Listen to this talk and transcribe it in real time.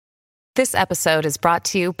This episode is brought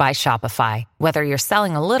to you by Shopify. Whether you're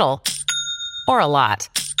selling a little or a lot,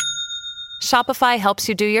 Shopify helps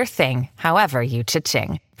you do your thing, however you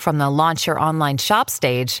cha-ching. From the launch your online shop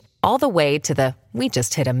stage, all the way to the we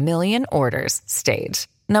just hit 1 million orders stage.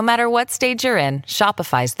 No matter what stage you're in,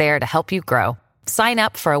 Shopify's there to help you grow. Sign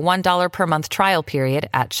up for a $1 per month trial period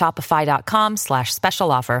at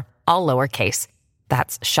shopify.com/special offer, all lowercase.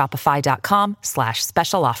 That's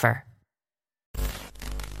shopify.com/special offer.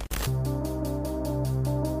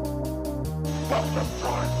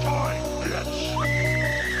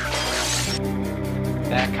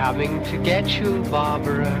 They're coming to get you,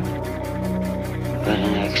 Barbara. What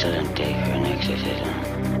an excellent day for an exorcism.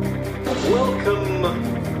 Welcome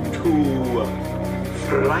to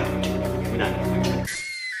Fright Night.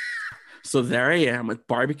 So there I am with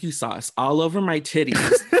barbecue sauce all over my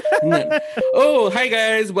titties. Oh, hi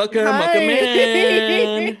guys. Welcome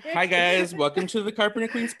in. Hi guys. Welcome to the Carpenter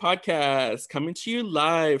Queens podcast, coming to you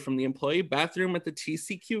live from the employee bathroom at the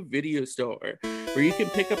TCQ video store, where you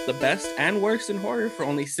can pick up the best and worst in horror for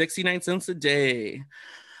only 69 cents a day.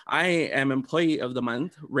 I am employee of the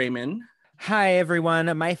month, Raymond. Hi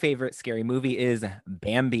everyone. My favorite scary movie is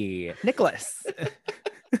Bambi. Nicholas.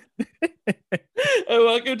 And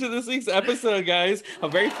welcome to this week's episode, guys. I'm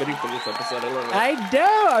very fitting for this episode. I love it. I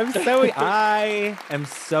know. I am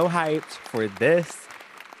so hyped for this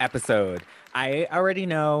episode. I already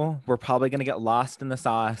know we're probably going to get lost in the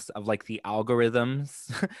sauce of like the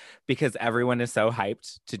algorithms because everyone is so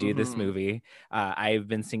hyped to do this movie. I've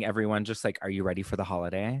been seeing everyone just like, are you ready for the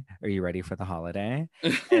holiday? Are you ready for the holiday?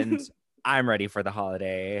 And I'm ready for the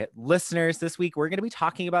holiday. Listeners, this week we're going to be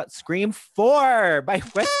talking about Scream 4 by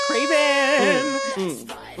Wes Craven.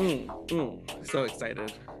 So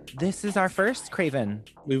excited. This is our first Craven.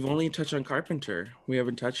 We've only touched on Carpenter. We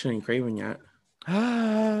haven't touched any Craven yet.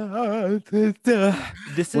 We're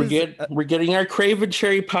getting our Craven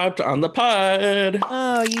cherry popped on the pod.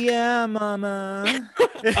 Oh yeah, mama.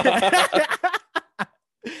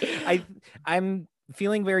 I'm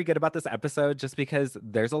feeling very good about this episode just because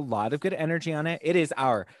there's a lot of good energy on it. It is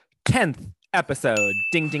our 10th episode.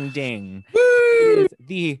 Ding, ding, ding. Woo! It is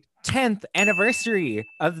the 10th anniversary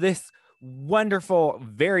of this wonderful,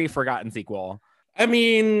 very forgotten sequel. I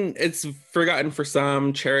mean, it's forgotten for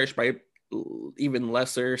some, cherished by even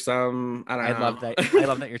lesser some. I love that. I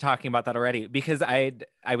love that you're talking about that already, because I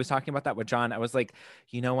was talking about that with John. I was like,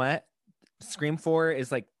 you know what? Scream 4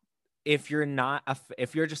 is like, if you're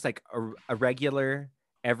just like a regular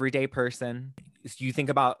everyday person, you think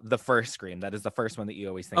about the first Scream. That is the first one that you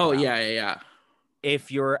always think about. Yeah.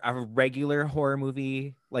 If you're a regular horror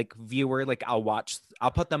movie like viewer, like I'll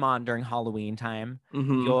put them on during Halloween time.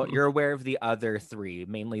 You're aware of the other three,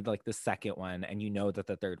 mainly like the second one, and you know that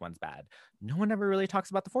the third one's bad. No one ever really talks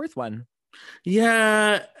about the fourth one.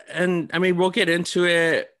 Yeah, and I mean, we'll get into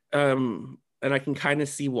it, and I can kind of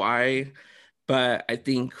see why. But I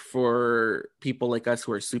think for people like us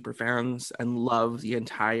who are super fans and love the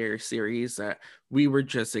entire series, we were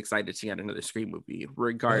just excited to get another Scream movie,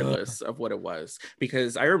 regardless of what it was.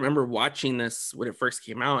 Because I remember watching this when it first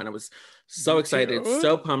came out, and I was so excited,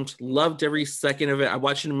 so pumped, loved every second of it. I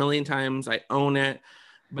watched it a million times. I own it.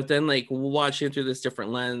 But then, like, watching it through this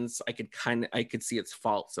different lens, I could see its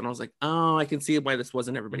faults. And I was like, oh, I can see why this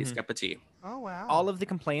wasn't everybody's cup of tea. Oh, wow. All of the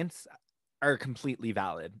complaints are completely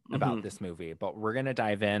valid about this movie, but we're gonna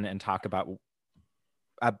dive in and talk about.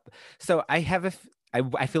 So I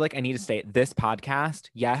feel like I need to state this podcast.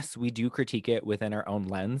 Yes, we do critique it within our own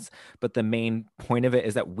lens, but the main point of it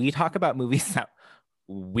is that we talk about movies that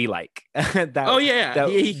we like. We're not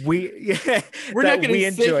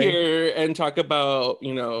gonna sit here and talk about,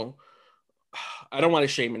 I don't want to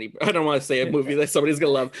shame any. I don't want to say a movie that somebody's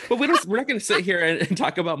gonna love, but we're not going to sit here and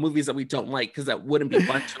talk about movies that we don't like, because that wouldn't be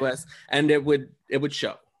fun to us, and it would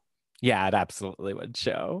show. Yeah, it absolutely would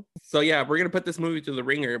show. So yeah, we're gonna put this movie through the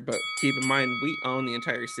ringer, but keep in mind we own the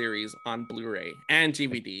entire series on Blu-ray and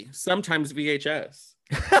DVD, sometimes VHS.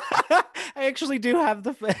 I actually do have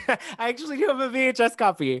a VHS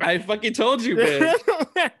copy. I fucking told you,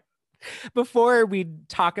 bitch. Before we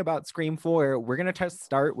talk about Scream 4, we're going to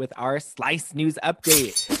start with our Slice News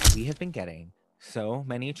update. We have been getting so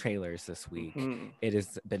many trailers this week. It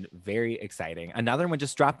has been very exciting. Another one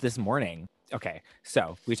just dropped this morning. Okay,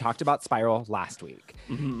 so we talked about Spiral last week.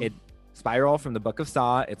 Spiral from the Book of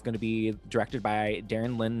Saw. It's going to be directed by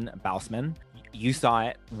Darren Lynn Bousman. You saw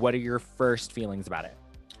it. What are your first feelings about it?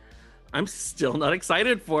 I'm still not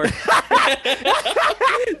excited for it.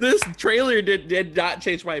 This trailer did not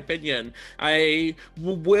change my opinion. I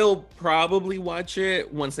will probably watch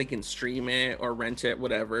it once they can stream it or rent it,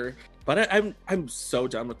 whatever. But I'm so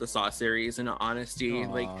done with the Saw series, in all honesty.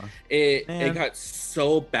 Aw, Like it man. got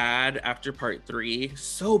so bad after part 3.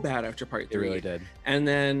 So bad after part 3. It really did. And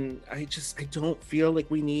then I don't feel like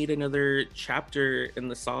we need another chapter in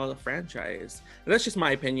the Saw franchise. And that's just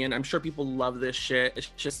my opinion. I'm sure people love this shit. It's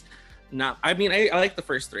just not. I mean, I like the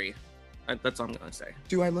first 3. That's all I'm gonna say.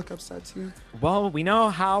 Do I look upset too? Well, we know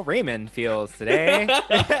how Raymond feels today.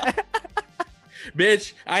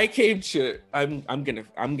 Bitch, I came to. I'm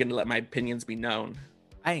gonna let my opinions be known.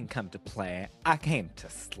 I ain't come to play. I came to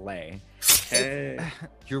slay. Hey.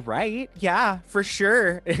 You're right. Yeah, for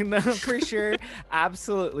sure. No, for sure.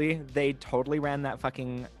 Absolutely. They totally ran that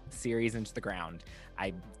fucking series into the ground.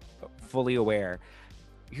 I'm fully aware.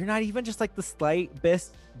 You're not even just like the slight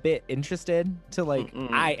bit interested to like,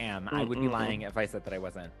 I am. I would be lying if I said that I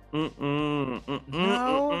wasn't. No.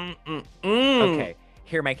 Okay.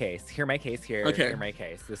 Hear my case. Hear my case here. Okay. Hear my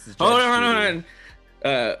case. This is Hold Judge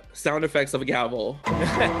on. Sound effects of a gavel.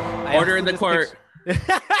 I Order also in the just court.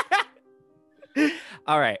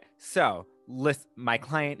 All right. So, my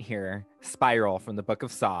client here, Spiral from the Book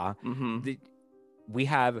of Saw. Mm-hmm. We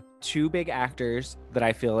have 2 big actors that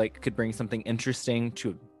I feel like could bring something interesting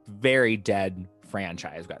to a very dead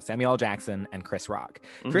franchise. We've got Samuel L. Jackson and Chris Rock.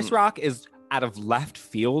 Chris Rock is out of left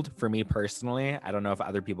field for me personally. I don't know if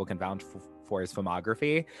other people can vouch for his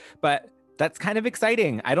filmography, but that's kind of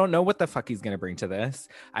exciting. I don't know what the fuck he's going to bring to this.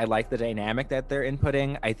 I like the dynamic that they're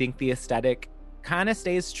inputting. I think the aesthetic kind of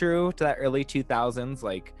stays true to that early 2000s,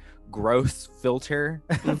 like gross filter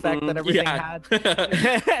effect that everything had.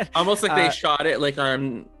 Almost like they shot it like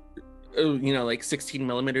on, like 16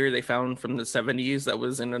 millimeter they found from the 70s that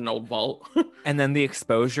was in an old vault. And then the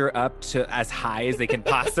exposure up to as high as they can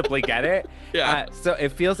possibly get it. Yeah. So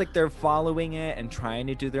it feels like they're following it and trying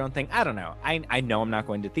to do their own thing. I don't know. I know I'm not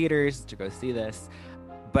going to theaters to go see this,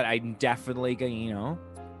 but I'm definitely going to,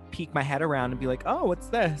 peek my head around and be like, oh, what's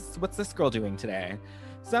this? What's this girl doing today?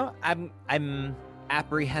 So I'm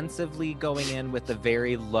apprehensively going in with a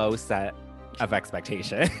very low set of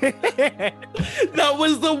expectation. That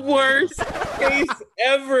was the worst case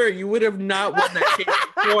ever. You would have not won that case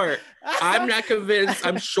before. I'm not convinced.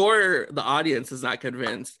 I'm sure the audience is not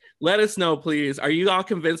convinced. Let us know, please. Are you all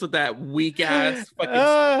convinced with that weak ass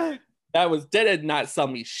fucking that did not sell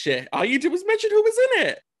me shit. All you did was mention who was in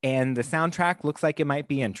it. And the soundtrack looks like it might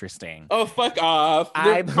be interesting. Oh, fuck off.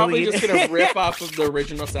 They're probably just gonna rip off of the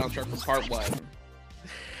original soundtrack from part 1.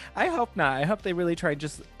 I hope not. I hope they really try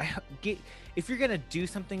if you're gonna do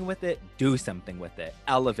something with it, do something with it.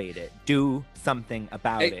 Elevate it. Do something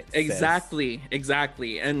about it. Exactly.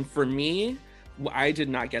 And for me, I did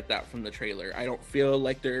not get that from the trailer. I don't feel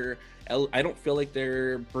like they're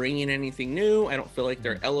bringing anything new. I don't feel like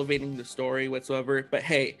they're elevating the story whatsoever. But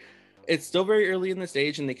hey, it's still very early in the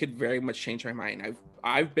stage, and they could very much change my mind.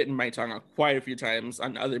 I've bitten my tongue out quite a few times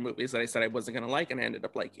on other movies that I said I wasn't gonna like, and I ended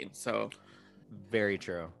up liking. So, very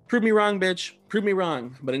true. Prove me wrong, bitch. Prove me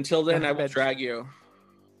wrong. But until then, I will drag you.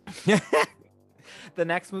 The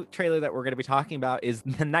next trailer that we're going to be talking about is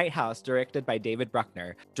The Night House, directed by David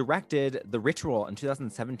Bruckner. Directed The Ritual in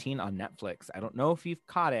 2017 on Netflix. I don't know if you've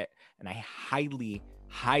caught it, and I highly,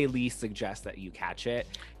 highly suggest that you catch it.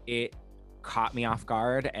 It caught me off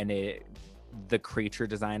guard, and the creature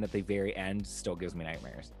design at the very end still gives me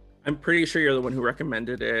nightmares. I'm pretty sure you're the one who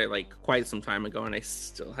recommended it like quite some time ago, and I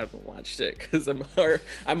still haven't watched it because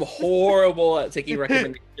I'm horrible at taking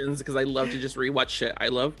recommendations because I love to just rewatch shit I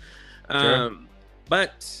love. Sure.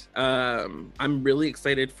 But I'm really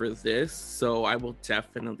excited for this, so I will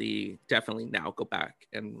definitely now go back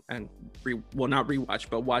and not rewatch,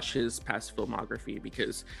 but watch his past filmography,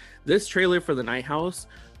 because this trailer for The Night House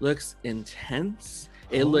looks intense.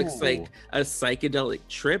 It looks like a psychedelic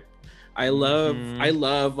trip. I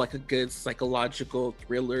love like a good psychological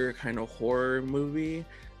thriller kind of horror movie,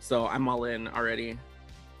 so I'm all in already.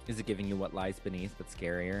 Is it giving you What Lies Beneath but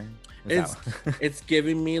scarier? It's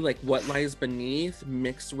giving me like What Lies Beneath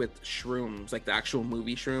mixed with shrooms, like the actual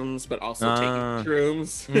movie shrooms, but also taking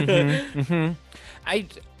shrooms. I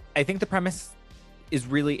think the premise is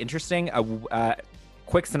really interesting.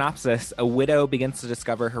 Quick synopsis: a widow begins to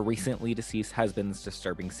discover her recently deceased husband's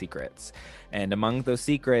disturbing secrets, and among those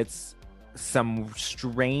secrets, some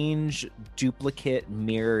strange duplicate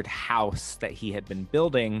mirrored house that he had been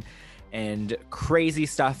building, and crazy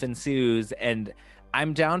stuff ensues. And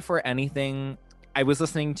I'm down for anything. I was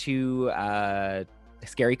listening to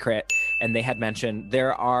Scary Crit, and they had mentioned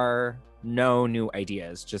there are no new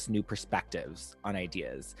ideas, just new perspectives on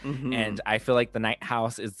ideas. And I feel like The Night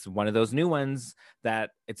House is one of those new ones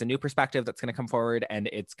that it's a new perspective that's going to come forward, and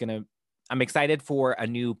I'm excited for a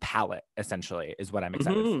new palette, essentially, is what I'm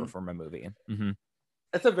excited for from a movie.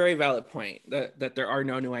 That's a very valid point, that there are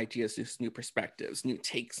no new ideas, just new perspectives, new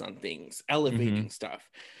takes on things, elevating stuff.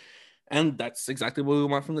 And that's exactly what we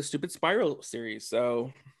want from the Stupid Spiral series.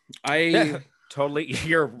 So Totally,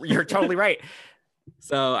 you're totally right.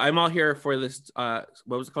 So I'm all here for this. What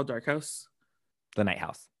was it called? Dark House? The Night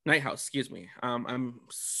House. Night House, excuse me. I'm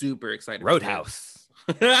super excited. Roadhouse.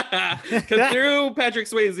 Through Patrick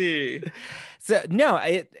Swayze. So no,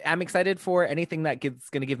 I'm excited for anything that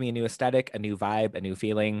going to give me a new aesthetic, a new vibe, a new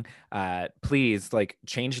feeling. Please, like,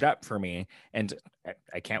 change it up for me. And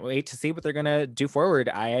I can't wait to see what they're going to do forward.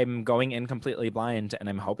 I am going in completely blind, and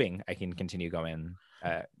I'm hoping I can continue going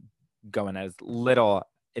as little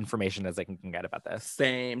information as I can get about this.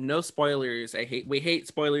 Same. No spoilers. We hate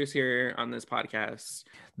spoilers here on this podcast.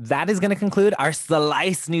 That is going to conclude our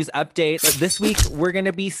Slice News update. But this week, we're going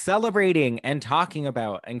to be celebrating and talking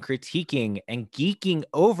about and critiquing and geeking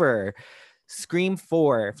over Scream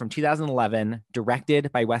 4 from 2011, directed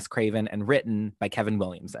by Wes Craven and written by Kevin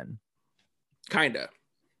Williamson. Kinda.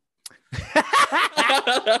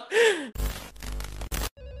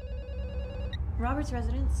 Robert's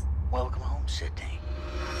residence. Welcome home, Sydney.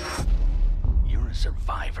 You're a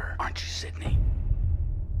survivor, aren't you, Sydney?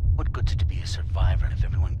 What good's it to be a survivor if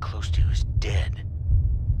everyone close to you is dead?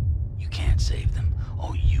 You can't save them.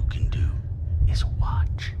 All you can do is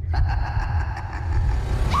watch.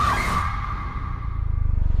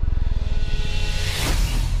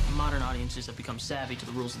 Modern audiences have become savvy to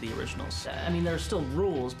the rules of the originals. I mean, there are still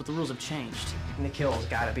rules, but the rules have changed. And the kill's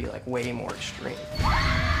gotta be like way more extreme.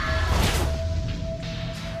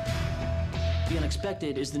 The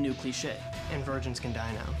unexpected is the new cliche. And virgins can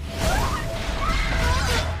die now.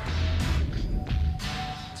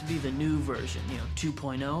 To be the new version,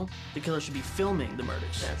 2.0, the killer should be filming the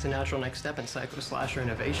murders. That's a natural next step in psycho slasher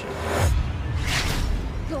innovation.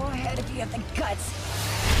 Go ahead if you have the guts.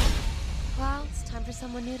 Well, it's time for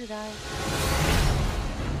someone new to die.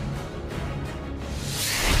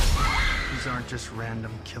 These aren't just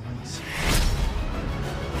random killings.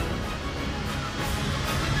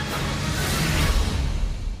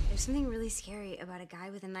 There's something really scary about a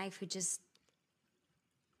guy with a knife who just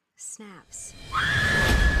snaps.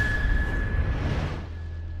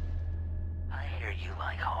 I hear you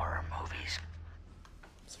like horror movies.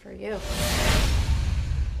 It's for you.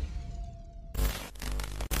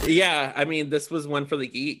 Yeah, I mean, this was one for the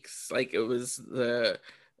geeks. Like, it was the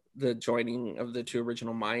joining of the two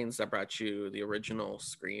original minds that brought you the original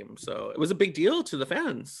Scream. So it was a big deal to the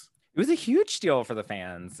fans. It was a huge deal for the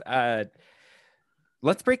fans.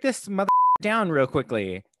 Let's break this mother down real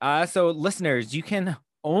quickly. So listeners, you can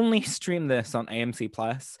only stream this on AMC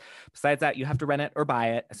Plus. Besides that, you have to rent it or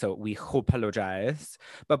buy it. So we apologize.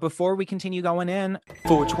 But before we continue going in,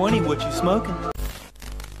 420, what you smoking?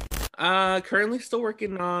 Currently still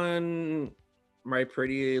working on my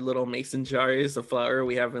pretty little mason jars of flour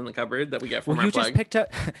we have in the cupboard that we get from our plug.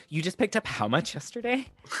 You just picked up how much yesterday?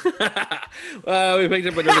 We picked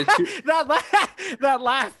up another 2. that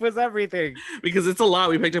laugh was everything. Because it's a lot.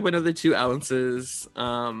 We picked up another 2 ounces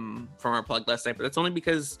from our plug last night, but it's only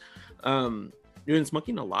because you've been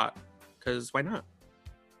smoking a lot. Because why not?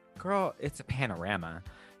 Girl, it's a panorama.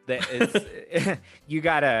 That is, you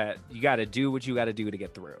gotta do what you gotta do to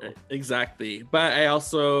get through. Exactly. But I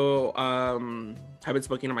also have been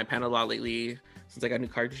smoking on my pen a lot lately since I got new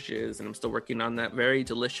cartridges, and I'm still working on that very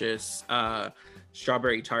delicious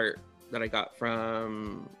strawberry tart that I got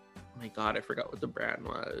from, oh my god, I forgot what the brand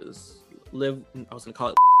was. I was gonna call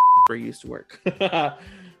it where you used to work.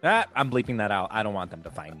 I'm bleeping that out. I don't want them to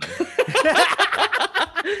find me.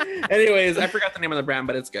 Anyways, I forgot the name of the brand,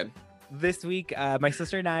 but it's good. This week, my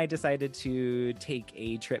sister and I decided to take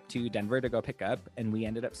a trip to Denver to go pick up, and we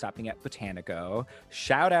ended up stopping at Botanico.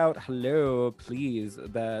 Shout out, hello, please.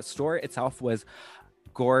 The store itself was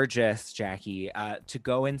gorgeous, Jackie. To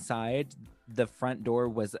go inside, the front door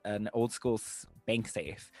was an old school bank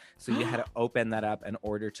safe. So you had to open that up in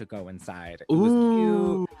order to go inside. It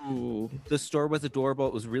was cute. The store was adorable.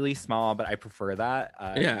 It was really small, but I prefer that.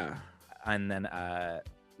 Yeah. And then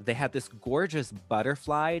they had this gorgeous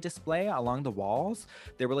butterfly display along the walls.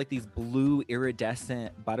 There were like these blue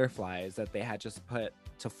iridescent butterflies that they had just put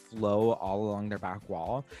to flow all along their back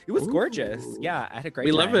wall. It was gorgeous. Yeah, I had a great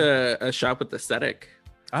time. We love a shop with aesthetic.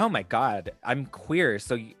 Oh my God, I'm queer.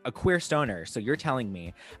 So a queer stoner. So you're telling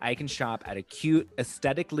me I can shop at a cute,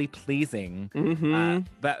 aesthetically pleasing,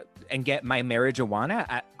 and get my marijuana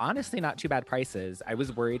at honestly not too bad prices. I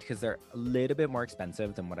was worried because they're a little bit more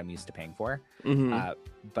expensive than what I'm used to paying for.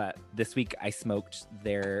 But this week I smoked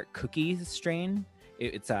their cookies strain.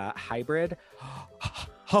 It's a hybrid.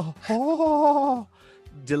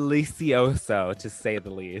 Delicioso, to say the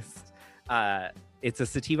least. It's a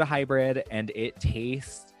sativa hybrid, and it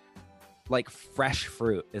tastes like fresh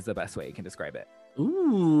fruit is the best way you can describe it.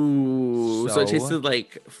 Ooh, so it tasted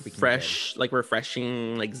like fresh, good. like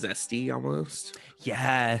refreshing, like zesty almost.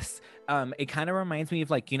 Yes. It kind of reminds me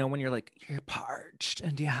of like, you know, when you're parched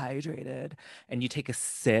and dehydrated and you take a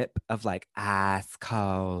sip of like ice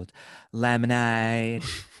cold lemonade.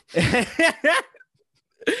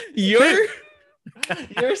 Your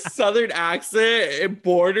southern accent, it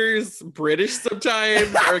borders British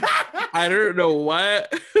sometimes, or I don't know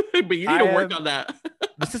what, but you need to work on that.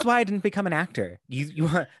 This is why I didn't become an actor. You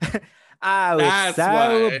oh, That's it's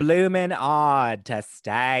so why. bloomin' odd to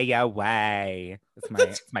stay away. It's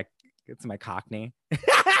my Cockney.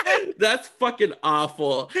 That's fucking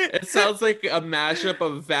awful. It sounds like a mashup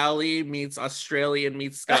of Valley meets Australian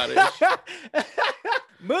meets Scottish.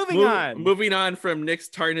 Moving on from Nick's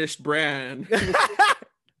tarnished brand.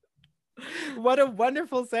 What a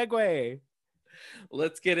wonderful segue.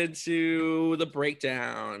 Let's get into the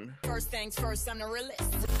breakdown. First things first, I'm the realist.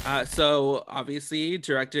 So obviously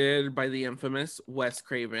directed by the infamous Wes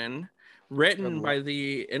Craven, written by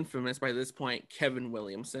the infamous, by this point, Kevin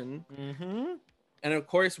Williamson. Mm-hmm. And of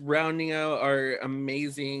course, rounding out our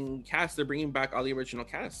amazing cast, they're bringing back all the original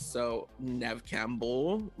cast. So Neve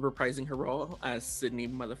Campbell reprising her role as Sydney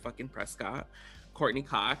motherfucking Prescott. Courtney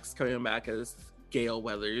Cox coming back as Gale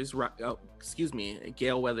Weathers.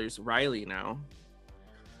 Gale Weathers Riley now.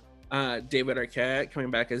 David Arquette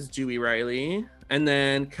coming back as Dewey Riley. And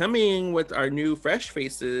then coming with our new fresh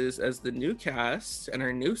faces as the new cast and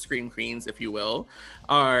our new Scream Queens, if you will,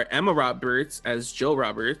 are Emma Roberts as Jill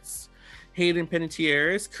Roberts, Hayden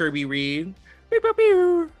Panettiere as Kirby Reed.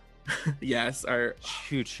 Yes, our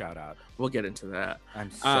huge shout out. We'll get into that.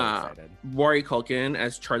 I'm so excited. Rory Culkin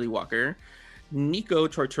as Charlie Walker, Nico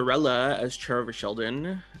Tortorella as Trevor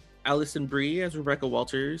Sheldon, Alison Brie as Rebecca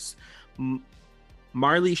Walters,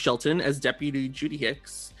 Marley Shelton as Deputy Judy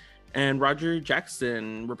Hicks, and Roger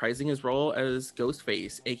Jackson reprising his role as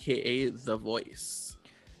Ghostface, aka The Voice.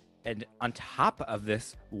 And on top of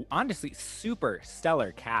this, honestly, super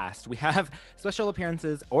stellar cast, we have special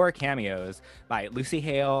appearances or cameos by Lucy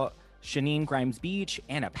Hale, Shanine Grimes-Beach,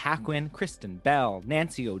 Anna Paquin, Kristen Bell,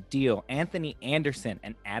 Nancy O'Deal, Anthony Anderson,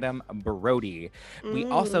 and Adam Brody. We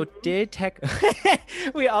also did technically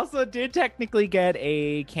get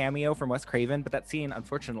a cameo from Wes Craven, but that scene,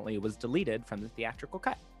 unfortunately, was deleted from the theatrical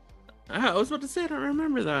cut. I was about to say, I don't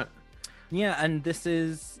remember that. Yeah, and this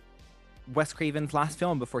is Wes Craven's last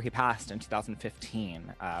film before he passed in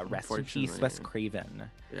 2015. Rest in peace, Wes Craven.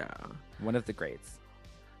 Yeah. One of the greats.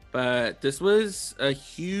 But this is a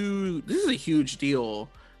huge deal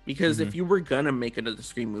because if you were gonna make another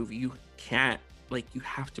Scream movie, you can't, you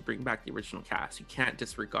have to bring back the original cast. You can't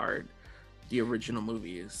disregard the original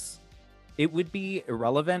movies. It would be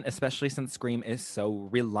irrelevant, especially since Scream is so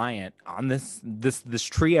reliant on this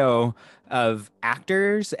trio of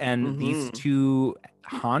actors and these two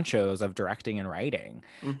honchos of directing and writing.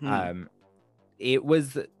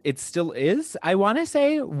 It still is, I want to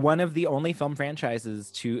say, one of the only film franchises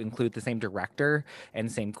to include the same director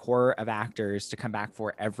and same core of actors to come back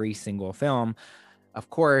for every single film. Of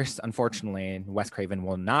course, unfortunately, Wes Craven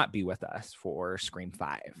will not be with us for Scream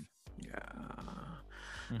 5. Yeah.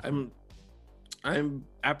 I'm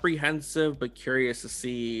apprehensive but curious to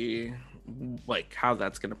see how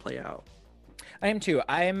that's going to play out. I am too.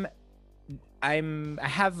 I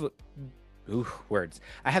have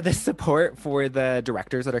this support for the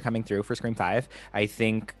directors that are coming through for Scream 5. I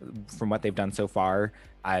think from what they've done so far,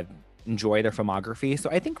 I enjoy their filmography. So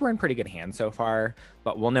I think we're in pretty good hands so far,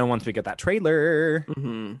 but we'll know once we get that trailer.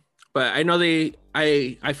 But I know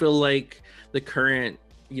I feel like the current,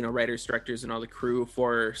 writers, directors, and all the crew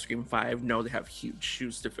for Scream 5 know they have huge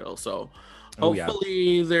shoes to fill. So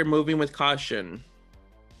hopefully they're moving with caution.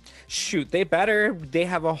 Shoot, they better. They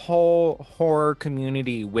have a whole horror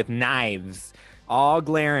community with knives, all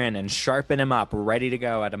glaring and sharpen them up, ready to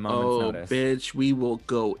go at a moment's notice. Bitch, we will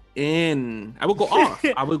go in. I will go off.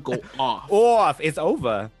 I will go off. Off. It's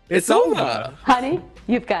over. It's over. Honey,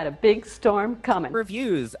 you've got a big storm coming.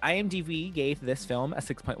 Reviews. IMDb gave this film a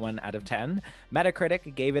 6.1 out of 10.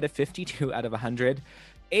 Metacritic gave it a 52 out of 100.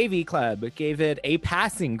 AV Club gave it a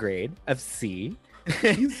passing grade of C.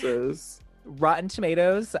 Jesus. Rotten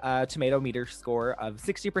Tomatoes, tomato meter score of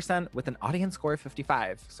 60% with an audience score of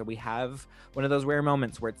 55. So we have one of those rare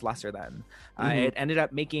moments where it's lesser than. It ended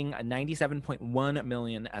up making a $97.1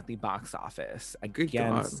 million at the box office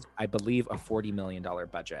against, I believe, a $40 million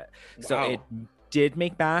budget. Wow. So it did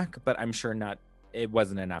make back, but I'm sure it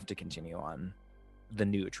wasn't enough to continue on the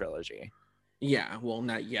new trilogy. Yeah, well,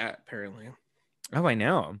 not yet, apparently. Oh, I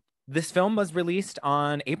know. This film was released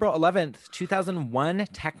on April 11th, 2001,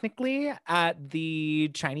 technically at the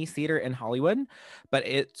Chinese Theater in Hollywood, but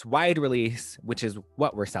its wide release, which is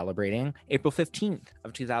what we're celebrating, April 15th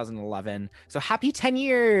of 2011. So happy 10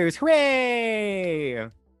 years. Hooray!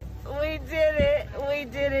 We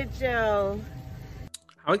did it, Joe.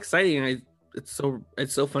 How exciting. It's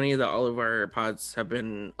so funny that all of our pods have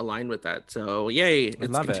been aligned with that. So yay,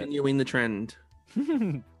 it's continuing the trend.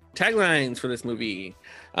 Taglines for this movie.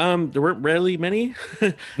 There weren't really many.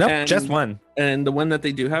 Nope, just one. And the one that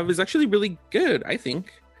they do have is actually really good, I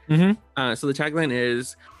think. Mm-hmm. So the tagline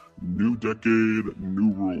is New decade,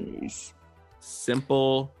 new rules.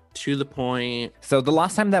 Simple, to the point. So the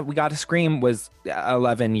last time that we got a Scream was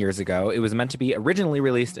 11 years ago. It was meant to be originally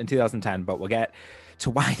released in 2010, but we'll get to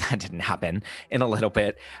why that didn't happen in a little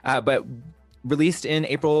bit. But released in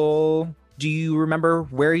April. Do you remember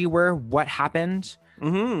where you were? What happened?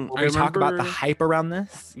 Mm-hmm. I talk about the hype around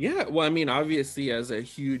this. Yeah, well, I mean, obviously, as a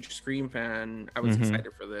huge Scream fan, I was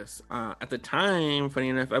excited for this. At the time, funny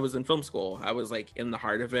enough, I was in film school. I was like in the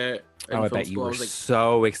heart of it. I bet you were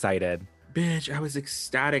so excited. Bitch, I was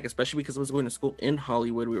ecstatic, especially because I was going to school in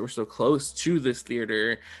Hollywood. We were so close to this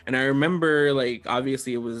theater, and I remember, like,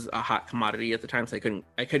 obviously, it was a hot commodity at the time, so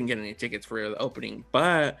I couldn't get any tickets for the opening,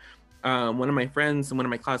 but. One of my friends and one of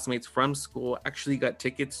my classmates from school actually got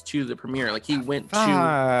tickets to the premiere. Like he went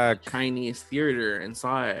to Chinese theater and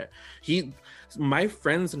saw it. My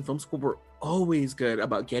friends in film school were always good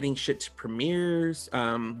about getting shit to premieres.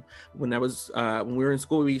 When we were in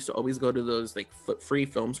school, we used to always go to those like free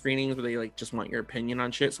film screenings where they like just want your opinion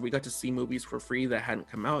on shit. So we got to see movies for free that hadn't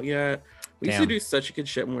come out yet. We used to do such good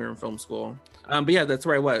shit when we were in film school. But yeah, that's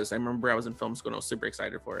where I was. I remember I was in film school and I was super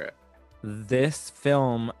excited for it. This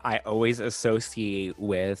film I always associate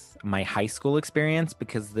with my high school experience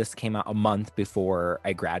because this came out a month before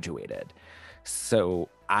I graduated. So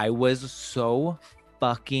I was so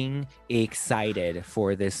fucking excited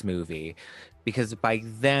for this movie because by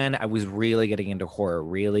then I was really getting into horror,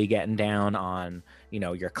 really getting down on,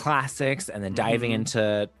 your classics and then diving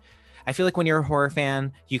into. I feel like when you're a horror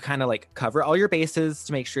fan, you kind of like cover all your bases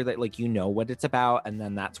to make sure that like what it's about, and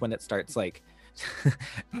then that's when it starts like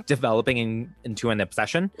developing into an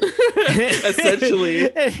obsession essentially.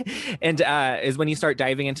 And is when you start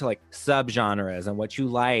diving into like subgenres and what you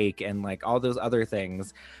like and like all those other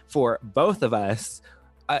things. For both of us,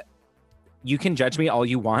 you can judge me all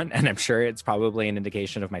you want, and I'm sure it's probably an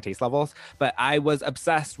indication of my taste levels, but I was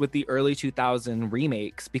obsessed with the early 2000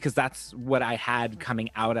 remakes because that's what I had coming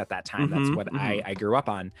out at that time. That's what I grew up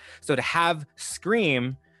on. So to have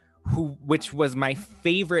Scream, which was my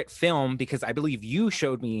favorite film because I believe you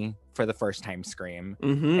showed me for the first time Scream.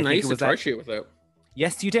 I used to torture you with it.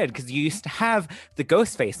 Yes, you did, because you used to have the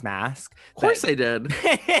ghost face mask. Of course I did.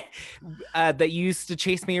 That you used to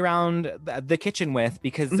chase me around the kitchen with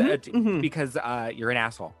because you're an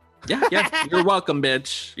asshole. Yeah. You're welcome,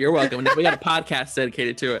 bitch. You're welcome. Now we got a podcast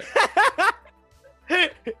dedicated to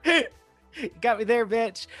it. You got me there,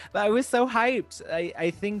 bitch. But I was so hyped.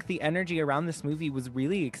 I think the energy around this movie was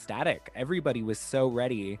really ecstatic. Everybody was so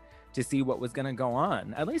ready to see what was going to go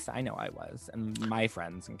on. At least I know I was, and my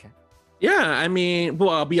friends. Yeah, I mean,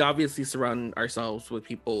 well, we obviously surround ourselves with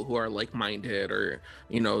people who are like-minded or,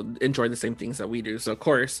 enjoy the same things that we do. So, of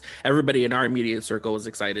course, everybody in our immediate circle was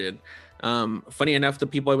excited. Funny enough, the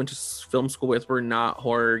people I went to film school with were not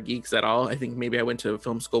horror geeks at all. I think maybe I went to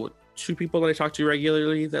film school with 2 people that I talked to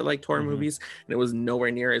regularly that liked horror movies, and it was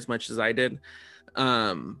nowhere near as much as I did.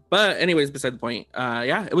 But anyways, beside the point,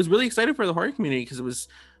 yeah, it was really excited for the horror community because it was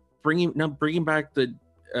bringing back the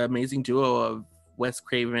amazing duo of Wes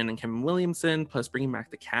Craven and Kevin Williamson, plus bringing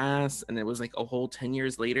back the cast, and it was like a whole 10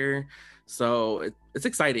 years later. So it's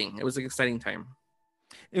exciting. It was an exciting time.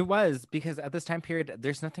 It was, because at this time period,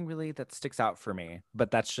 there's nothing really that sticks out for me,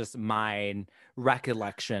 but that's just my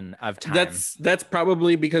recollection of time. That's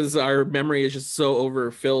probably because our memory is just so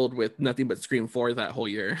overfilled with nothing but Scream 4 that whole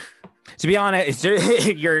year. To be honest,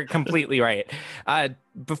 you're completely right.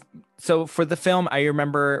 So for the film, I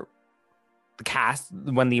remember the cast,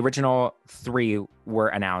 when the original 3 were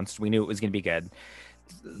announced, we knew it was going to be good.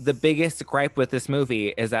 The biggest gripe with this movie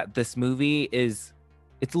is that this movie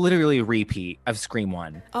it's literally a repeat of Scream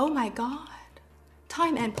 1. Oh my God.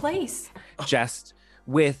 Time and place. Just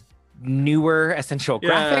with newer essential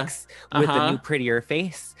graphics, with a new prettier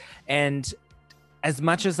face. And as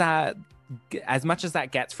much as that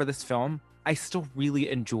gets for this film, I still really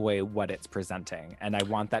enjoy what it's presenting. And I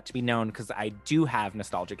want that to be known because I do have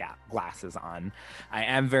nostalgia glasses on. I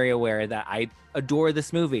am very aware that I adore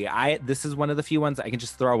this movie. This is one of the few ones I can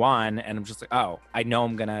just throw on and I'm just like, oh, I know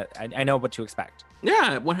what to expect.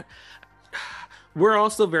 Yeah, we're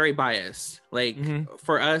also very biased. Like Mm-hmm.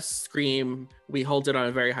 for us, Scream, we hold it on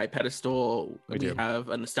a very high pedestal. We do. have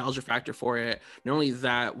a nostalgia factor for it. Not only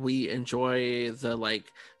that, we enjoy the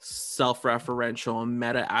like self-referential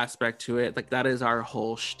meta aspect to it. Like that is our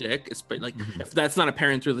whole shtick. It's like if that's not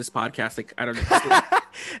apparent through this podcast, like I don't know. I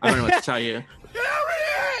don't know what to tell you.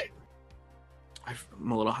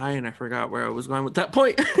 I'm a little high and I forgot where I was going with that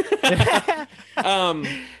point.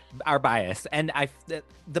 Our bias, and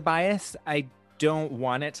the bias, I don't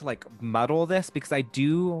want it to like muddle this because I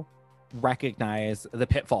do recognize the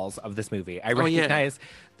pitfalls of this movie. I recognize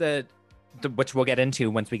the which we'll get into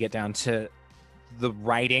once we get down to the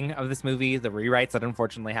writing of this movie, the rewrites that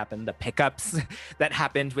unfortunately happened, the pickups that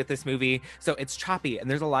happened with this movie. So it's choppy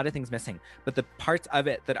and there's a lot of things missing, but the parts of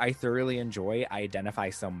it that I thoroughly enjoy, I identify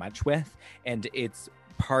so much with. And it's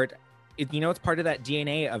part of that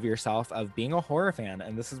DNA of yourself of being a horror fan.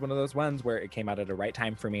 And this is one of those ones where it came out at a right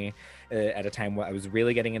time for me, at a time where I was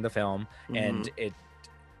really getting into film. And it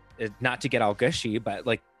not to get all gushy, but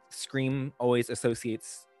like Scream always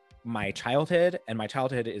associates my childhood, and my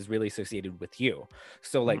childhood is really associated with you.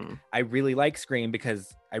 So like I really like Scream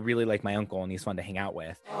because I really like my uncle and he's fun to hang out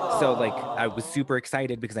with. So like I was super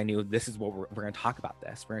excited because I knew this is what we're going to talk about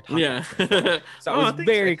this. We're going to talk about this. So I was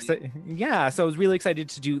very excited. Yeah, so I was really excited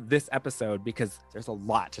to do this episode because there's a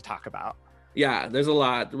lot to talk about. Yeah, there's a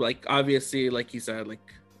lot. Like obviously, like you said,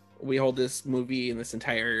 like we hold this movie and this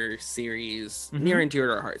entire series near and dear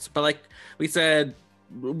to our hearts. But like we said,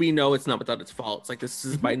 we know it's not without its faults. Like this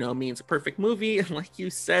is by no means a perfect movie, and like you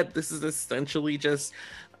said, this is essentially just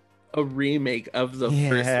a remake of the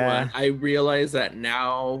first one. I realize that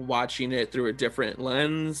now, watching it through a different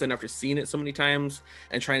lens and after seeing it so many times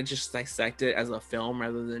and trying to just dissect it as a film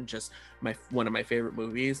rather than just one of my favorite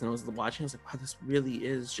movies. And I was watching, I was like, wow, this really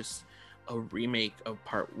is just a remake of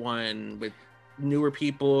part one with newer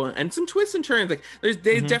people and some twists and turns. Like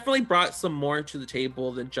they definitely brought some more to the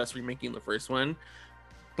table than just remaking the first one.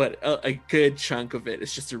 But a good chunk of it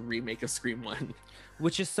is just a remake of Scream 1.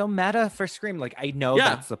 Which is so meta for Scream. Like, I know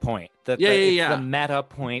that's the point. It's the meta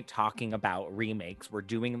point talking about remakes. We're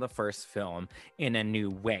doing the first film in a new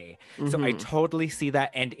way. So I totally see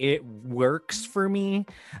that, and it works for me.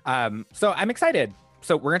 So I'm excited.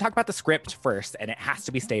 So we're going to talk about the script first, and it has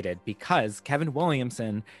to be stated because Kevin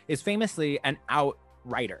Williamson is famously an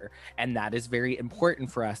writer, and that is very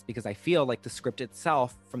important for us because I feel like the script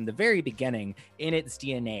itself from the very beginning in its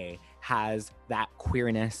DNA has that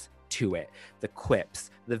queerness to it, the quips,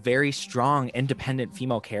 the very strong independent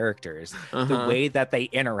female characters, the way that they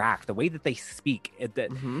interact, the way that they speak.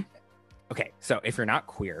 Okay, so if you're not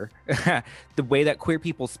queer, the way that queer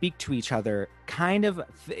people speak to each other, kind of,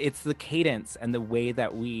 it's the cadence and the way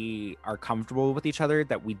that we are comfortable with each other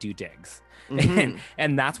that we do digs.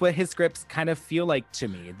 And that's what his scripts kind of feel like to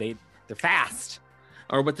me. They're fast.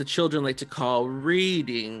 Or what the children like to call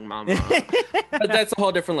reading, mama. But that's a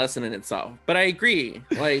whole different lesson in itself. But I agree.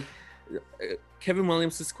 Like, Kevin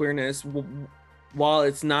Williams' queerness, while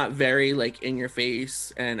it's not very like in your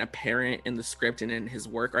face and apparent in the script and in his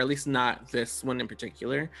work, or at least not this one in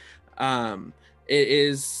particular, it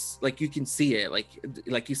is like you can see it,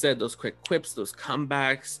 like you said, those quick quips, those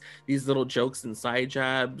comebacks, these little jokes and side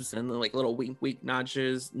jabs, and then like little wink nudge.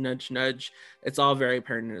 It's all very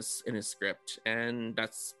apparent in his script, and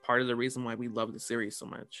that's part of the reason why we love the series so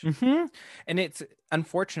much. And it's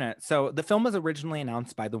unfortunate. So the film was originally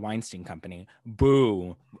announced by the Weinstein Company.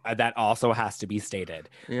 Boo! That also has to be stated.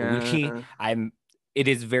 It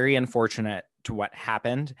is very unfortunate to what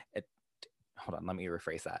happened. Hold on, let me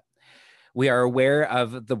rephrase that. We are aware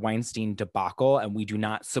of the Weinstein debacle, and we do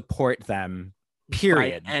not support them,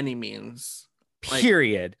 period. By any means.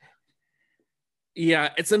 Period.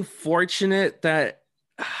 Yeah, it's unfortunate that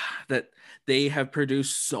they have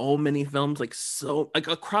produced so many films, like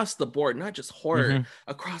across the board, not just horror,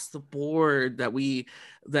 across the board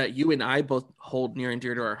that you and I both hold near and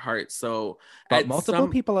dear to our hearts. So, but multiple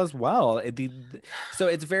people as well. So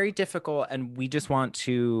it's very difficult, and we just want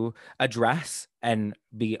to address and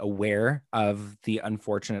be aware of the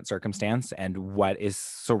unfortunate circumstance and what is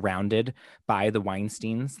surrounded by the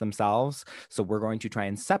Weinsteins themselves. So we're going to try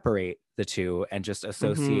and separate the two and just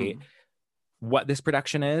associate what this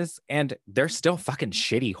production is. And they're still fucking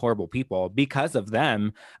shitty, horrible people. Because of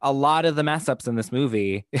them, a lot of the mess ups in this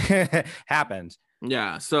movie happened.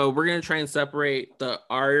 Yeah. So we're going to try and separate the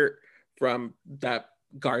art from that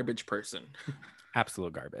garbage person.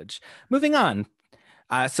 Absolute garbage. Moving on.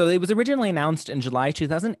 So it was originally announced in July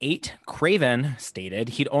 2008. Craven stated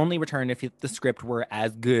he'd only return if the script were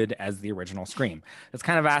as good as the original Scream. That's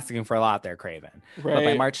kind of asking for a lot there, Craven. Right.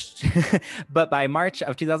 But by March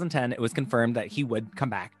of 2010, it was confirmed that he would come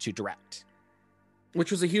back to direct.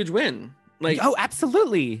 which was a huge win. Like, oh,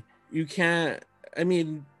 absolutely. You can't. I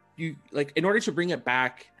mean, you like in order to bring it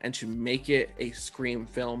back and to make it a Scream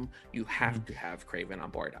film, you have to have Craven on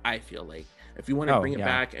board. I feel like if you want to bring it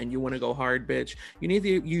back and you want to go hard, bitch,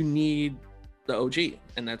 you need the OG,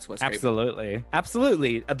 and that's what's absolutely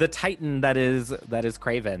the Titan that is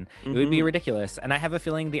Craven. It would be ridiculous, and I have a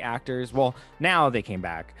feeling the actors, well, now they came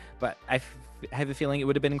back, but I have a feeling it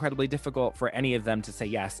would have been incredibly difficult for any of them to say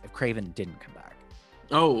yes if Craven didn't come back.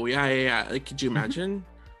 Oh yeah. Like, could you imagine?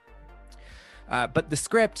 But the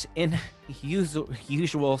script, in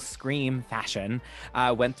usual Scream fashion,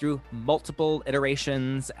 went through multiple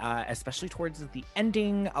iterations, especially towards the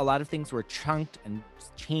ending. A lot of things were chunked and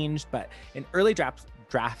changed, but in early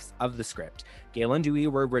drafts of the script, Gale and Dewey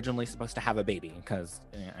were originally supposed to have a baby because,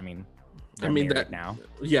 they're married now.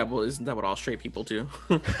 Yeah, well, isn't that what all straight people do?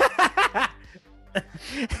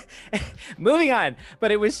 Moving on,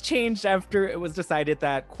 but it was changed after it was decided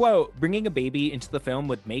that, quote, bringing a baby into the film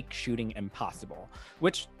would make shooting impossible,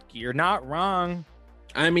 which you're not wrong.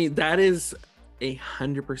 I mean, that is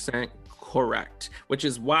 100% correct, which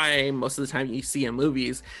is why most of the time you see in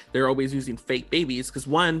movies, they're always using fake babies because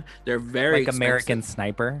one, they're very like expensive. American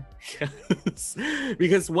Sniper. Yes.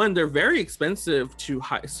 Because one, they're very expensive to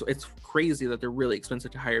hire. So it's crazy that they're really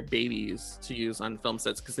expensive to hire babies to use on film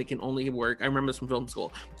sets because they can only work. I remember this from film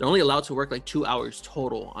school. They're only allowed to work like 2 hours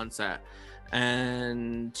total on set,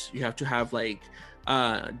 and you have to have like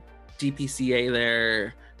DPCA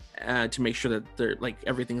there to make sure that they're like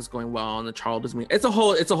everything's going well and the child is. It's a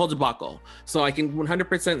whole debacle. So I can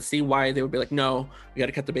 100% see why they would be like, no, we got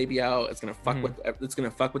to cut the baby out. It's gonna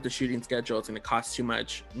fuck with the shooting schedule. It's gonna cost too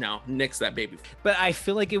much. No, nix that baby. But I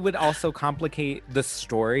feel like it would also complicate the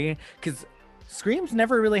story because Scream's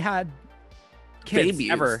never really had kids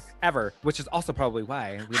babies ever, which is also probably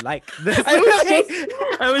why we like this.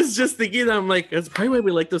 I was just thinking that I'm like, that's probably why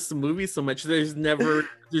we like this movie so much. There's never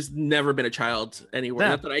been a child anywhere,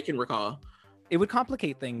 not that I can recall. It would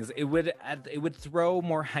complicate things. It would throw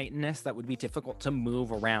more heightenedness that would be difficult to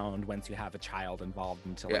move around once you have a child involved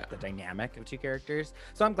into like the dynamic of two characters.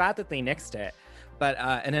 So I'm glad that they nixed it. But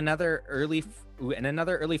in another early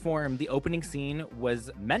form, the opening scene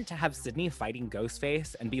was meant to have Sidney fighting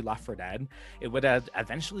Ghostface and be left for dead. It would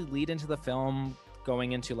eventually lead into the film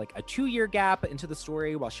going into like a 2-year gap into the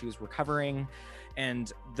story while she was recovering.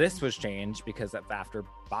 And this was changed because after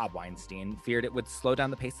Bob Weinstein feared it would slow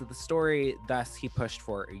down the pace of the story. Thus, he pushed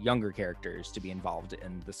for younger characters to be involved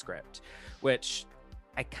in the script, which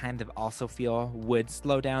I kind of also feel would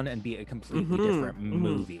slow down and be a completely different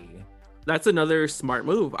movie. That's another smart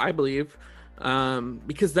move, I believe,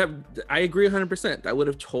 because I agree 100%. That would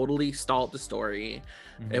have totally stalled the story.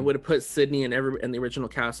 It would have put Sidney and the original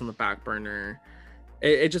cast on the back burner.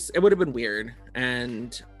 It would have been weird,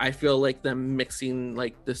 and I feel like them mixing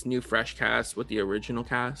like this new fresh cast with the original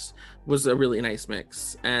cast was a really nice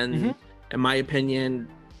mix. And in my opinion,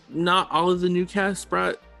 not all of the new cast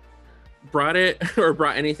brought it or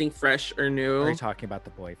brought anything fresh or new. Are you talking about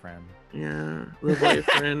the boyfriend? Yeah, the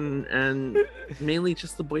boyfriend, and mainly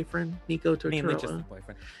just the boyfriend, Nico Tortorella. Mainly just the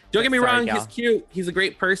boyfriend. Don't get me wrong, he's cute. He's a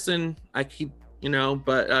great person. I keep,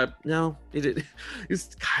 but no, he's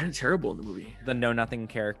kind of terrible in the movie. The know-nothing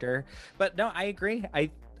character. But no, I agree.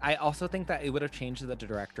 I also think that it would have changed the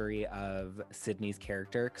trajectory of Sidney's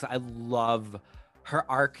character because I love her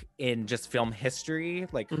arc in just film history.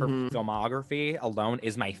 Like her filmography alone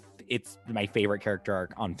is my favorite character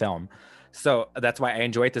arc on film. So that's why I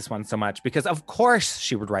enjoyed this one so much, because of course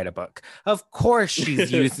she would write a book. Of course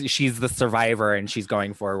she's the survivor and she's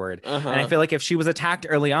going forward. And I feel like if she was attacked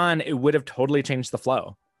early on, it would have totally changed the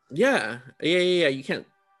flow. Yeah. You can't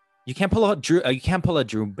pull a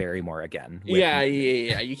Drew Barrymore again. Yeah.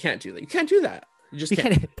 You can't do that. You can't do that. You just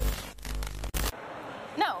can't.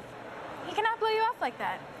 No, he cannot blow you off like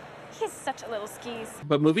that. He's such a little skis.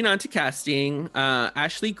 But moving on to casting,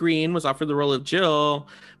 Ashley Greene was offered the role of Jill,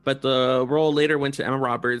 but the role later went to Emma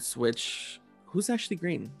Roberts, who's Ashley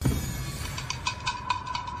Greene? I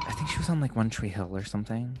think she was on like One Tree Hill or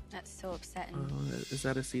something. That's so upsetting. Is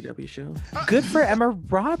that a CW show? Good for Emma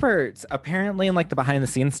Roberts. Apparently in like the behind the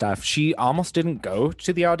scenes stuff, she almost didn't go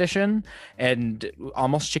to the audition and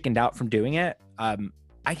almost chickened out from doing it.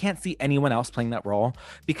 I can't see anyone else playing that role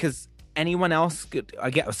because anyone else, I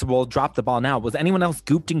guess, so we'll drop the ball now. Was anyone else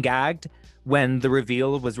gooped and gagged when the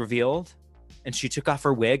reveal was revealed and she took off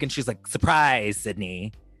her wig and she's like, surprise,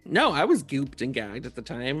 Sidney? No, I was gooped and gagged at the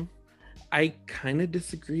time. I kind of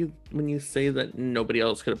disagree when you say that nobody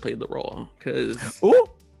else could have played the role because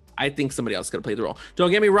I think somebody else could have played the role.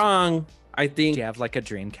 Don't get me wrong. I think. Do you have like a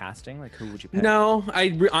dream casting? Like, who would you pick? No,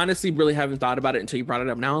 I honestly really haven't thought about it until you brought it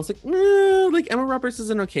up. Now I was like, no, like Emma Roberts is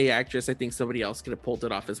an okay actress. I think somebody else could have pulled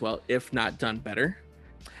it off as well, if not done better.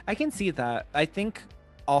 I can see that. I think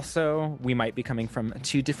also we might be coming from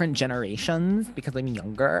 2 different generations because I'm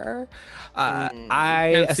younger. I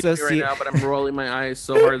can't see me right now, but I'm rolling my eyes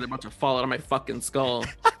so hard they're about to fall out of my fucking skull.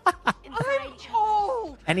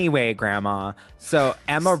 Anyway, Grandma. So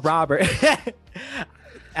Emma Roberts.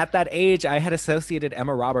 At that age, I had associated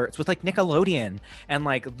Emma Roberts with like Nickelodeon and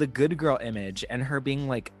like the good girl image and her being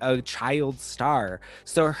like a child star.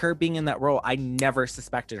 So her being in that role, I never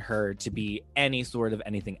suspected her to be any sort of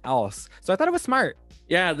anything else. So I thought it was smart.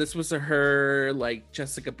 Yeah, this was her like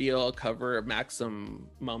Jessica Biel cover of Maxim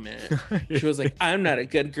moment. She was like, I'm not a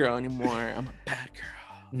good girl anymore. I'm a bad girl.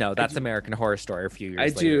 No, that's American Horror Story a few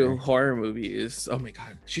years later. do horror movies. Oh my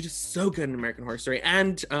God. She does so good in American Horror Story.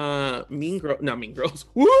 And Mean Girls.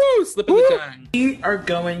 Woo! Slip of the tongue. We are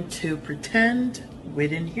going to pretend we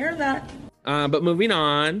didn't hear that. But moving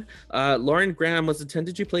on, Lauren Graham was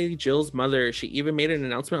intended to play Jill's mother. She even made an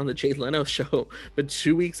announcement on the Jay Leno show. But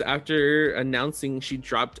 2 weeks after announcing she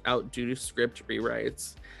dropped out due to script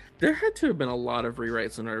rewrites. There had to have been a lot of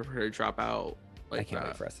rewrites in order for her to drop out. Like I can't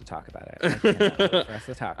wait for us to talk about it.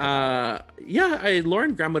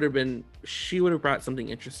 Lauren Graham would have brought something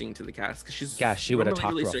interesting to the cast because she would have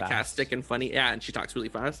talked really real sarcastic fast and funny. Yeah, and she talks really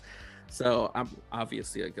fast. So I'm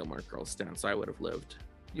obviously a Gilmore Girls stan, so I would have lived.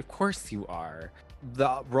 Of course you are.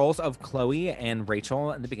 The roles of Chloe and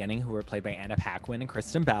Rachel in the beginning, who were played by Anna Paquin and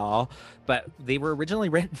Kristen Bell, but they were originally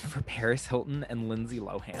written for Paris Hilton and Lindsay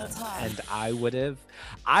Lohan. And I would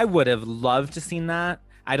have loved to seen that.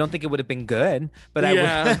 I don't think it would have been good, but I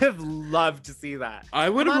would have loved to see that. I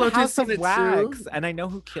would have loved to see it Wax, too. And I Know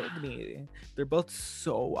Who Killed Me. They're both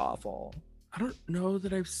so awful. I don't know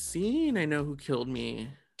that I've seen I Know Who Killed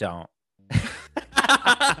Me. Don't.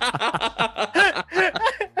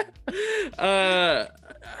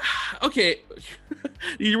 Okay.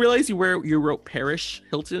 You realize you wrote Paris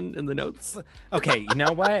Hilton in the notes? Okay, you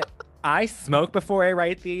know what? I smoke before I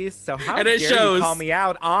write these, so how and dare it shows. you call me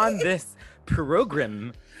out on this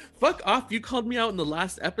program? Fuck off. You called me out in the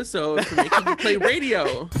last episode for making me play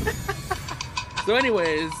radio. So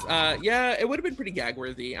anyways, it would have been pretty gag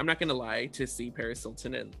worthy. I'm not gonna lie, to see Paris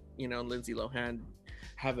Hilton and Lindsay Lohan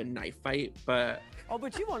have a knife fight, but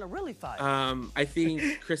you want to really fight? I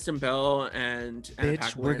think Kristen Bell and Anna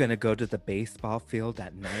Paquin, we're gonna go to the baseball field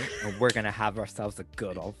at night and we're gonna have ourselves a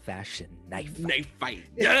good old-fashioned knife fight.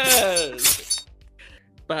 Yes.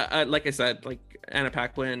 But like I said, like Anna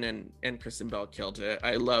Paquin and Kristen Bell killed it.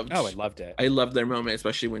 I loved it. I loved their moment,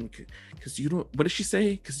 especially because you don't. What did she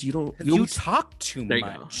say? Because you talk too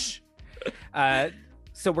much.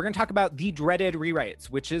 So we're going to talk about the dreaded rewrites,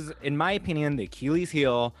 which is, in my opinion, the Achilles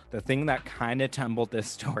heel, the thing that kind of tumbled this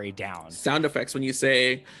story down. Sound effects when you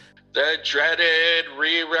say the dreaded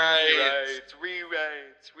rewrites.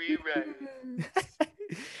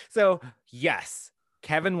 So yes,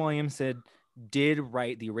 Kevin Williamson did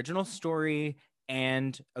write the original story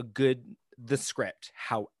and the script.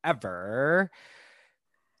 However,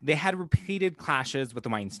 they had repeated clashes with the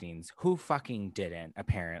Weinsteins, who fucking didn't,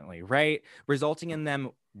 apparently, right? Resulting in them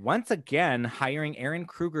once again hiring Aaron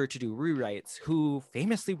Kruger to do rewrites, who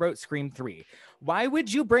famously wrote Scream 3. Why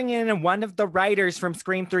would you bring in one of the writers from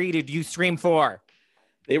Scream 3 to do Scream 4?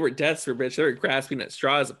 They were desperate, bitch. They were grasping at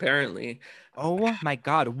straws, apparently. Oh my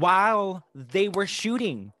God. While they were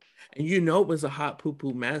shooting. And it was a hot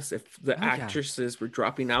poo-poo mess if the actresses were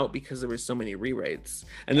dropping out because there were so many rewrites.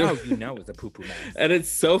 And it was a poo-poo mess. And it's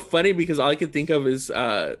so funny because all I can think of is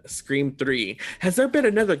Scream 3. Has there been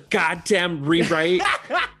another goddamn rewrite?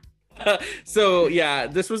 So yeah,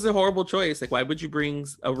 this was a horrible choice. Like, why would you bring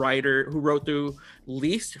a writer who wrote the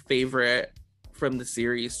least favorite from the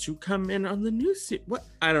series to come in on the new series? What?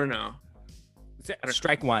 I don't know.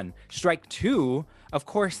 Strike one. Strike two. Of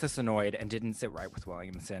course, this annoyed and didn't sit right with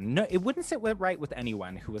Williamson. No, it wouldn't sit right with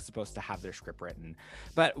anyone who was supposed to have their script written.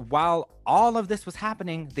 But while all of this was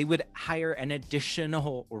happening, they would hire an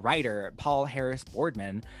additional writer, Paul Harris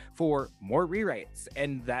Boardman, for more rewrites.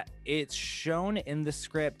 And that it's shown in the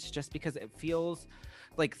script just because it feels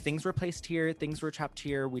like things were placed here, things were chopped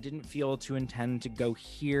here. We didn't feel to intend to go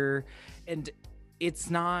here. And it's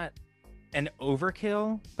not an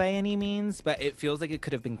overkill by any means, but it feels like it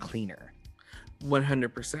could have been cleaner. 100%.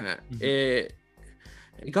 Mm-hmm. It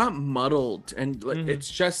got muddled, and it's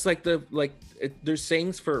just like there's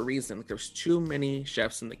sayings for a reason. Like, there's too many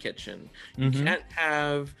chefs in the kitchen. You can't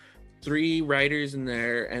have 3 writers in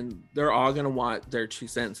there, and they're all gonna want their 2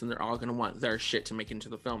 cents, and they're all gonna want their shit to make into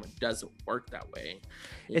the film. It doesn't work that way.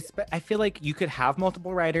 I feel like you could have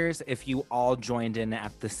multiple writers if you all joined in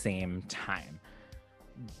at the same time.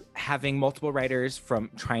 Having multiple writers from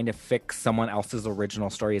trying to fix someone else's original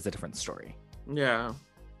story is a different story. Yeah,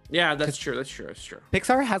 that's true. That's true.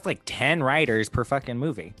 Pixar has like 10 writers per fucking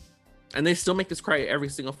movie, and they still make us cry every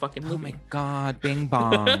single fucking movie. Oh my god, Bing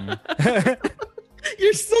Bong.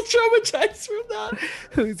 You're still traumatized from that.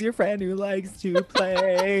 Who's your friend who likes to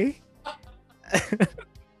play?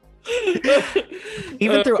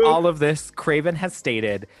 Even through all of this, Craven has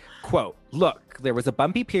stated, quote, "Look, there was a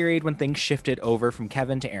bumpy period when things shifted over from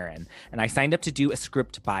Kevin to Aaron, and I signed up to do a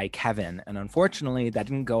script by Kevin, and unfortunately that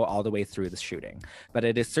didn't go all the way through the shooting, but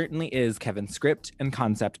it certainly is Kevin's script and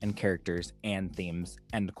concept and characters and themes,"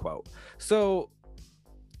 end quote. So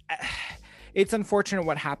it's unfortunate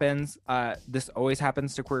what happens. This always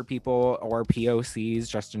happens to queer people or POCs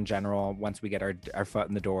just in general. Once we get our foot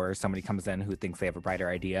in the door, somebody comes in who thinks they have a brighter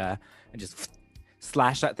idea and just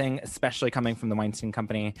slash that thing, especially coming from the Weinstein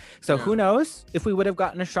Company. So Who knows if we would have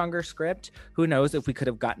gotten a stronger script? Who knows if we could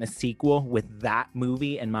have gotten a sequel with that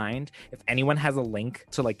movie in mind? If anyone has a link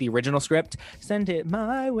to like the original script, send it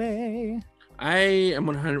my way. I am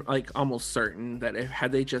 100, like almost certain that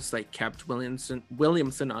had they just like kept Williamson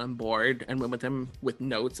on board and went with him with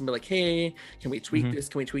notes and be like, hey, can we tweak this?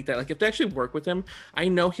 Can we tweak that? Like if they actually work with him, I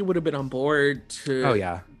know he would have been on board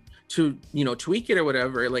to tweak it or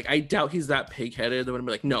whatever. Like I doubt he's that pig-headed. They would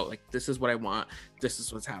be like, no, like this is what I want. This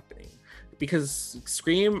is what's happening. Because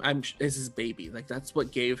Scream is his baby. Like that's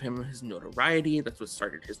what gave him his notoriety. That's what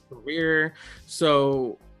started his career.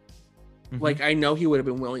 So like, I know he would have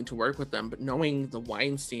been willing to work with them, but knowing the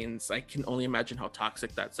Weinsteins, I can only imagine how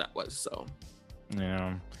toxic that set was. So,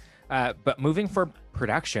 yeah. But moving for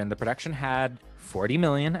production, the production had $40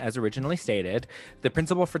 million as originally stated. The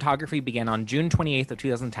principal photography began on June 28th of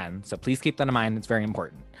 2010. So please keep that in mind. It's very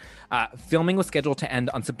important. Filming was scheduled to end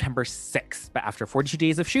on September 6th, but after 42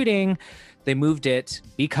 days of shooting, they moved it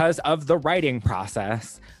because of the writing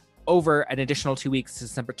process over an additional 2 weeks to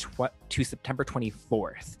September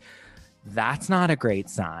 24th. That's not a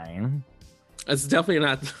great sign. It's definitely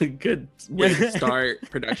not a good way to start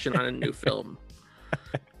production on a new film.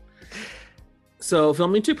 So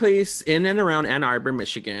filming took place in and around Ann Arbor,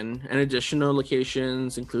 Michigan, and additional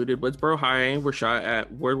locations included Woodsboro High were shot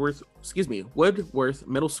at Woodworth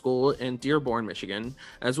Middle School in Dearborn, Michigan,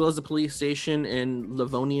 as well as the police station in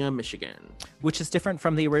Livonia, Michigan. Which is different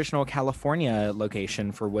from the original California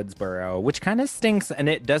location for Woodsboro, which kind of stinks, and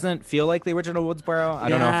it doesn't feel like the original Woodsboro. I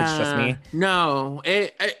don't know if it's just me. No,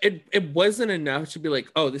 it wasn't enough to be like,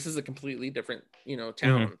 oh, this is a completely different,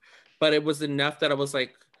 town. But it was enough that I was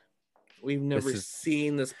like, we've never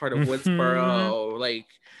seen this part of Woodsboro. Like,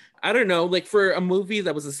 I don't know, like for a movie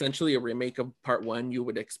that was essentially a remake of part 1, you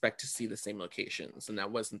would expect to see the same locations. And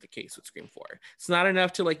that wasn't the case with Scream 4. It's not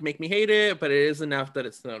enough to like make me hate it, but it is enough that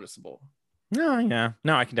it's noticeable. No, yeah.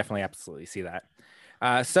 No, I can definitely absolutely see that.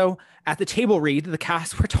 So at the table read, the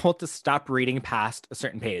cast were told to stop reading past a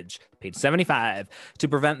certain page 75, to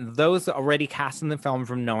prevent those already cast in the film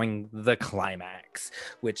from knowing the climax,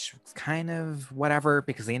 which was kind of whatever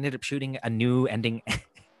because they ended up shooting a new ending.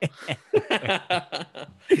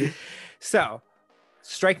 So,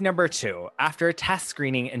 strike number 2. After a test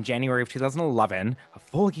screening in January of 2011, a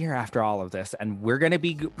full year after all of this, and we're going to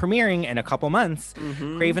be premiering in a couple months,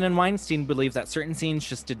 Craven and Weinstein believe that certain scenes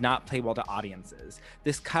just did not play well to audiences.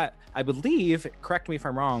 This cut, I believe, correct me if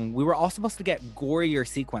I'm wrong, we were all supposed to get gorier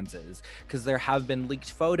sequences because there have been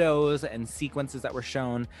leaked photos and sequences that were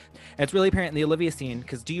shown. And it's really apparent in the Olivia scene,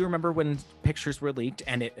 because do you remember when pictures were leaked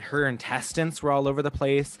and her intestines were all over the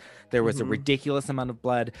place? There was a ridiculous amount of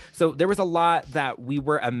blood. So there was a lot that we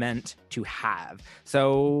were meant to have.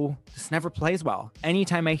 So this never plays well.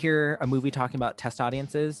 Anytime I hear a movie talking about test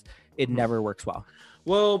audiences, it never works well.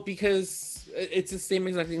 Well, because it's the same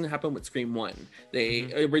exact thing that happened with Scream 1.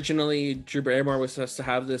 They originally, Drew Barrymore was supposed to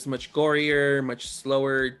have this much gorier, much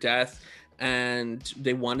slower death, and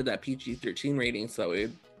they wanted that PG-13 rating so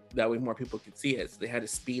that way more people could see it. So they had to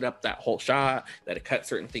speed up that whole shot, that it cut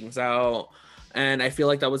certain things out. And I feel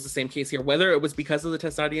like that was the same case here, whether it was because of the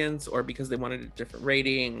test audience or because they wanted a different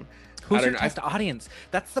rating. Who's your test audience?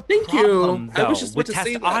 That's the problem, though, I was just about to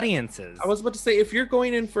say test audiences. I was about to say, if you're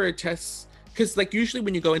going in for a test, because like usually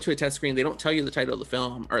when you go into a test screen, they don't tell you the title of the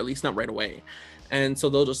film, or at least not right away. And so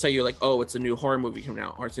they'll just say you're like, oh, it's a new horror movie coming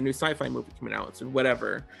out, or it's a new sci-fi movie coming out, it's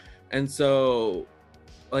whatever. And so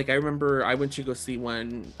like I remember I went to go see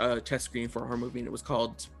one test screen for a horror movie, and it was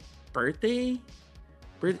called Birthday.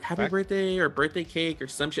 Happy birthday or birthday cake or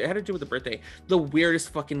some shit. It had to do with the birthday. The weirdest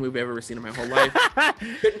fucking movie I've ever seen in my whole life.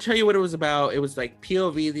 Couldn't tell you what it was about. It was like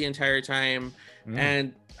POV the entire time.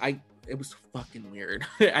 And it was fucking weird.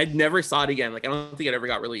 I never saw it again. Like, I don't think it ever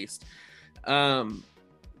got released.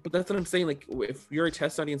 But that's what I'm saying. Like, if you're a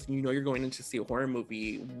test audience and you know you're going in to see a horror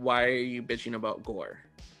movie, why are you bitching about gore?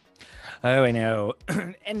 Oh, I know.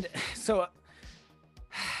 And so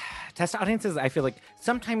test audiences, I feel like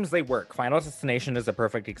sometimes they work. Final Destination is a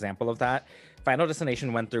perfect example of that. Final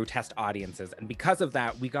Destination went through test audiences. And because of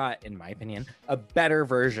that, we got, in my opinion, a better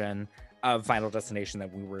version of Final Destination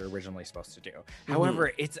that we were originally supposed to do.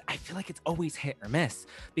 However, I feel like it's always hit or miss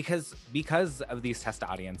because of these test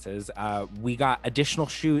audiences. We got additional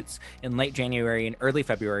shoots in late January and early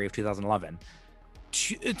February of 2011.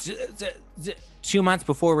 2 months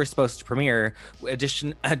before we're supposed to premiere,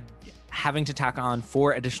 having to tack on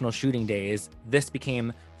 4 additional shooting days. This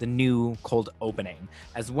became the new cold opening,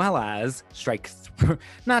 as well as Strike 3.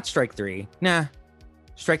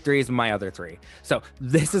 Strike 3 is my other 3. So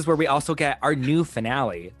this is where we also get our new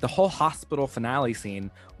finale. The whole hospital finale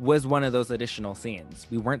scene was one of those additional scenes.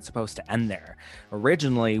 We weren't supposed to end there.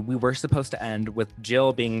 Originally, we were supposed to end with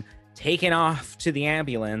Jill being taken off to the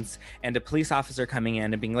ambulance and a police officer coming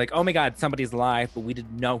in and being like, oh my God, somebody's alive, but we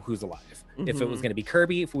didn't know who's alive. If it was going to be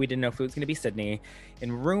Kirby, if we didn't know if it was going to be Sydney.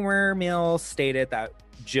 And rumor mill stated that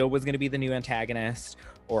Jill was going to be the new antagonist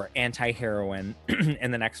or anti-heroine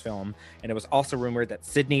in the next film. And it was also rumored that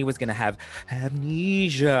Sydney was going to have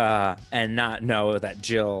amnesia and not know that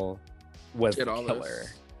Jill was the killer.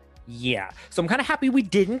 Yeah. So I'm kind of happy we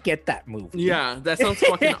didn't get that movie. Yeah, that sounds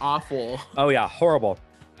fucking awful. Oh yeah, horrible.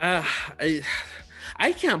 I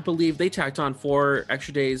can't believe they tacked on 4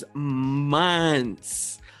 extra days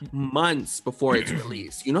months before it's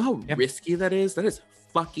released. You know how risky that is? That is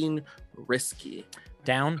fucking risky.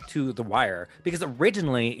 Down to the wire, because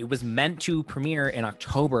originally it was meant to premiere in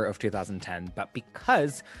October of 2010, but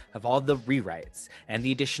because of all the rewrites and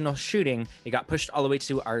the additional shooting, it got pushed all the way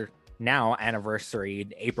to our now anniversary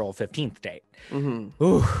April 15th date.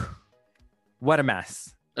 Ooh, what a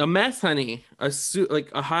mess. A mess, honey. Like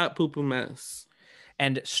a hot poo-poo mess.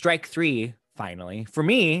 And Strike 3, finally, for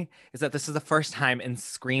me, is that this is the first time in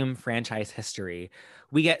Scream franchise history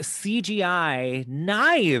we get CGI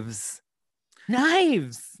knives.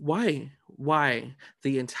 Why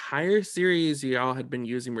the entire series y'all had been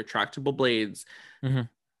using retractable blades,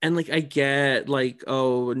 and like I get like,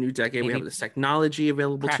 oh, a new decade, we have this technology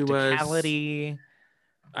available to us. Practicality.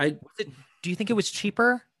 Do you think it was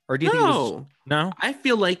cheaper, or do you think it was no? I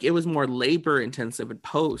feel like it was more labor intensive in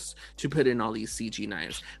post to put in all these CG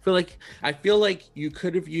knives. I feel like you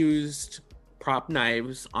could have used prop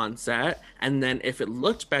knives on set, and then if it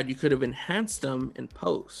looked bad, you could have enhanced them in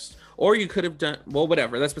post. Or you could have done, well,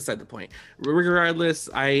 whatever. That's beside the point. Regardless,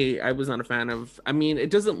 I was not a fan of, I mean, it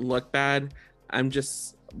doesn't look bad.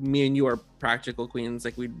 Me and you are practical queens.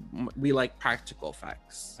 Like we like practical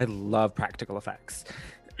effects. I love practical effects.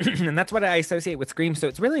 And that's what I associate with Scream. So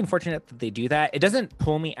it's really unfortunate that they do that. It doesn't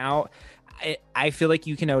pull me out. I feel like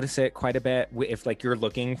you can notice it quite a bit if like you're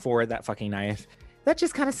looking for that fucking knife. That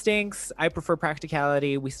just kind of stinks. I prefer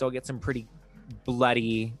practicality. We still get some pretty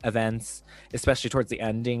bloody events, especially towards the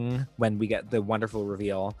ending when we get the wonderful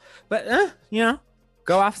reveal. But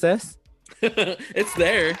go off, sis. It's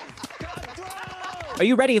there. Are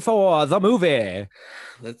you ready for the movie?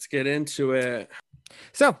 Let's get into it.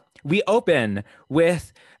 So we open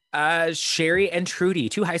with Sherry and Trudy,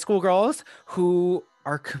 2 high school girls who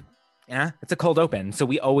are it's a cold open. So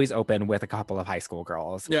we always open with a couple of high school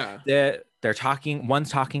girls. Yeah. They're talking. One's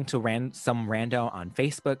talking to some rando on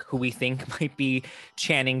Facebook who we think might be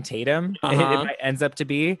Channing Tatum. It ends up to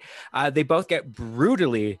be. They both get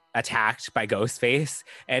brutally attacked by Ghostface.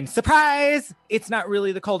 And surprise, it's not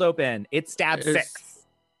really the cold open. It's stab 6.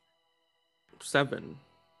 7.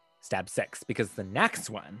 Stab 6, because the next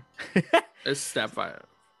one is stab 5.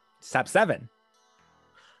 Stab 7.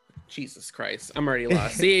 Jesus Christ, I'm already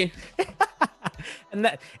lost. See?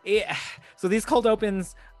 And so these cold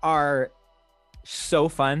opens are so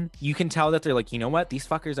fun. You can tell that they're like, you know what? These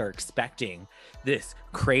fuckers are expecting this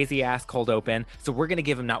crazy ass cold open. So we're going to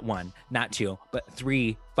give them not 1, not 2, but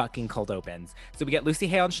 3 fucking cold opens. So we get Lucy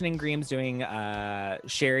Hale and Shannon Greaves doing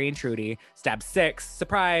Sherry and Trudy. Stab 6,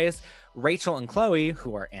 surprise. Rachel and Chloe,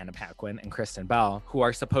 who are Anna Paquin and Kristen Bell, who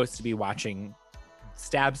are supposed to be watching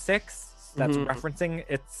Stab 6. That's referencing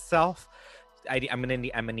itself. I'm gonna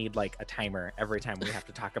need like a timer every time we have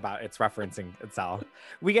to talk about it's referencing itself.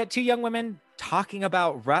 We get 2 young women talking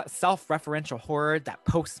about self-referential horror, that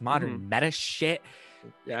postmodern meta shit.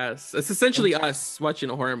 Yes, it's essentially us watching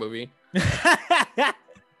a horror movie.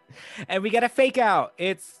 And we get a fake out.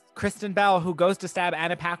 It's Kristen Bell who goes to stab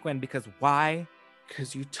Anna Paquin because why?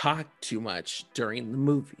 Because you talk too much during the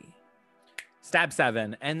movie. Stab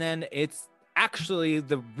 7. And then it's actually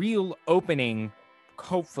the real opening,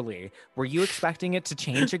 hopefully. Were you expecting it to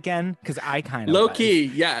change again? Because I kind of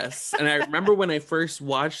low-key, yes. And I remember when I first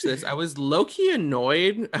watched this, I was low-key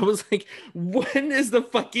annoyed. I was like, when is the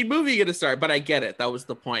fucking movie gonna start? But I get it. That was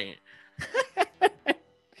the point.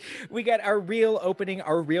 We get our real opening,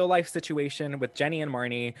 our real life situation with Jenny and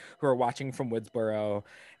Marnie, who are watching from Woodsboro.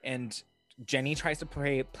 And Jenny tries to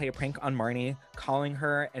play a prank on Marnie, calling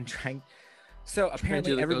her and trying. So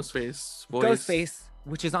apparently, the Ghostface voice. Ghostface,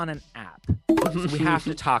 which is on an app. So we have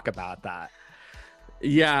to talk about that.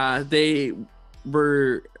 Yeah, they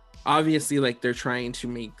were obviously like they're trying to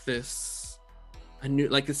make this a new,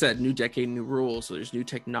 like I said, new decade, new rules. So there's new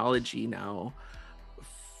technology now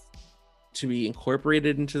to be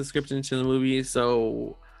incorporated into the script, into the movie.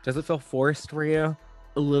 So does it feel forced for you?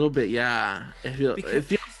 A little bit, yeah. It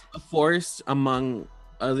feels forced, among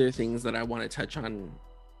other things that I want to touch on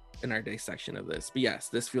in our dissection of this. But yes,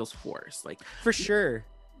 this feels forced, like for sure.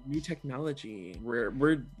 New technology.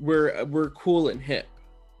 We're cool and hip.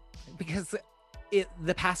 Because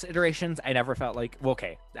the past iterations, I never felt like, well,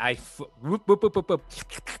 okay,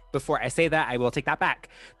 before I say that, I will take that back.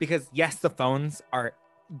 Because yes, the phones are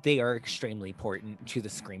extremely important to the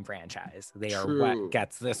Scream franchise. They are what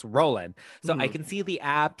gets this rolling. So I can see the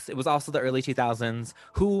apps. It was also the early 2000s.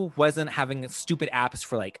 Who wasn't having stupid apps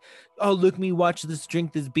for like, oh, look me watch this,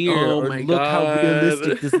 drink this beer, or look God. How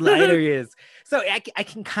realistic this lighter is. So I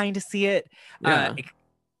can kind of see it. Yeah.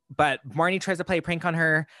 But Marnie tries to play a prank on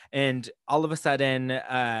her, and all of a sudden,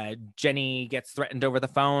 Jenny gets threatened over the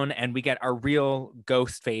phone, and we get our real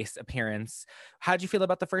Ghostface appearance. How'd you feel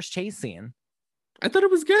about the first chase scene? I thought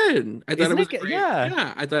it was good. I thought Isn't it was it good? great.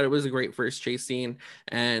 Yeah. I thought it was a great first chase scene,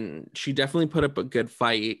 and she definitely put up a good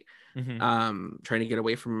fight, trying to get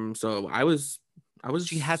away from him. So I was.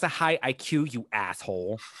 She has a high IQ, you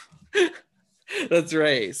asshole. That's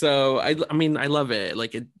right. So I mean, I love it.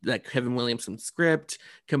 Like Kevin Williamson script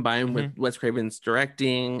combined with Wes Craven's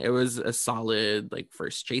directing. It was a solid like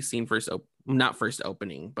first chase scene, not first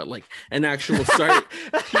opening, but like an actual start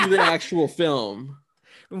to the actual film.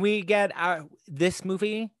 We get this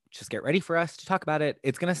movie, just get ready for us to talk about it.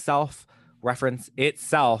 It's going to self-reference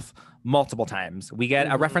itself multiple times. We get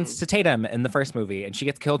a reference to Tatum in the first movie, and she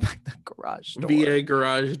gets killed by the garage door. Via a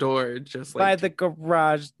garage door, just like... By the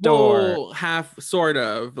garage door. Well, half, sort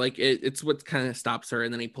of. Like, it's what kind of stops her,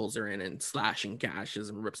 and then he pulls her in and slashing gashes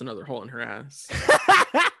and rips another hole in her ass.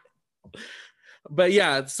 But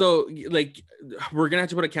yeah, so like we're gonna have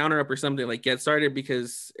to put a counter up or something, like get started,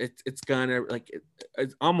 because it's gonna like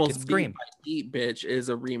it's almost Scream. Beat Bitch is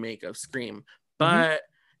a remake of Scream, but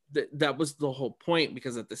that was the whole point,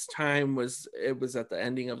 because at this time it was at the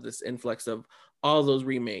ending of this influx of all those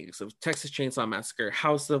remakes of Texas Chainsaw Massacre,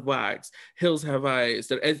 House of Wax, Hills Have Eyes,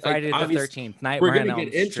 Friday the 13th, Nightmare we're gonna on Elm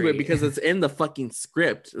get into Street. it because it's in the fucking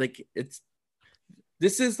script. Like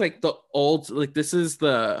this is like the old, like this is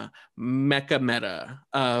the meta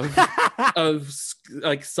of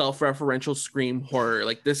like self-referential Scream horror.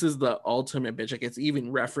 Like this is the ultimate bitch. Like it's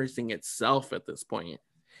even referencing itself at this point.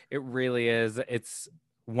 It really is. It's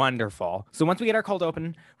wonderful. So once we get our cold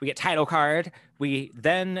open, we get title card. We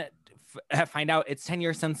then find out it's 10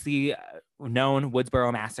 years since the known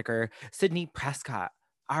Woodsboro massacre. Sidney Prescott,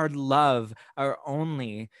 our love, our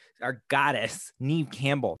goddess, Neve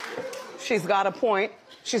Campbell. She's got a point.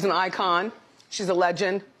 She's an icon. She's a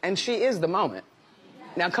legend. And she is the moment.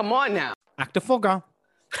 Now, come on now. Act a fool, girl.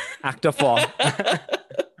 Act a fool.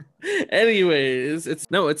 Anyways, it's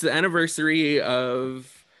the anniversary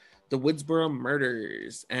of the Woodsboro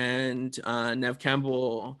murders. And Neve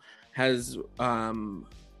Campbell has,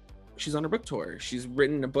 she's on her book tour. She's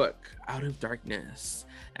written a book, Out of Darkness.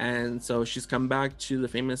 And so she's come back to the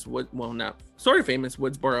famous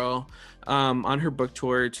Woodsboro on her book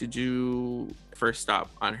tour to do first stop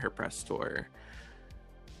on her press tour,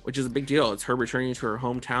 which is a big deal. It's her returning to her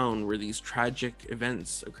hometown where these tragic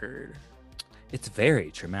events occurred. It's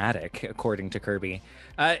very traumatic, according to Kirby.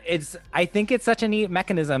 I think it's such a neat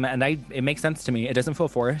mechanism, and it makes sense to me. It doesn't feel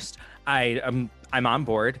forced. I'm on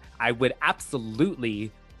board. I would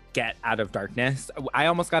absolutely get Out of Darkness. I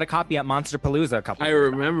almost got a copy at Monsterpalooza a couple. I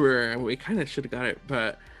remember we kind of should have got it,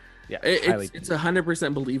 but yeah, it's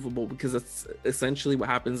 100% believable, because it's essentially what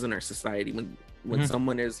happens in our society when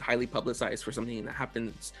someone is highly publicized for something that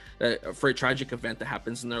happens, for a tragic event that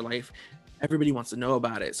happens in their life. Everybody wants to know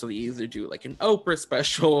about it, so they either do like an Oprah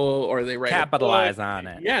special or they capitalize on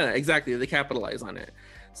it. Yeah, exactly. They capitalize on it.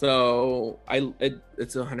 So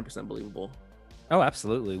it's 100% believable. Oh,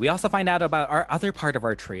 absolutely. We also find out about our other part of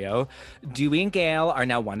our trio. Dewey and Gail are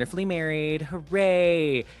now wonderfully married.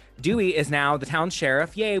 Hooray! Dewey is now the town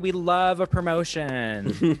sheriff. Yay, we love a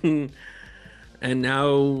promotion. And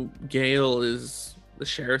now Gail is the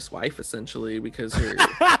sheriff's wife, essentially, because her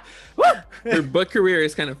her book career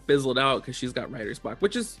is kind of fizzled out because she's got writer's block,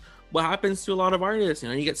 which is what happens to a lot of artists. You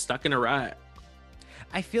know, you get stuck in a rut.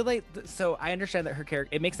 I feel like, so I understand that her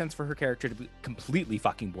character, it makes sense for her character to be completely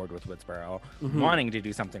fucking bored with Woodsboro, wanting to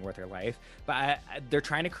do something with her life. But they're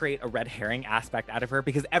trying to create a red herring aspect out of her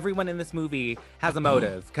because everyone in this movie has a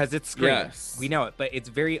motive because it's Scream. Yes. We know it, but it's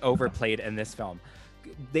very overplayed in this film.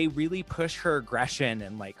 They really push her aggression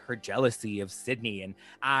and like her jealousy of Sydney, and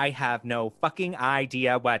I have no fucking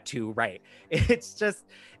idea what to write. It's just,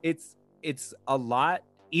 it's a lot,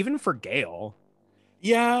 even for Gail.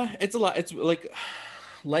 Yeah, it's a lot. It's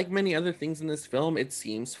like many other things in this film, it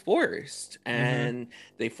seems forced, and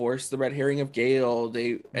they force the red herring of Gail.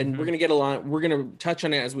 And we're gonna touch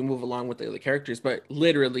on it as we move along with the other characters, but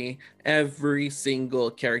literally every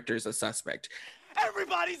single character is a suspect.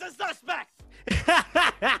 Everybody's a suspect.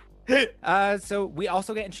 So we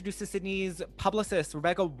also get introduced to Sydney's publicist,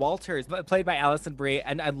 Rebecca Walters, played by Alison Brie,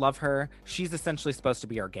 and I love her. She's essentially supposed to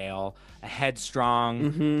be our Gail, a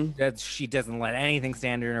headstrong, that she doesn't let anything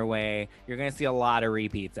stand in her way. You're going to see a lot of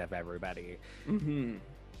repeats of everybody.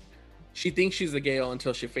 She thinks she's a Gail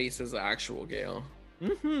until she faces the actual Gail.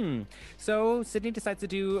 So Sydney decides to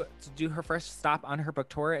do her first stop on her book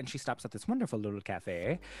tour, and she stops at this wonderful little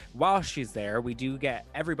cafe. While she's there, we do get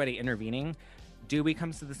everybody intervening. Dewey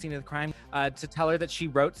comes to the scene of the crime to tell her that she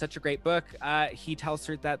wrote such a great book. He tells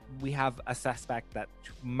her that we have a suspect that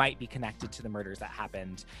might be connected to the murders that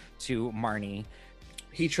happened to Marnie.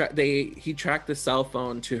 He tracked the cell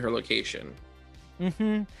phone to her location.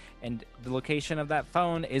 And the location of that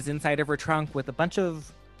phone is inside of her trunk with a bunch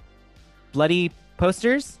of bloody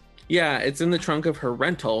posters. Yeah, it's in the trunk of her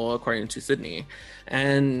rental, according to Sydney.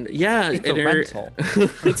 And yeah, it's a rental.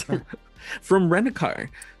 It's from Rent-A-Car.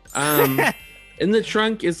 In the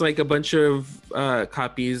trunk is like a bunch of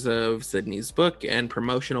copies of Sydney's book and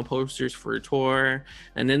promotional posters for a tour.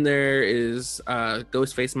 And then there is a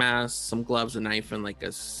ghost face mask, some gloves, a knife, and like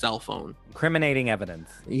a cell phone. Incriminating evidence.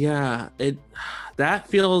 Yeah, that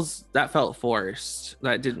felt forced.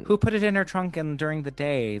 That didn't. Who put it in her trunk and during the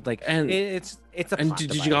day? Like, and it's a. And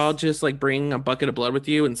did you all just like bring a bucket of blood with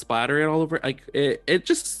you and splatter it all over? Like it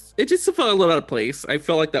just felt a little out of place. I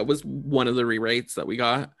feel like that was one of the rewrites that we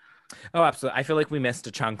got. Oh, absolutely. I feel like we missed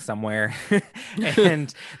a chunk somewhere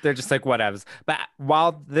and they're just like, whatevs. But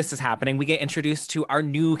while this is happening, we get introduced to our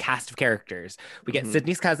new cast of characters. We get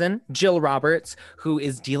Sydney's cousin, Jill Roberts, who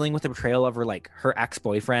is dealing with the betrayal of her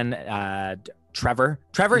ex-boyfriend, Trevor.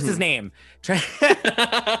 Trevor's his name. Get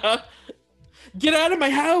out of my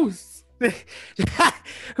house.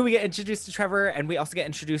 Who we get introduced to Trevor, and we also get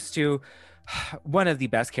introduced to one of the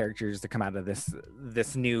best characters to come out of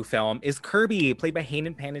this new film is Kirby, played by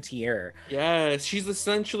Hayden Panettiere. Yes, she's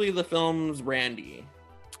essentially the film's Randy.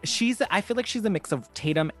 I feel like she's a mix of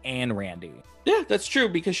Tatum and Randy. Yeah, that's true,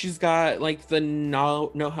 because she's got like the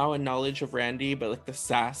know-how and knowledge of Randy, but like the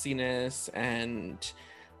sassiness and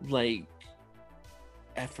like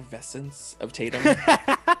effervescence of Tatum.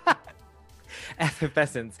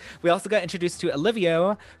 Effervescence. We also got introduced to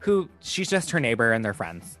Olivia, who she's just her neighbor and they're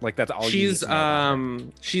friends. Like that's all. She's the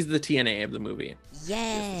TNA of the movie.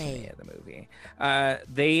 Yay! The TNA of the movie.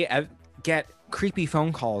 They get creepy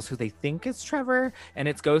phone calls who they think is Trevor, and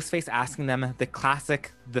it's Ghostface asking them the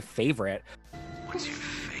classic, the favorite. What's your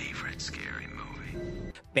favorite scary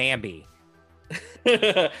movie? Bambi.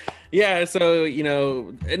 Yeah, so, you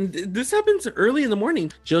know, and this happens early in the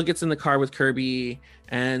morning. Jill gets in the car with Kirby,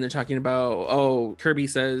 and they're talking about, Kirby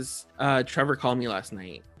says, Trevor called me last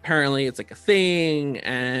night. Apparently, it's like a thing,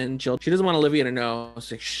 and Jill, she doesn't want Olivia to know,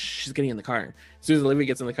 so she's getting in the car. As soon as Olivia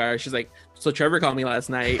gets in the car, she's like, so Trevor called me last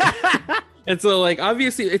night. And so, like,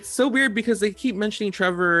 obviously, it's so weird because they keep mentioning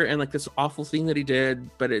Trevor and, like, this awful thing that he did,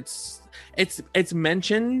 but it's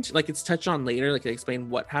mentioned, like, it's touched on later, like, they explain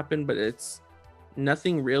what happened, but it's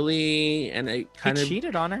nothing really, and it kind of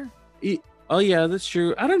cheated on her. Oh yeah, that's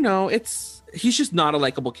true. I don't know. He's just not a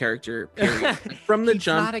likable character. Period. From the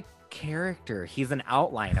jump, not a character. He's an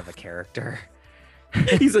outline of a character.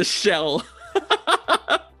 He's a shell.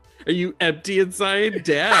 Are you empty inside?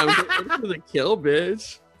 Damn, get for the kill,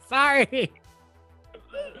 bitch. Sorry.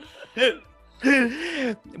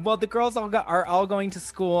 Well, the girls are all going to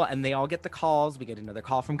school, and they all get the calls. We get another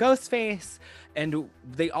call from Ghostface, and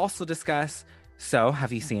they also discuss. So,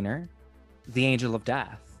 have you seen her? The Angel of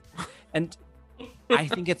Death. And I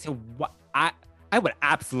think it's I would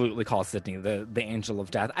absolutely call Sydney the angel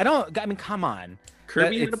of death. I mean, come on.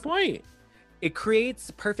 Kirby had a point. It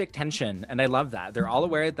creates perfect tension, and I love that. They're all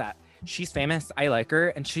aware that she's famous, I like her,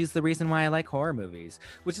 and she's the reason why I like horror movies,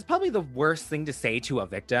 which is probably the worst thing to say to a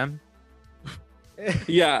victim.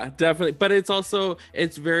 Yeah, definitely. But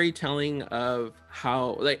it's very telling of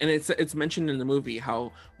how, like, and it's mentioned in the movie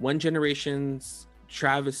how one generation's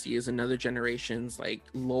travesty is another generation's like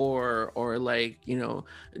lore, or like, you know,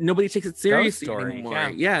 nobody takes it seriously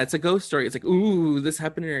anymore. Yeah, it's a ghost story. It's like, ooh, this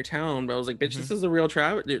happened in our town, but I was like, bitch, this is a real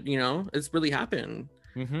you know, it's really happened.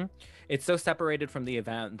 It's so separated from the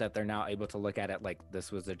event that they're now able to look at it like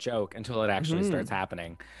this was a joke until it actually starts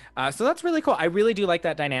happening. So that's really cool. I really do like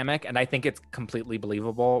that dynamic, and I think it's completely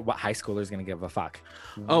believable. What high schooler is going to give a fuck?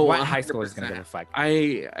 Oh, what 100%. high schooler is going to give a fuck?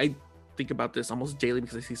 I think about this almost daily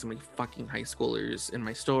because I see so many fucking high schoolers in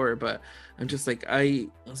my store, but I'm just like, I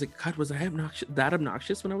was like, God, was I that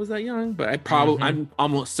obnoxious when I was that young? But I'm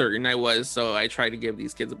almost certain I was, so I try to give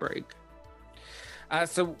these kids a break.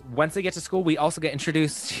 So once they get to school, we also get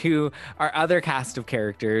introduced to our other cast of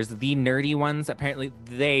characters, the nerdy ones. Apparently,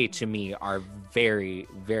 they, to me, are very,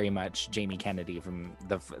 very much Jamie Kennedy from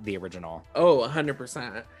the original. Oh,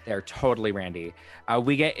 100%. They're totally Randy.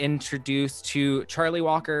 We get introduced to Charlie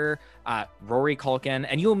Walker, Rory Culkin,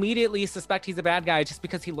 and you immediately suspect he's a bad guy just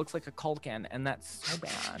because he looks like a Culkin, and that's so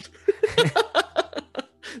bad.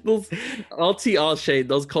 Those all tea, all shade.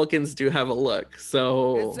 Those Culkins do have a look.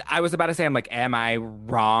 So I was about to say, I'm like, am I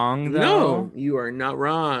wrong though? No, you are not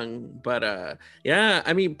wrong. But yeah,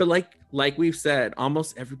 I mean, but like we've said,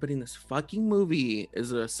 almost everybody in this fucking movie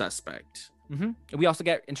is a suspect. We also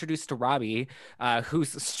get introduced to Robbie,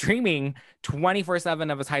 who's streaming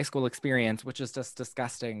 24/7 of his high school experience, which is just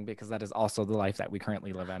disgusting because that is also the life that we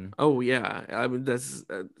currently live in. Oh yeah, I mean, that's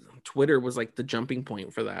Twitter was like the jumping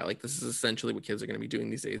point for that. Like, this is essentially what kids are going to be doing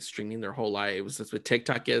these days, streaming their whole lives. That's what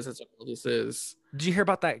TikTok is. That's what all this is. Did you hear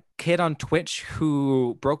about that kid on Twitch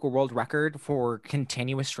who broke a world record for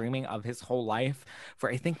continuous streaming of his whole life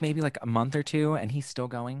for I think maybe like a month or two, and he's still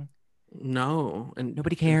going? No, and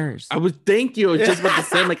nobody cares. I was thank you. I was just about to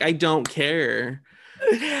say, like, I don't care.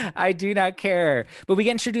 I do not care. But we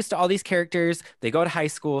get introduced to all these characters. They go to high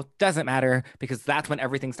school. Doesn't matter because that's when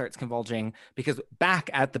everything starts converging. Because back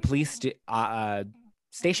at the police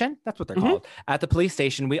station, that's what they're called. At the police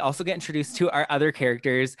station, we also get introduced to our other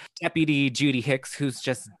characters, Deputy Judy Hicks, who's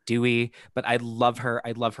just Dewey, but I love her.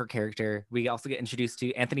 I love her character. We also get introduced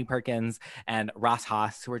to Anthony Perkins and Ross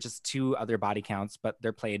Haas, who are just two other body counts, but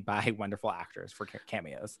they're played by wonderful actors for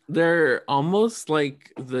cameos. They're almost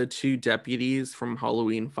like the two deputies from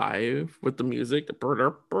Halloween 5 with the music. Oh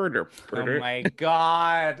my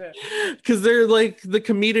God. Because they're like the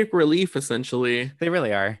comedic relief, essentially. They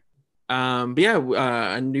really are. But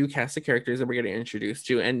yeah, a new cast of characters that we're getting introduced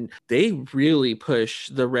to, and they really push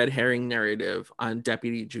the red herring narrative on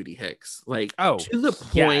Deputy Judy Hicks, like to the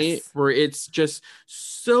point where it's just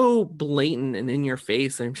so blatant and in your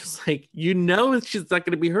face. I'm just like, you know, she's not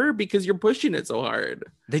going to be her because you're pushing it so hard.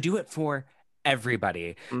 They do it for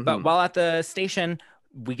everybody. But while at the station,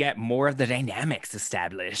 we get more of the dynamics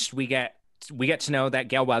established. We get to know that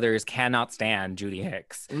Gale Weathers cannot stand Judy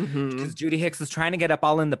Hicks because Judy Hicks is trying to get up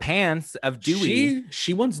all in the pants of Dewey.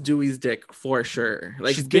 She wants Dewey's dick for sure.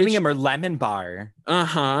 Like, she's giving him her lemon bar.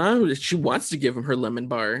 She wants to give him her lemon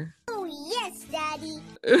bar. Oh yes, Daddy.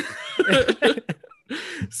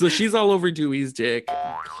 So she's all over Dewey's dick.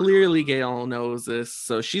 Clearly Gale knows this,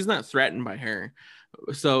 so she's not threatened by her.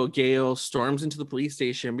 So Gale storms into the police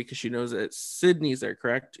station because she knows that Sydney's there,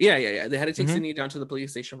 correct? Yeah. They had to take Sydney down to the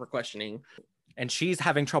police station for questioning. And she's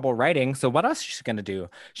having trouble writing. So what else is she going to do?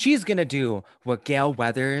 She's going to do what Gale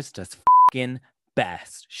Weathers does fucking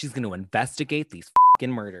best. She's going to investigate these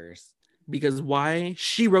fucking murders. Because why?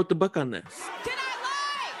 She wrote the book on this. Can I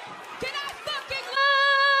lie? Can I fucking lie?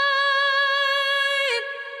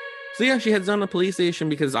 So yeah, she heads down to the police station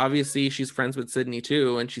because obviously she's friends with Sydney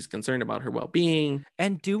too, and she's concerned about her well-being.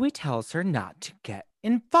 And Dewey tells her not to get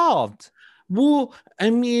involved. Well, I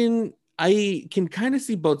mean, I can kind of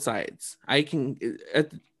see both sides.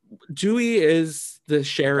 Dewey is the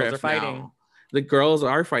sheriff now. The girls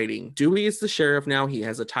are fighting. Dewey is the sheriff now. He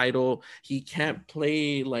has a title. He can't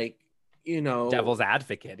play like, you know, devil's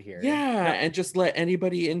advocate here. Yeah, and just let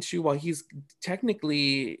anybody into while he's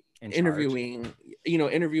technically interviewing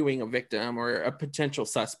a victim or a potential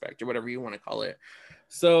suspect or whatever you want to call it.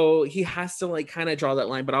 So he has to like kind of draw that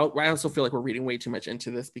line. But I also feel like we're reading way too much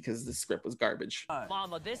into this because the script was garbage.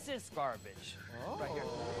 Mama, this is garbage. Right here.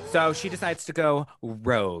 So she decides to go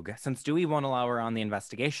rogue since Dewey won't allow her on the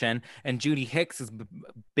investigation, and Judy Hicks is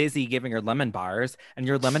busy giving her lemon bars, and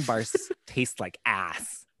your lemon bars taste like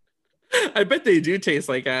ass. I bet they do taste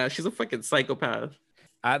like ass. She's a fucking psychopath.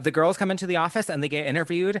 The girls come into the office and they get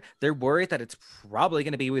interviewed. They're worried that it's probably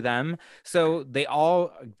going to be with them. So they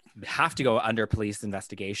all have to go under police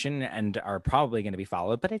investigation and are probably going to be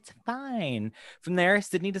followed, but it's fine. From there,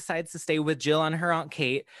 Sydney decides to stay with Jill and her Aunt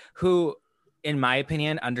Kate, who, in my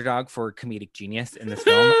opinion, underdog for comedic genius in this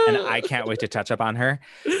film. And I can't wait to touch up on her.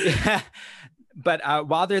 But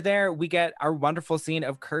while they're there, we get our wonderful scene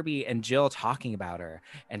of Kirby and Jill talking about her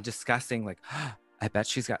and discussing like, oh, I bet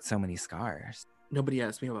she's got so many scars. Nobody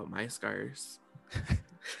asked me about my scars.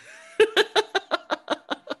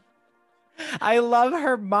 I love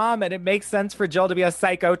her mom, and it makes sense for Jill to be a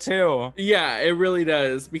psycho too. Yeah, it really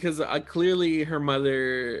does, because clearly her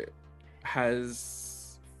mother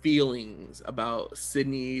has feelings about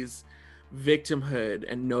Sydney's victimhood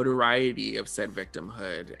and notoriety of said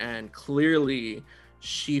victimhood, and clearly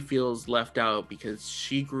she feels left out because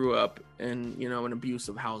she grew up in, you know, an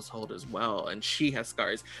abusive household as well, and she has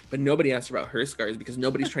scars, but nobody asked about her scars because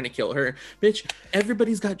nobody's trying to kill her. Bitch,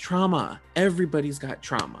 everybody's got trauma. Everybody's got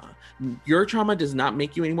trauma. Your trauma does not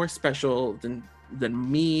make you any more special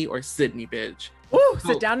than me or Sydney, bitch. Ooh,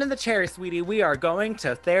 sit down in the chair, sweetie. We are going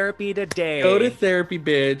to therapy today. Go to therapy,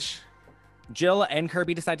 bitch. Jill and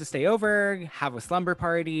Kirby decide to stay over, have a slumber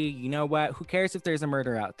party. You know what? Who cares if there's a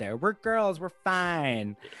murder out there? We're girls. We're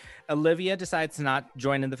fine. Olivia decides to not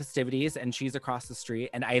join in the festivities, and she's across the street.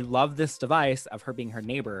 And I love this device of her being her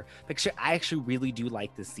neighbor. Because I actually really do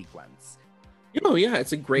like this sequence. Oh, yeah.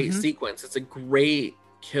 It's a great sequence. It's a great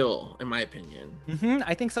kill, in my opinion.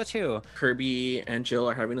 I think so, too. Kirby and Jill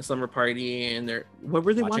are having a slumber party, and what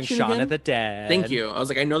were they watching Shaun again? of the Dead. Thank you. I was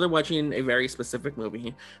like, I know they're watching a very specific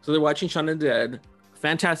movie. So they're watching Shaun of the Dead.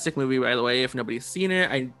 Fantastic movie, by the way. If nobody's seen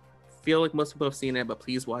it, I feel like most people have seen it, but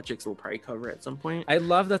please watch it because we'll probably cover it at some point. I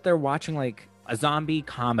love that they're watching like a zombie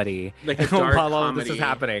comedy. Like a dark while all comedy. this is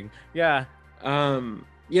happening. Yeah.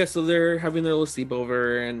 Yeah, so they're having their little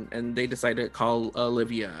sleepover, and they decide to call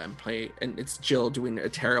Olivia and play, and it's Jill doing a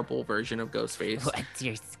terrible version of Ghostface. What's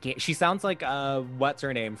your she sounds like what's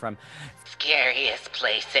her name from Scariest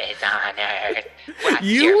Places on Earth. What's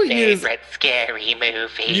You your would use- favorite scary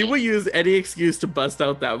movie? You will use any excuse to bust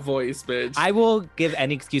out that voice, bitch. I will give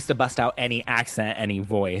any excuse to bust out any accent, any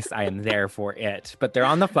voice. I am there for it. But they're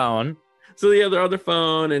on the phone. So yeah, they're on their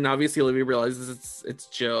phone, and obviously Olivia realizes it's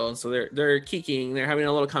Jill. So they're kikiing. They're having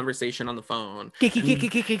a little conversation on the phone.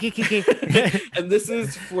 And this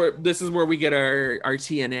is where we get our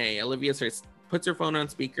TNA. Olivia puts her phone on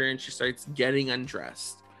speaker, and she starts getting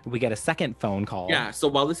undressed. We get a second phone call. Yeah, so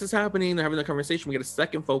while this is happening, they're having the conversation, we get a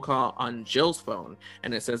second phone call on Jill's phone,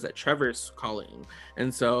 and it says that Trevor's calling.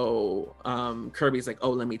 And so Kirby's like, oh,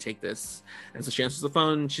 let me take this. And so she answers the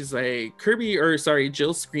phone. She's like,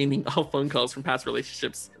 Jill's screening all phone calls from past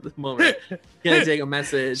relationships at the moment. Can I take a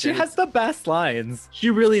message? She has the best lines. She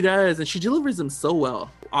really does, and she delivers them so well.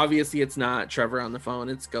 Obviously, it's not Trevor on the phone,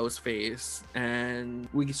 it's Ghostface, and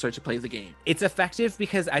we can start to play the game. It's effective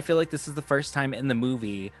because I feel like this is the first time in the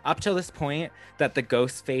movie, up till this point, that the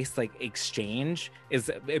Ghostface like exchange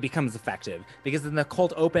it becomes effective. Because in the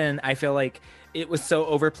cold open, I feel like it was so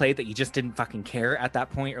overplayed that you just didn't fucking care at that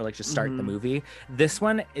point, or like just start the movie. This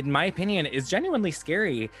one, in my opinion, is genuinely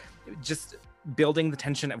scary. Just building the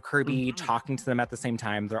tension of Kirby talking to them at the same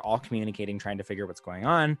time. They're all communicating, trying to figure what's going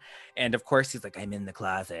on. And of course, he's like, I'm in the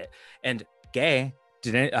closet. And gay,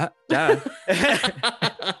 duh.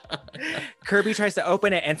 Kirby tries to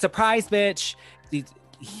open it, and surprise, bitch,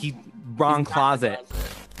 he wrong closet.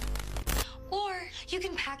 Or you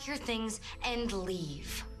can pack your things and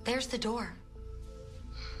leave. There's the door.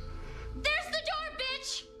 There's the door,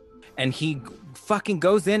 bitch! And he fucking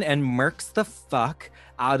goes in and murks the fuck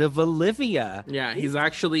out of Olivia. Yeah, he's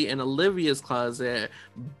actually in Olivia's closet,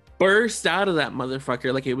 burst out of that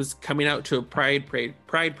motherfucker like it was coming out to a pride parade.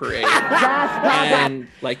 And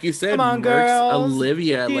like you said, come on, murks girls.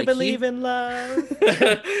 Olivia. Do you like believe in love?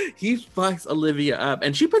 He fucks Olivia up,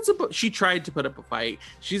 and she tried to put up a fight.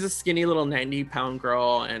 She's a skinny little 90-pound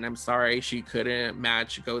girl, and I'm sorry she couldn't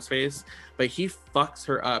match Ghostface, but he fucks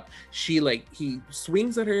her up. He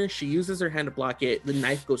swings at her, she uses her hand to block it, the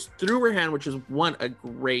knife goes through her hand, which is a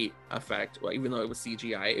great effect. Well, even though it was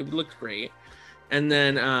CGI, it looked great. And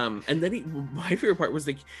then my favorite part was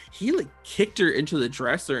he kicked her into the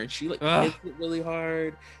dresser, and she hit it really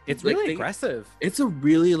hard. It's really aggressive. It's a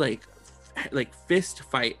really like fist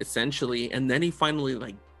fight essentially, and then he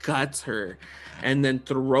finally guts her, and then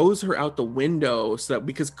throws her out the window. So that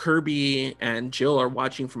because Kirby and Jill are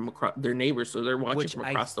watching from across, their neighbors, so they're watching from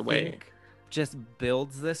across the way. Just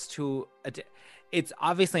builds this to it's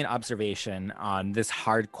obviously an observation on this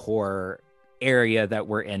hardcore area that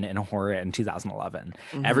we're in horror in 2011.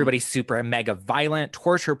 Everybody's super mega violent.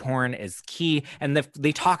 Torture porn is key. And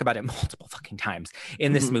they talk about it multiple fucking times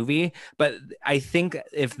in this movie. But I think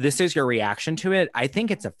if this is your reaction to it, I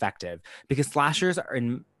think it's effective because slashers are,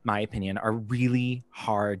 in my opinion, are really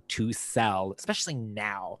hard to sell, especially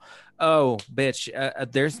now. Oh, bitch,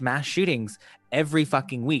 there's mass shootings every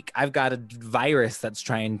fucking week. I've got a virus that's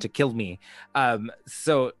trying to kill me.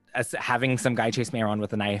 So as having some guy chase me around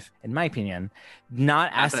with a knife, in my opinion,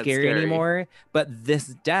 not as scary anymore. But this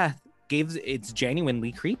death it's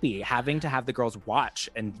genuinely creepy, having to have the girls watch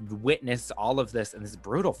and witness all of this and this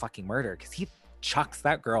brutal fucking murder, because he chucks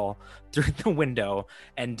that girl through the window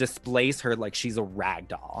and displays her like she's a rag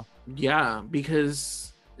doll. Yeah,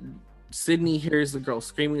 because Sydney hears the girl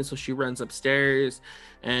screaming, so she runs upstairs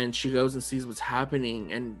and she goes and sees what's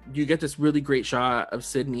happening, and you get this really great shot of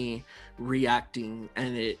Sydney reacting,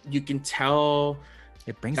 and you can tell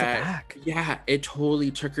it brings it back. Yeah, it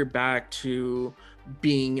totally took her back to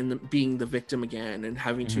being the victim again and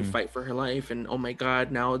having to fight for her life. And oh my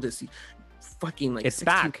god, now this fucking like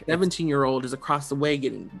 17-year-old is across the way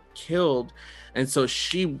getting killed, and so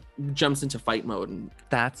she jumps into fight mode. And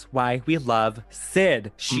that's why we love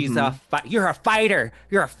Sid. She's you're a fighter,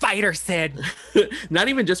 Sid. Not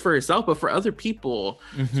even just for herself but for other people.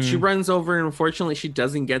 She runs over, and unfortunately she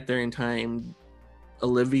doesn't get there in time.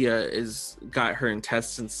 Olivia got her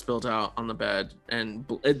intestines spilled out on the bed, and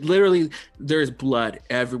there's blood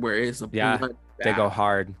everywhere. It's a blood bath. They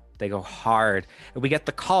go hard. And we get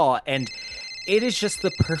the call, and it is just the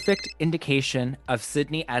perfect indication of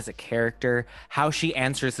Sydney as a character, how she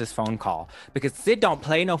answers this phone call. Because Sid don't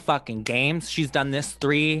play no fucking games. She's done this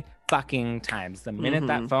 3 fucking times. The minute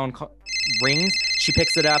that phone call rings, she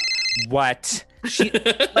picks it up. What? She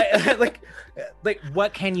like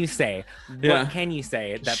what can you say? What can you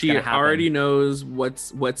say that's she gonna happen? Already knows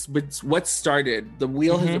what's started. The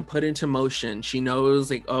wheel has been put into motion. She knows,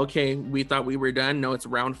 like, okay, we thought we were done. No, it's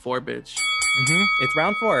round 4, bitch. It's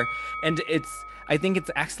round 4, and I think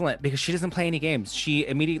it's excellent because she doesn't play any games. She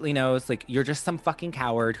immediately knows, like, you're just some fucking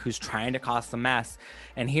coward who's trying to cause some mess,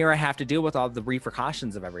 and here I have to deal with all the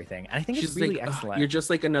repricautions of everything. And I think it's really excellent. You're just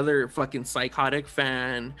like another fucking psychotic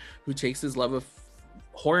fan who takes his love of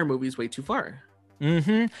horror movies way too far.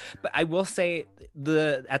 But I will say,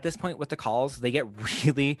 at this point with the calls, they get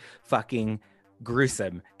really fucking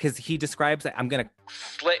gruesome, because he describes that I'm gonna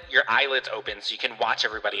slit your eyelids open so you can watch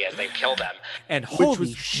everybody as they kill them. And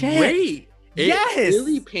holy shit, great. It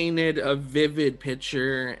really painted a vivid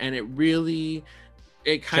picture, and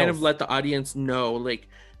it kind of let the audience know, like,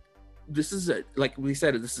 this is like we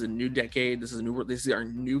said, this is a new decade. This is our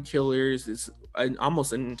new killers. This is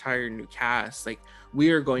almost an entire new cast. Like, we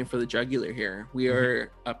are going for the jugular here. We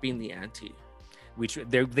are upping the ante.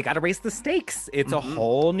 They got to raise the stakes. It's a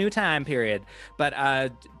whole new time period.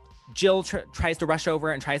 But Jill tries to rush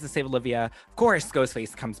over and tries to save Olivia. Of course,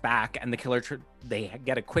 Ghostface comes back, and the killer, they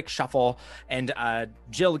get a quick shuffle, and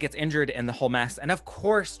Jill gets injured in the whole mess. And of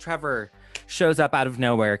course, Trevor shows up out of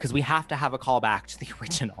nowhere, because we have to have a callback to the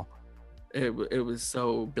original. It was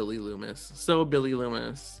so Billy Loomis.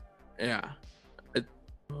 Yeah.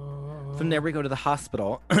 From there, we go to the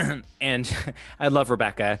hospital, and I love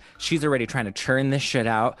Rebecca. She's already trying to churn this shit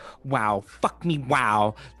out. Wow. Fuck me.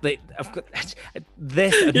 Wow. No one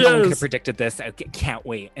could have predicted this. I can't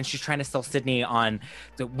wait. And she's trying to sell Sydney on,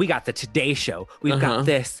 we got the Today Show. We've got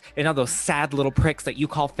this. And all those sad little pricks that you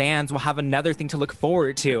call fans will have another thing to look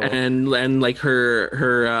forward to. And like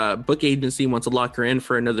her book agency wants to lock her in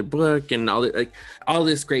for another book, and all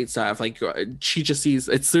this great stuff. Like, she just sees,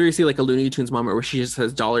 it's seriously like a Looney Tunes moment where she just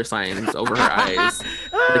has dollar signs over her eyes.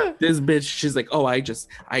 Like, this bitch, she's like, oh, I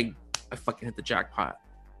fucking hit the jackpot.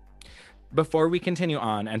 Before we continue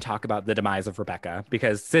on and talk about the demise of Rebecca,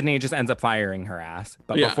 because Sydney just ends up firing her ass.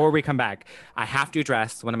 But before we come back, I have to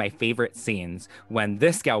address one of my favorite scenes when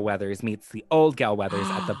this Gale Weathers meets the old Gale Weathers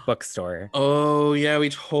at the bookstore. Oh yeah, we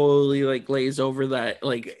totally like glazed over that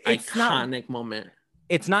iconic moment.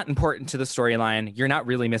 It's not important to the storyline. You're not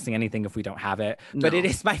really missing anything if we don't have it. No. But it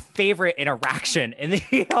is my favorite interaction in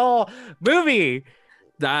the whole movie.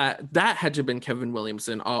 That had to have been Kevin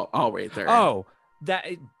Williamson all right there. Oh, that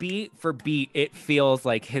beat for beat, it feels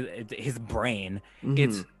like his brain.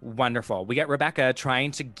 It's wonderful. We get Rebecca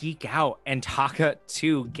trying to geek out and talk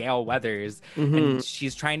to Gale Weathers. And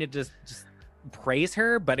she's trying to just praise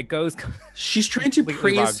her, but it goes she's trying to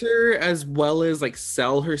praise her as well as like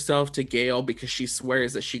sell herself to Gale, because she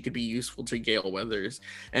swears that she could be useful to Gale Weathers,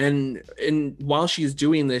 and while she's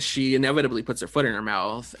doing this, she inevitably puts her foot in her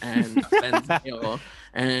mouth and offends Gale,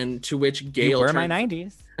 and to which Gale, you wear my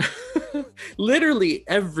 90s. Literally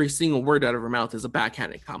every single word out of her mouth is a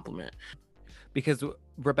backhanded compliment. because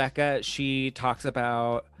Rebecca, she talks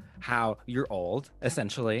about how you're old,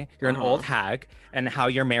 essentially. You're an old hag, and how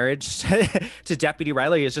your marriage to Deputy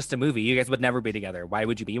Riley is just a movie. You guys would never be together. Why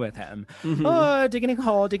would you be with him? Oh, digging a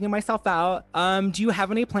hole, digging myself out. Do you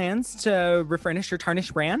have any plans to refurnish your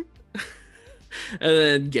tarnished brand? And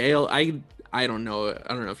then Gail, I don't know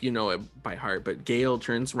if you know it by heart, but Gail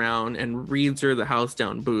turns around and reads her the house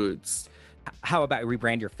down boots. How about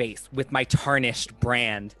rebrand your face with my tarnished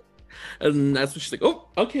brand? And that's when she's like, oh,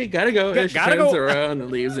 okay, gotta go. And she turns around and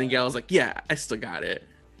leaves, and Gail's like, yeah, I still got it.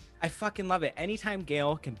 I fucking love it. Anytime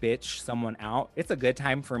Gail can bitch someone out, it's a good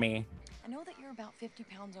time for me. I know that you're about 50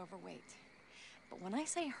 pounds overweight, but when I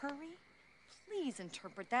say hurry, please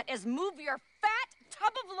interpret that as move your fat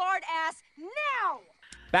tub of lard ass now!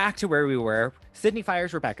 Back to where we were. Sydney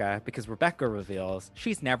fires Rebecca because Rebecca reveals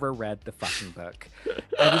she's never read the fucking book.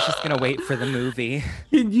 I was just gonna wait for the movie.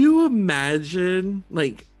 Can you imagine,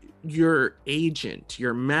 like, your agent,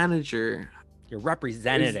 your manager, your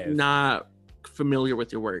representative is not familiar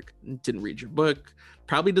with your work, didn't read your book,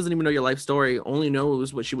 probably doesn't even know your life story, only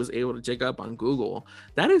knows what she was able to dig up on Google.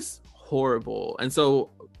 That is horrible. And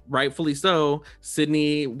so rightfully so,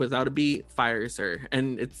 Sydney, without a beat, fires her,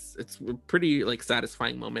 and it's a pretty like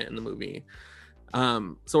satisfying moment in the movie.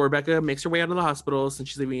 So Rebecca makes her way out of the hospital since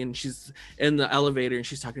she's leaving, and she's in the elevator and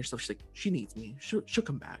she's talking to herself. She's like, she needs me, she'll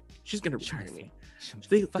come back, she's gonna return me.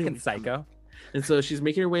 Fucking psycho. And so she's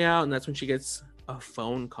making her way out, and that's when she gets a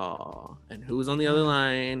phone call, and who's on the other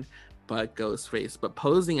line but Ghostface, but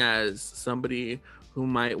posing as somebody who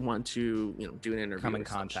might want to, you know, do an interview, come in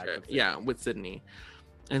contact with Sydney.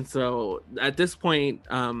 And so at this point,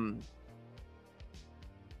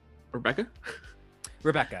 Rebecca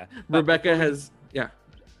has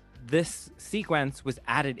this sequence was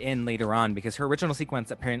added in later on because her original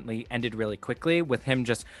sequence apparently ended really quickly with him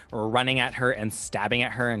just running at her and stabbing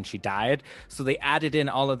at her, and she died. So they added in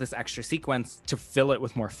all of this extra sequence to fill it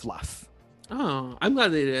with more fluff. Oh, I'm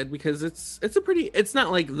glad they did, because it's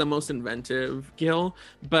not like the most inventive kill,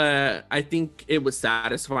 but I think it was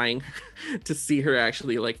satisfying to see her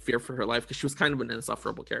actually like fear for her life, because she was kind of an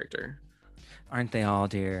insufferable character. Aren't they all,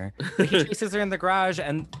 dear? He chases her in the garage,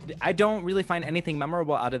 and I don't really find anything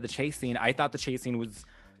memorable out of the chase scene. I thought the chase scene was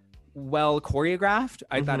well choreographed.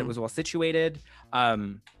 I thought it was well situated.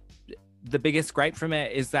 The biggest gripe from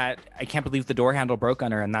it is that I can't believe the door handle broke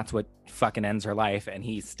on her, and that's what fucking ends her life, and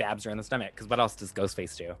he stabs her in the stomach, because what else does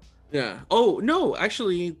Ghostface do? Yeah. Oh, no,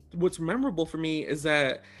 actually, what's memorable for me is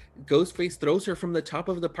that Ghostface throws her from the top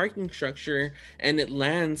of the parking structure, and it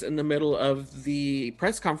lands in the middle of the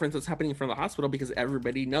press conference that's happening from the hospital, because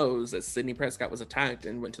everybody knows that Sidney Prescott was attacked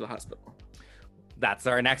and went to the hospital. That's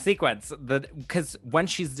our next sequence. Because when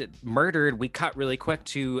she's murdered, we cut really quick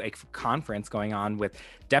to a conference going on with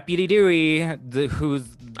Deputy Dewey, whose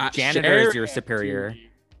janitor is your superior.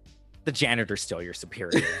 The janitor's still your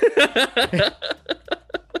superior.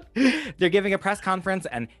 They're giving a press conference,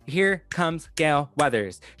 and here comes Gail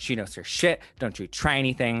Weathers. She knows her shit. Don't you try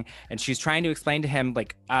anything. And she's trying to explain to him,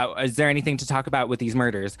 like, is there anything to talk about with these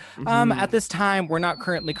murders? At this time, we're not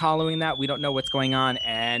currently following that. We don't know what's going on.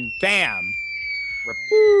 And bam!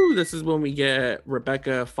 This is when we get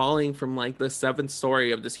Rebecca falling from like the 7th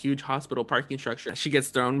story of this huge hospital parking structure. She gets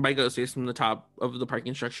thrown by Ghostface from the top of the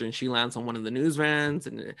parking structure, and she lands on one of the news vans.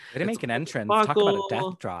 And they didn't make an entrance. Talk about a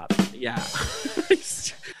death drop. Yeah.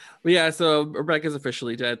 Yeah, so Rebecca's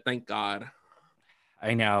officially dead. Thank God.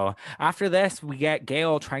 I know. After this, we get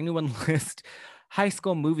Gail trying to enlist high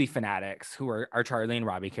school movie fanatics, who are Charlie and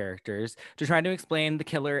Robbie characters, to try to explain the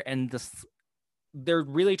killer, and this. They're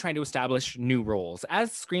really trying to establish new rules,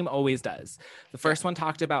 as Scream always does. The first one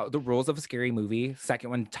talked about the rules of a scary movie. Second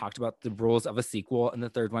one talked about the rules of a sequel. And the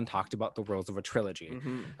third one talked about the rules of a trilogy.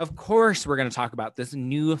 Of course, we're going to talk about this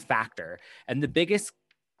new factor. And the biggest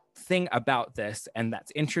thing about this, and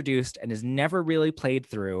that's introduced and is never really played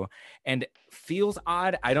through and feels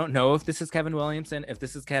odd. I don't know if this is Kevin Williamson. If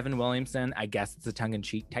this is Kevin Williamson, I guess it's a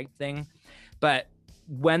tongue-in-cheek type thing. But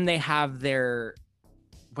when they have their,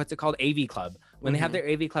 what's it called? AV Club. When they have their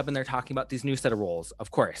AV Club and they're talking about these new set of rules, of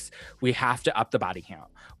course, we have to up the body count.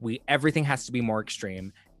 Everything has to be more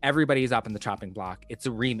extreme. Everybody's up in the chopping block. It's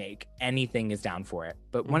a remake. Anything is down for it.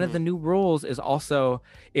 But one of the new rules is also,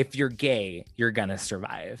 if you're gay, you're gonna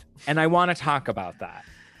survive. And I want to talk about that.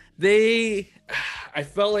 I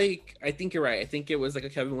felt like, I think you're right. I think it was like a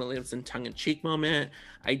Kevin Williamson tongue-in-cheek moment.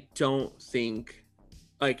 I don't think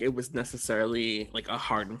like it was necessarily like a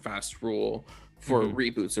hard and fast rule for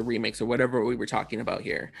reboots or remakes or whatever we were talking about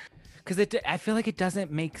here. Because I feel like it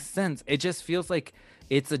doesn't make sense. It just feels like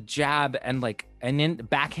it's a jab and like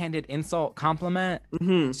backhanded insult compliment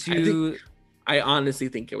to I honestly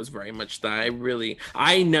think it was very much that.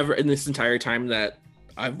 I never, in this entire time that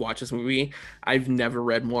I've watched this movie, I've never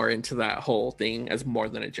read more into that whole thing as more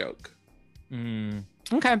than a joke.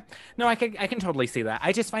 Okay. No, I can totally see that.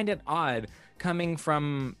 I just find it odd coming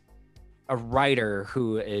from a writer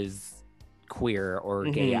who is queer or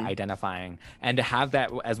gay identifying, and to have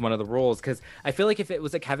that as one of the roles, because I feel like if it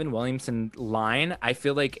was a Kevin Williamson line, I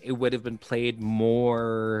feel like it would have been played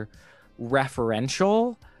more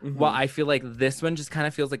referential. Well, I feel like this one just kind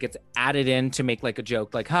of feels like it's added in to make like a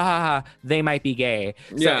joke, like ha ha ha, they might be gay.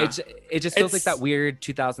 So it just feels like that weird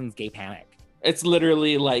 2000s gay panic. It's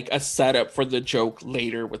literally like a setup for the joke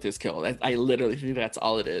later with his kill. I literally think that's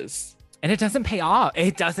all it is. And it doesn't pay off.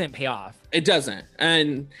 It doesn't.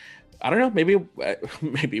 And I don't know, maybe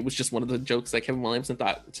it was just one of the jokes that Kevin Williamson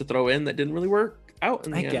thought to throw in that didn't really work out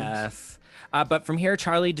in the end. Guess. But from here,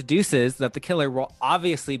 Charlie deduces that the killer will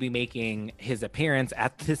obviously be making his appearance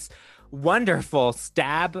at this wonderful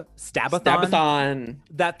stabathon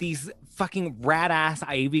that these fucking rad-ass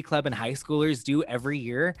Ivy Club and high schoolers do every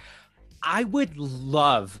year. I would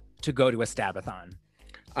love to go to a stabathon.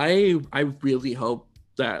 I really hope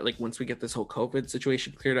that, like, once we get this whole COVID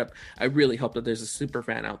situation cleared up, I really hope that there's a super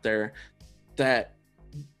fan out there that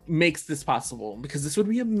makes this possible, because this would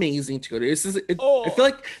be amazing to go to. I feel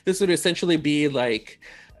like this would essentially be like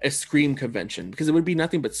a Scream convention, because it would be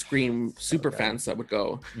nothing but Scream super fans that would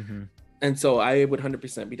go. And so I would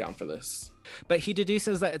 100% be down for this. But he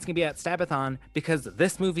deduces that it's going to be at Stabathon because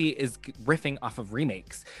this movie is riffing off of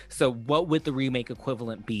remakes. So what would the remake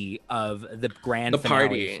equivalent be of the grand finale?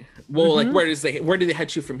 Party? Well, like where do they head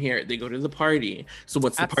to from here? They go to the party. So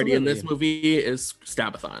what's the party in this movie is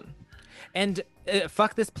Stabathon. And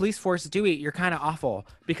fuck this police force, Dewey. You're kind of awful,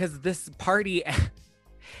 because this party,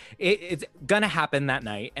 it's gonna happen that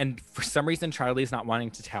night. And for some reason, Charlie's not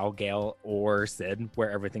wanting to tell Gail or Sid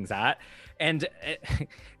where everything's at. And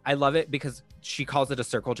I love it because she calls it a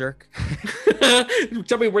circle jerk.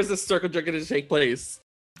 Tell me, where's this circle jerk going to take place?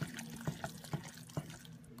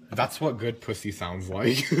 That's what good pussy sounds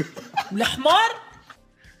like.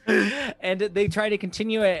 And they try to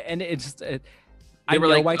continue it, and it just... They were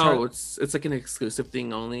like, it's like an exclusive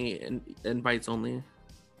thing only, and invites only.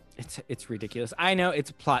 It's ridiculous. I know it's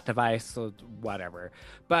a plot device, so whatever.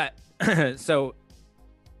 But so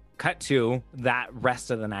cut to that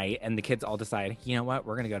rest of the night, and the kids all decide, you know what,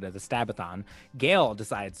 we're gonna go to the Stabathon. Gail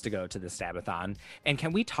decides to go to the Stabathon. And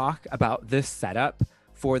can we talk about this setup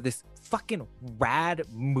for this fucking rad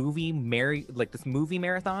movie this movie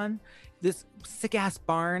marathon? This sick ass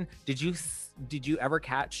barn. Did you ever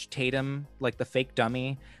catch Tatum, like the fake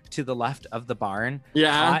dummy to the left of the barn?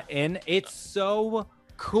 Yeah. It's so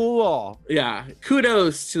cool. Yeah.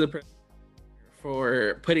 Kudos to the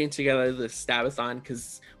for putting together the Stabathon,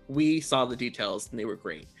 because we saw the details and they were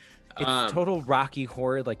great. It's total Rocky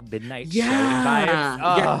Horror, like midnight showing vibes.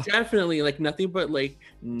 Yeah, definitely. Like nothing but like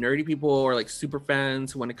nerdy people or like super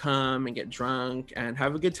fans who want to come and get drunk and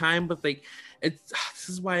have a good time. But like, this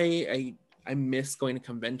is why I miss going to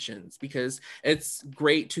conventions, because it's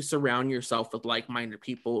great to surround yourself with like-minded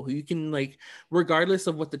people who you can, like, regardless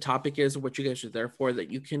of what the topic is or what you guys are there for, that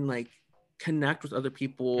you can like connect with other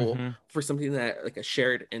people for something that, like, a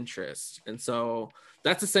shared interest. And so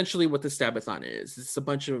that's essentially what the Stabathon is. It's a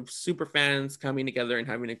bunch of super fans coming together and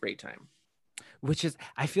having a great time. Which is,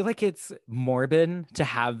 I feel like it's morbid to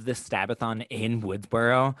have this Stabathon in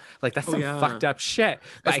Woodsboro. Like, that's some fucked up shit.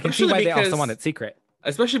 But I can see why they also want it secret.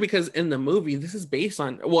 Especially because in the movie, this is based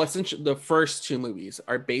on, well, essentially the first two movies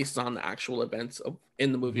are based on the actual events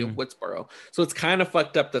in the movie of Woodsboro. So it's kind of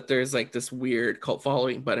fucked up that there's like this weird cult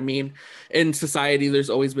following. But I mean, in society, there's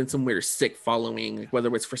always been some weird sick following, like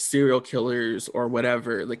whether it's for serial killers or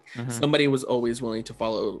whatever. Like somebody was always willing to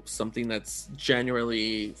follow something that's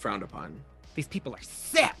generally frowned upon. These people are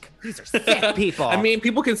sick. These are sick people. I mean,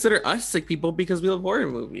 people consider us sick people because we love horror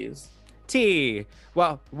movies.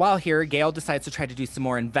 Well, while here, Gail decides to try to do some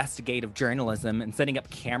more investigative journalism and setting up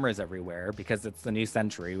cameras everywhere, because it's the new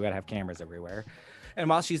century. We gotta have cameras everywhere. And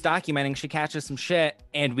while she's documenting, she catches some shit,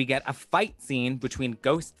 and we get a fight scene between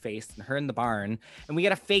Ghostface and her in the barn, and we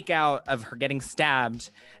get a fake out of her getting stabbed.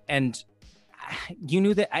 And you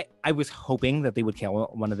knew that I was hoping that they would kill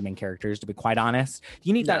one of the main characters, to be quite honest.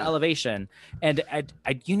 You need that elevation. And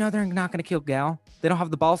you know they're not gonna kill Gail. They don't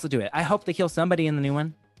have the balls to do it. I hope they kill somebody in the new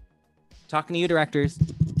one. Talking to you, directors.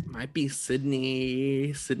 Might be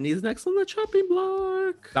Sydney. Sydney's next on the chopping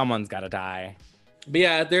block. Someone's got to die. But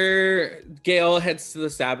yeah, Gail heads to the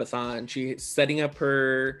Stabathon. She's setting up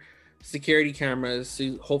her security cameras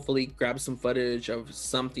to hopefully grab some footage of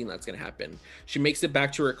something that's going to happen. She makes it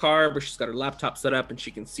back to her car where she's got her laptop set up and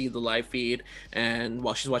she can see the live feed. And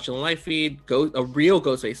while she's watching the live feed, a real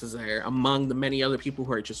Ghostface is there among the many other people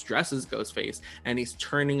who are just dressed as Ghostface, and he's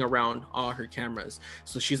turning around all her cameras.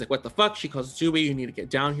 So she's like, what the fuck? She calls Dewey, you need to get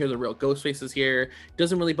down here. The real Ghostface is here.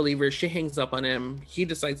 Doesn't really believe her. She hangs up on him. He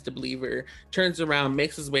decides to believe her, turns around,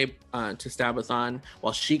 makes his way to Stabathon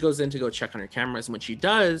while she goes in to go check on her cameras. And when she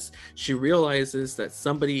does, she realizes that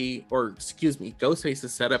Ghostface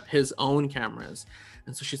has set up his own cameras.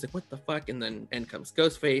 And so she's like, what the fuck? And then in comes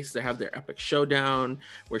Ghostface. They have their epic showdown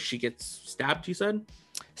where she gets stabbed, you said?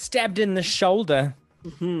 Stabbed in the shoulder.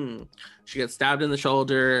 Mm-hmm. She gets stabbed in the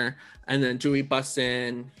shoulder, and then Dewey busts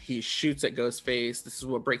in. He shoots at Ghostface. This is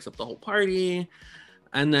what breaks up the whole party.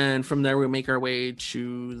 And then from there, we make our way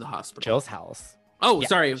to the hospital. Jill's house. Oh, yeah.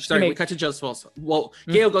 Sorry. We cut to Jill's house. Well,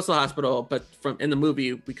 Gale goes to the hospital, but in the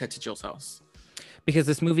movie, we cut to Jill's house. Because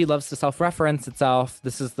this movie loves to self-reference itself.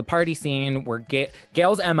 This is the party scene where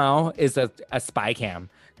Gale's MO is a spy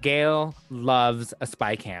cam. Gale loves a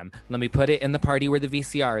spy cam. Let me put it in the party where the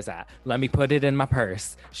VCR is at. Let me put it in my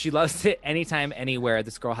purse. She loves it anytime, anywhere.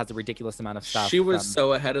 This girl has a ridiculous amount of stuff. She was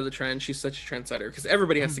so ahead of the trend. She's such a trendsetter because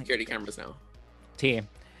everybody has security cameras now.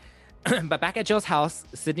 But back at Jill's house,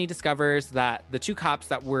 Sydney discovers that the two cops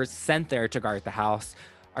that were sent there to guard the house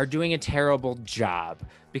are doing a terrible job.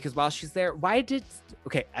 Because while she's there, I need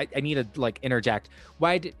to interject.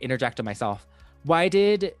 Interject to myself. Why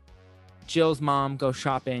did Jill's mom go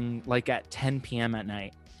shopping at 10 p.m. at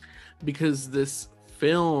night? Because this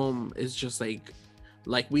film is just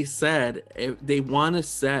like we said, they want to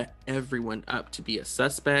set everyone up to be a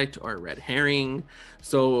suspect or a red herring.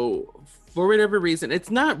 So for whatever reason, it's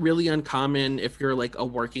not really uncommon if you're a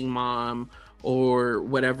working mom or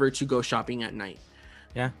whatever to go shopping at night.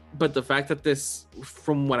 Yeah. But the fact that this,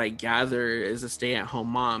 from what I gather, is a stay-at-home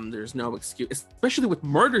mom, there's no excuse, especially with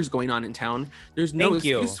murders going on in town. There's no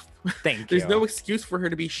excuse. There's no excuse for her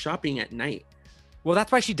to be shopping at night. Well,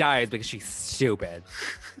 that's why she dies, because she's stupid.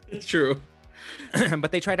 It's true.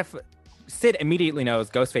 But they try to... Sid immediately knows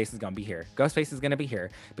Ghostface is going to be here. Ghostface is going to be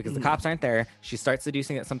here because the cops aren't there. She starts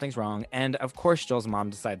deducing that something's wrong. And of course, Jill's mom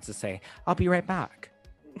decides to say, I'll be right back.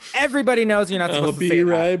 Everybody knows you're not supposed to say that. I'll be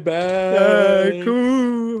right back.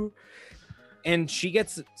 Cool. And she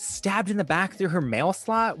gets stabbed in the back through her mail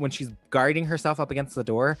slot when she's guarding herself up against the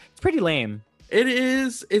door. It's pretty lame. It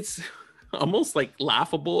is. It's almost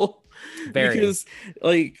laughable. Very. Because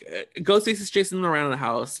Ghostface is chasing them around the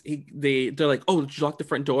house. They're like, oh, did you lock the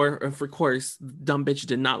front door? Of course, dumb bitch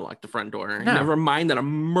did not lock the front door. No. Never mind that a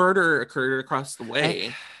murder occurred across the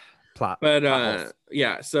way.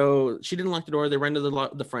 Yeah, so she didn't lock the door. They ran to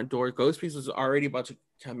the front door. Ghostface was already about to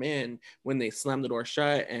come in when they slammed the door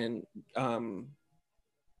shut. And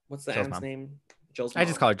what's the aunt's name? Jill's mom. I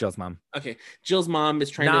just call her Jill's mom. Okay, Jill's mom is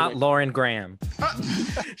trying not Lauren Graham.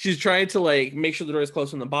 She's trying to make sure the door is closed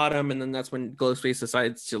from the bottom, and then that's when Ghostface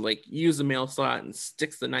decides to use the mail slot and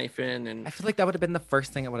sticks the knife in. And I feel like that would have been the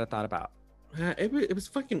first thing I would have thought about.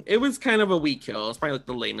 It was kind of a weak kill. It's probably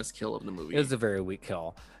the lamest kill of the movie. It was a very weak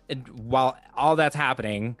kill. And while all that's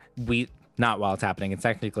happening, not while it's happening, it's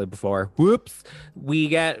technically before. Whoops. We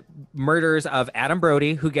get murders of Adam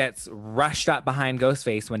Brody, who gets rushed up behind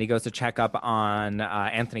Ghostface when he goes to check up on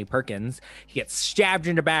Anthony Perkins. He gets stabbed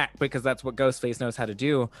in the back because that's what Ghostface knows how to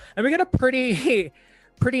do. And we get a pretty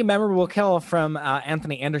memorable kill from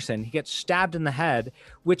Anthony Anderson. He gets stabbed in the head,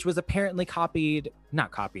 which was apparently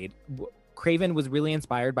not copied. Craven was really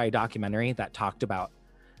inspired by a documentary that talked about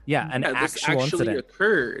an actual incident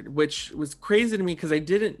occurred, which was crazy to me because I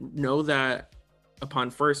didn't know that upon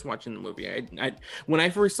first watching the movie. I when I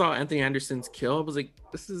first saw Anthony Anderson's kill, I was like,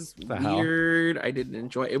 this is weird. I didn't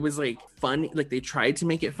enjoy it. It was funny, they tried to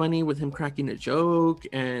make it funny with him cracking a joke,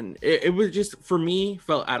 and it was just, for me,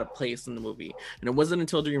 felt out of place in the movie. And it wasn't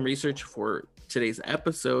until doing research for today's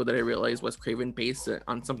episode that I realized Wes Craven based it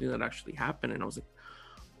on something that actually happened. And I was like,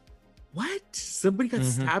 what? Somebody got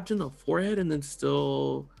stabbed in the forehead and then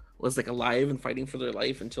still was alive and fighting for their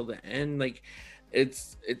life until the end.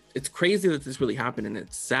 It's crazy that this really happened, and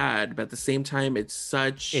it's sad, but at the same time, it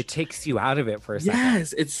takes you out of it for a second.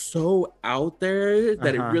 Yes, it's so out there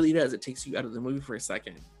that it really does. It takes you out of the movie for a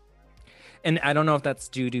second. And I don't know if that's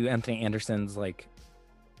due to Anthony Anderson's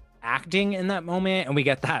acting in that moment, and we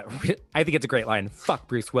get that. I think it's a great line, fuck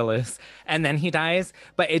Bruce Willis, and then he dies,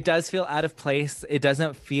 but it does feel out of place. It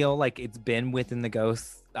doesn't feel like it's been within the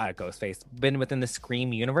Ghostface, been within the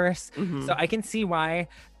Scream universe. So I can see why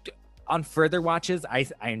on further watches I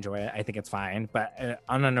enjoy it. I think it's fine, but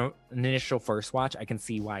on an initial first watch I can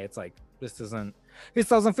see why it's this doesn't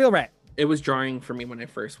feel right. it was jarring for me when I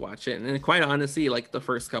first watched it, and quite honestly, like the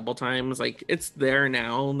first couple times, like it's there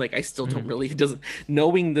now. Like I still don't really, it doesn't,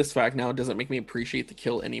 knowing this fact now doesn't make me appreciate the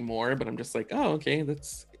kill anymore. But I'm just like, oh, okay,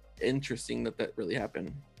 that's interesting that really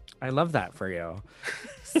happened. I love that for you.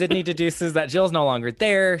 Sydney deduces that Jill's no longer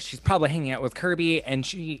there. She's probably hanging out with Kirby, and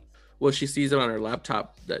she sees it on her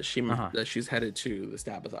laptop that she's headed to the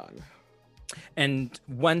Stabathon. And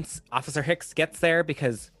once Officer Hicks gets there,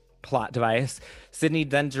 because plot device, Sydney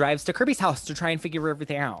then drives to Kirby's house to try and figure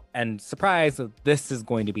everything out. And surprise, this is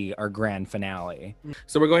going to be our grand finale.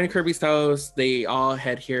 So we're going to Kirby's house. They all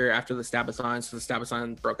head here after the Stabathon. So the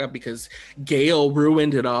Stabathon broke up because Gale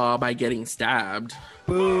ruined it all by getting stabbed.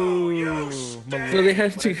 Boo! So they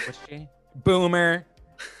had to Boomer.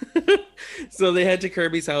 So they head to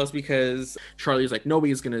Kirby's house because Charlie's like,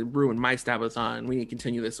 nobody's gonna ruin my Stabathon. We need to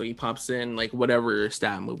continue this. So he pops in like whatever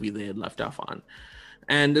stab movie they had left off on.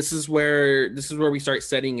 And this is where we start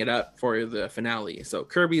setting it up for the finale. So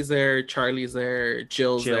Kirby's there, Charlie's there,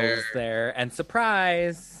 Jill's there, and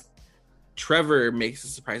surprise, Trevor makes a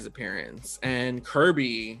surprise appearance, and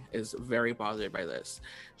Kirby is very bothered by this.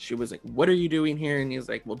 She was like, "What are you doing here?" And he's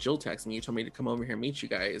like, "Well, Jill texted me. You told me to come over here and meet you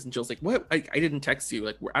guys." And Jill's like, "What? I didn't text you.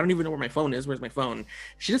 Like, I don't even know where my phone is. Where's my phone?"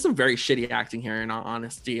 She does some very shitty acting here, in all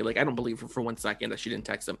honesty. Like, I don't believe her for 1 second that she didn't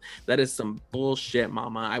text him. That is some bullshit,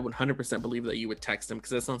 mama. I would 100% believe that you would text him,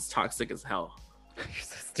 because that sounds toxic as hell. You're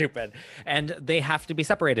so stupid. And they have to be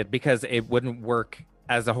separated because it wouldn't work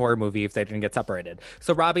as a horror movie if they didn't get separated.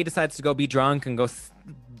 So Robbie decides to go be drunk and go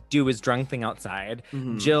do his drunk thing outside.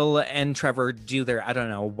 Mm-hmm. Jill and Trevor do their, I don't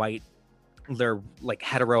know, their like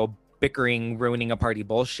hetero bickering, ruining a party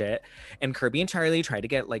bullshit. And Kirby and Charlie try to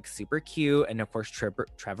get like super cute. And of course,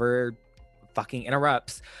 Trevor fucking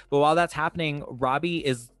interrupts. But while that's happening, Robbie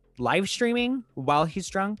is live streaming while he's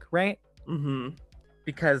drunk, right? Mm-hmm.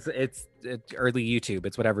 Because it's early YouTube.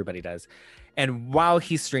 It's what everybody does. And while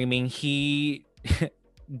he's streaming, he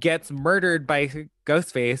gets murdered by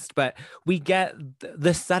Ghostface, but we get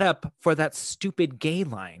the setup for that stupid gay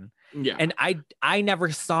line. Yeah. And I never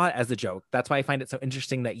saw it as a joke. That's why I find it so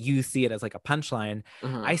interesting that you see it as like a punchline.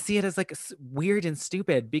 Uh-huh. I see it as like weird and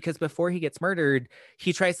stupid, because before he gets murdered,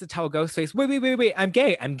 he tries to tell Ghostface, wait, I'm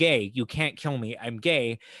gay. You can't kill me. I'm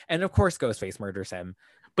gay. And of course, Ghostface murders him.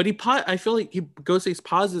 But I feel like Ghostface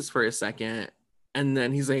pauses for a second, and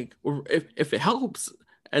then he's like, if it helps.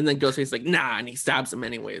 And then Ghostface is like, nah, and he stabs him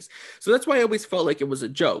anyways. So that's why I always felt like it was a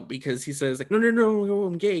joke, because he says like, no,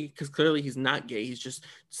 I'm gay, because clearly he's not gay. He's just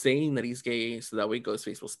saying that he's gay so that way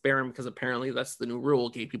Ghostface will spare him, because apparently that's the new rule.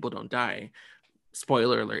 Gay people don't die.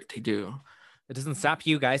 Spoiler alert, they do. It doesn't stop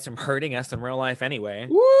you guys from hurting us in real life anyway.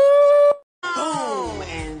 Woo! Boom,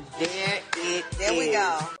 and there we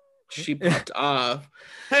go. She popped off.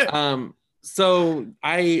 So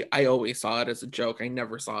I always saw it as a joke. I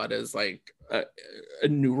never saw it as like a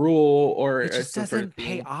new rule, or it just doesn't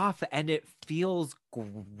pay off, and it feels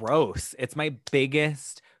gross. It's my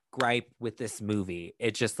biggest gripe with this movie.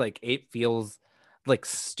 It just like, it feels like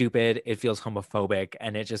stupid. It feels homophobic,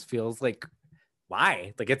 and it just feels like,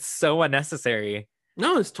 why? Like, it's so unnecessary.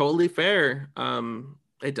 No, it's totally fair.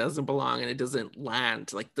 It doesn't belong, and it doesn't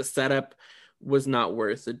land. Like, the setup was not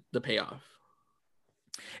worth the payoff.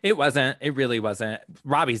 It wasn't. It really wasn't.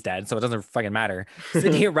 Robbie's dead, so it doesn't fucking matter.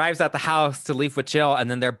 Sydney arrives at the house to leave with Jill,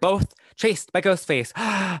 and then they're both chased by Ghostface.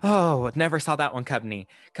 Oh, never saw that one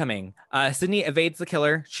coming. Sydney evades the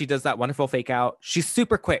killer. She does that wonderful fake out. She's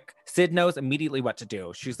super quick. Sid knows immediately what to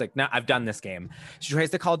do. She's like, nah, I've done this game. She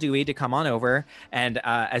tries to call Dewey to come on over, and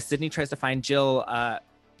as Sydney tries to find Jill,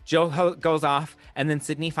 Jill goes off, and then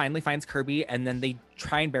Sydney finally finds Kirby, and then they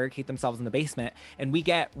try and barricade themselves in the basement, and we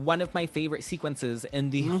get one of my favorite sequences in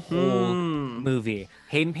the whole movie.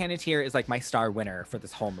 Hayden Panettiere is like my star winner for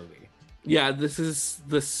this whole movie. Yeah, this is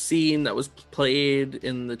the scene that was played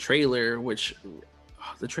in the trailer, which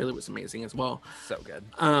the trailer was amazing as well. So good.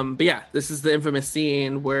 But yeah, this is the infamous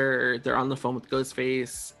scene where they're on the phone with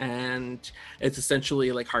Ghostface, and it's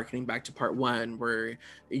essentially like harkening back to part 1, where,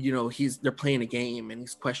 you know, they're playing a game and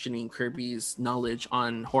he's questioning Kirby's knowledge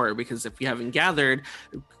on horror, because if you haven't gathered,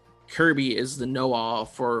 Kirby is the know-all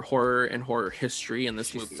for horror and horror history in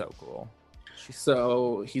this movie. So cool.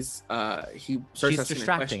 So he starts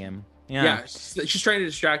distracting him. Yeah, she's trying to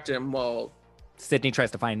distract him while Sydney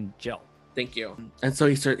tries to find Jill. Thank you. And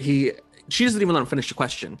so she doesn't even let him finish the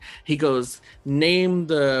question. He goes, name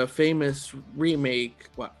the famous remake.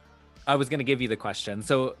 What? I was going to give you the question.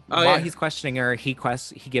 So he's questioning her, he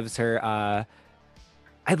gives her, I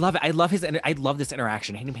love it. I love this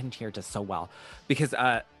interaction. Hayden Panettiere does so well, because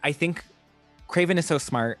I think Craven is so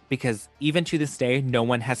smart, because even to this day, no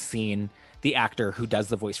one has seen the actor who does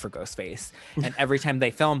the voice for Ghostface. And every time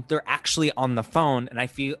they film, they're actually on the phone. And I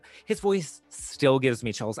feel his voice still gives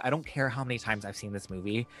me chills. I don't care how many times I've seen this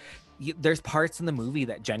movie. There's parts in the movie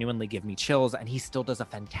that genuinely give me chills, and he still does a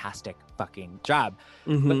fantastic fucking job.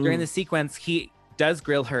 Mm-hmm. But during the sequence, he does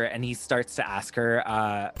grill her, and he starts to ask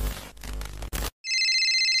her,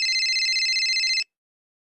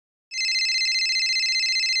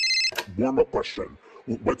 Warm-up question.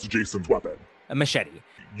 What's Jason's weapon? a machete.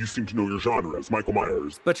 You seem to know your genres. Michael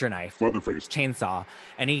Myers. Butcher knife. Leatherface. Chainsaw.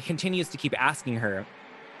 And he continues to keep asking her.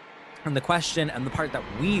 And the question, and the part that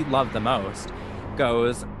we love the most,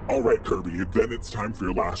 goes, all right, Kirby, then it's time for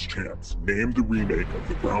your last chance. Name the remake of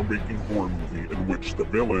the groundbreaking horror movie in which the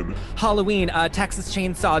villain... Halloween, Texas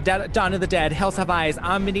Chainsaw, Dawn of the Dead, Hills Have Eyes,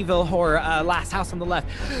 Amityville Horror, Last House on the Left,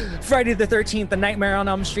 Friday the 13th, The Nightmare on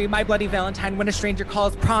Elm Street, My Bloody Valentine, When a Stranger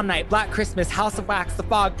Calls, Prom Night, Black Christmas, House of Wax, The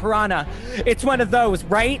Fog, Piranha. It's one of those,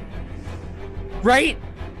 right? Right?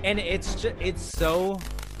 And it's so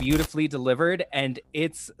beautifully delivered, and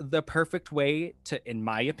it's the perfect way to, in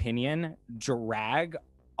my opinion, drag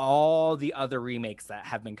all the other remakes that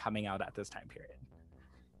have been coming out at this time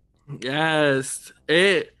period. Yes,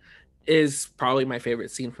 it is probably my favorite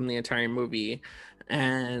scene from the entire movie,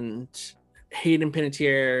 and Hayden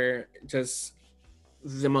Panettiere does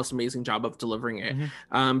the most amazing job of delivering it.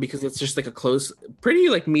 Because it's just like a pretty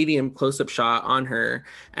like medium close-up shot on her,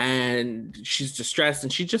 and she's distressed,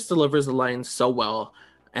 and she just delivers the lines so well.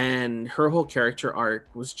 And her whole character arc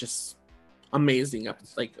was just amazing.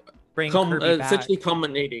 Like essentially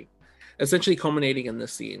culminating in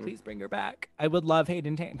this scene. Please bring her back. I would love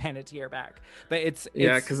Hayden Panettiere back, but it's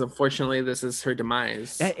because unfortunately this is her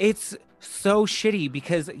demise. It's so shitty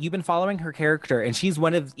because you've been following her character, and she's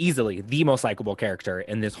one of easily the most likable character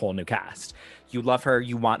in this whole new cast. You love her,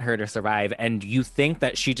 you want her to survive, and you think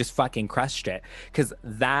that she just fucking crushed it because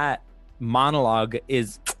that monologue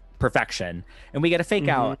is perfection. And we get a fake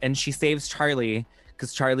out, and she saves Charlie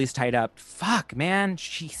because Charlie's tied up. Fuck, man,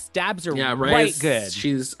 she stabs her right good.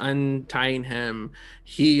 She's untying him.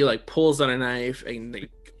 He like pulls on a knife and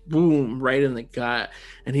like boom, right in the gut.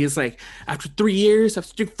 And he's like, after 4 years,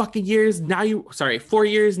 now you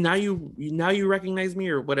recognize me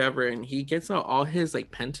or whatever. And he gets out all his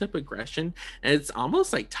like pent up aggression, and it's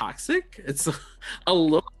almost like toxic. It's a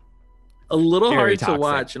little Very hard toxic to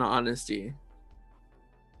watch, in all honesty.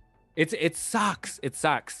 It sucks.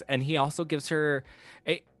 And he also gives her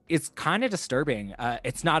it's kind of disturbing.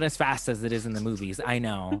 It's not as fast as it is in the movies. I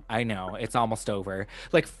know. It's almost over.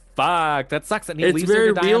 Like, fuck, that sucks. And he It's leaves very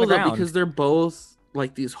her to die real on the though, ground. because they're both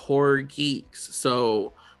like these horror geeks.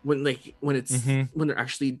 So when they're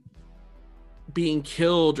actually being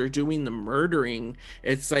killed or doing the murdering,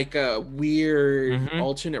 it's like a weird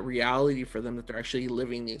alternate reality for them that they're actually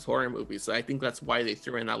living these horror movies. So I think that's why they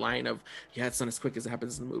threw in that line of, yeah, it's not as quick as it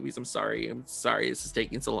happens in the movies. I'm sorry this is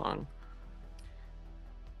taking so long.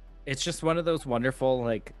 It's just one of those wonderful,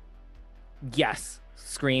 like, yes,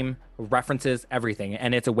 Scream references everything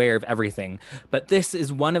and it's aware of everything, but this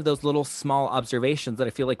is one of those little small observations that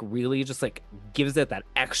I feel like really just like gives it that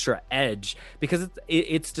extra edge, because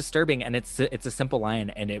it's disturbing, and it's a simple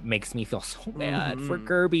line, and it makes me feel so bad for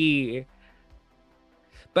Kirby.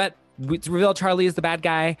 But it's revealed Charlie is the bad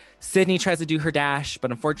guy. Sydney tries to do her dash,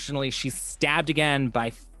 but unfortunately she's stabbed again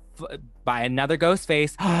by another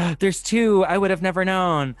Ghostface. There's two. I would have never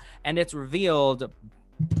known. And it's revealed.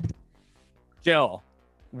 Jill,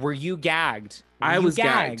 were you gagged? I was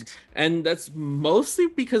gagged. And that's mostly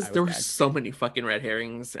because there were so many fucking red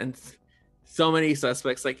herrings and so many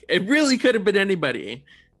suspects. Like, it really could have been anybody.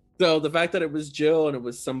 So the fact that it was Jill and it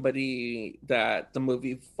was somebody that the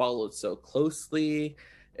movie followed so closely,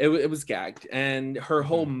 it was gagged. And her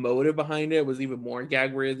whole motive behind it was even more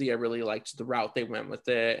gag worthy. I really liked the route they went with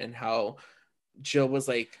it, and how Jill was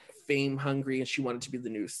like fame hungry and she wanted to be the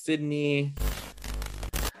new Sydney.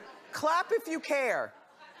 Clap if you care.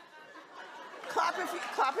 Clap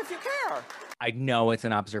if you care. I know it's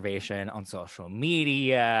an observation on social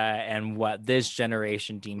media and what this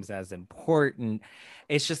generation deems as important.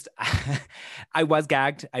 It's just, I was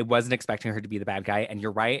gagged. I wasn't expecting her to be the bad guy. And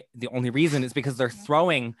you're right. The only reason is because they're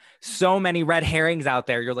throwing so many red herrings out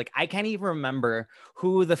there. You're like, I can't even remember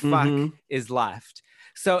who the fuck is left.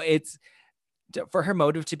 So it's, for her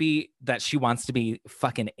motive to be that she wants to be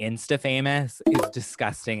fucking insta famous is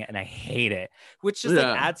disgusting, and I hate it, which just like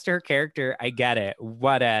adds to her character. I get it,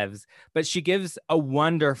 whatevs. But she gives a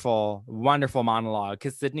wonderful monologue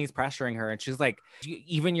because Sydney's pressuring her, and she's like,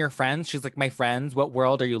 even your friends? She's like, my friends? What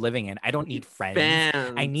world are you living in? I don't need friends.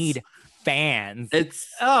 I need fans. It's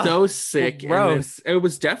so sick. Gross. And it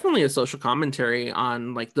was definitely a social commentary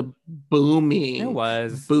on like the booming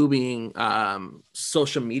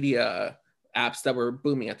social media apps that were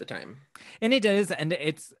booming at the time. And it is, and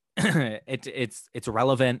it's it's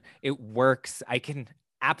relevant. It works. I can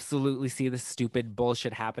absolutely see the stupid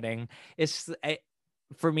bullshit happening. It's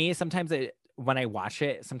for me, sometimes when I watch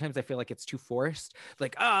it, sometimes I feel like it's too forced.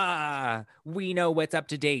 Like, we know what's up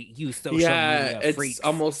to date, you social media freaks. It's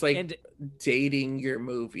almost like dating your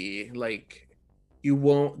movie. Like, you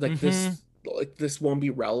won't this won't be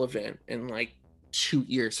relevant in like 2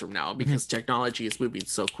 years from now because technology is moving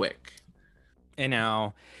so quick. I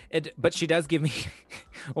know but she does give me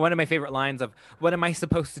one of my favorite lines of, what am I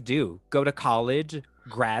supposed to do? Go to college,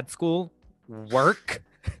 grad school, work?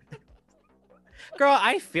 Girl,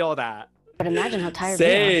 I feel that. But imagine how tired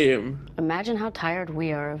we are. Imagine how tired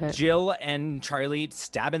we are of it. Jill and Charlie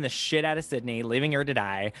stabbing the shit out of Sydney, leaving her to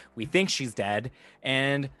die. We think she's dead.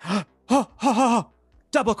 And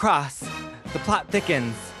double cross. The plot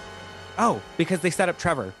thickens. Oh, because they set up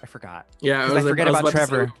Trevor. I forgot. Yeah, I forget about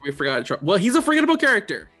Trevor. We forgot Trevor. Well, he's a forgettable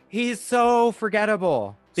character. He's so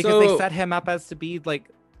forgettable because they set him up as to be like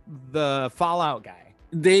the Fallout guy.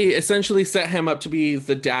 They essentially set him up to be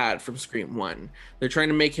the dad from Scream 1. They're trying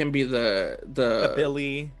to make him be the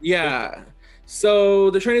Billy. Yeah.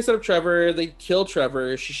 So they're trying to set up Trevor. They kill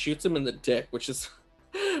Trevor. She shoots him in the dick, which is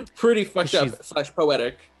pretty fucked up /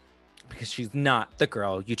 poetic. Because she's not the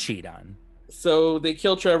girl you cheat on. So they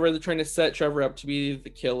kill Trevor. They're trying to set Trevor up to be the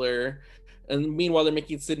killer. And meanwhile, they're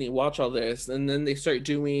making Sydney watch all this. And then they start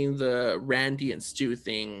doing the Randy and Stu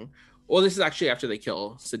thing. Well, this is actually after they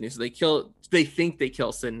kill Sydney. So they think they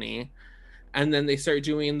kill Sydney. And then they start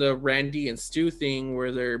doing the Randy and Stu thing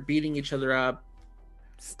where they're beating each other up.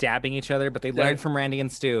 Stabbing each other. But they learned from Randy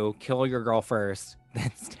and Stu, kill your girl first,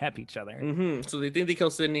 then stab each other. Mm-hmm. So they think they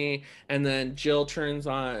kill Sydney. And then Jill turns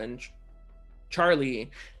on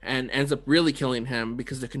Charlie and ends up really killing him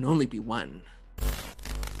because there can only be one.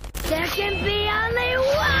 There can be only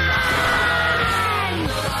one!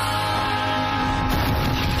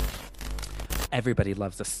 Everybody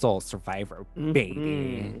loves a soul survivor,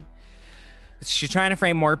 baby. She's trying to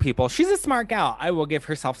frame more people. She's a smart gal. I will give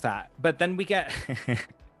herself that. But then we get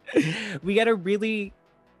a really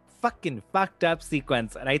fucking fucked up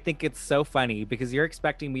sequence. And I think it's so funny because you're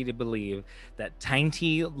expecting me to believe that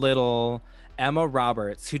tiny little Emma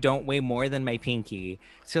Roberts, who don't weigh more than my pinky,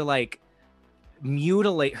 to like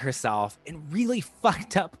mutilate herself in really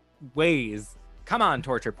fucked up ways. Come on,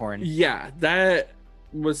 torture porn. Yeah, that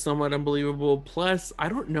was somewhat unbelievable. Plus, I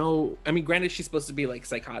don't know. I mean, granted, she's supposed to be like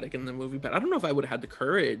psychotic in the movie, but I don't know if I would have had the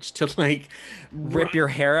courage to like rip your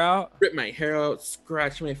hair out, rip my hair out,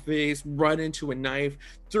 scratch my face, run into a knife,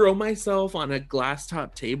 throw myself on a glass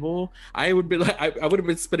top table. I would be like, I would have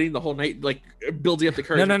been spending the whole night like building up the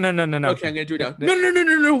courage. No. Okay, I'm gonna do it now.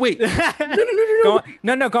 No, wait.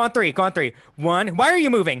 No. Go on three. One. Why are you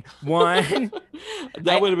moving? One.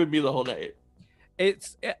 That would have been me the whole night.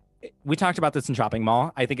 We talked about this in Shopping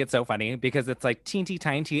Mall. I think it's so funny because it's like teeny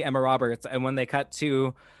tiny Emma Roberts, and when they cut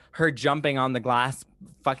to her jumping on the glass,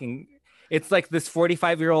 fucking, it's like this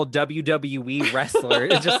 45-year-old WWE wrestler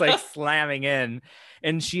is just like slamming in,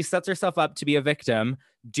 and she sets herself up to be a victim.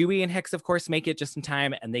 Dewey and Hicks, of course, make it just in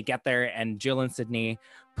time, and they get there, and Jill and Sydney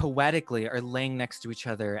poetically are laying next to each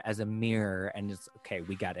other as a mirror, and it's okay.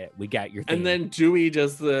 We got it. We got your thing. And then Dewey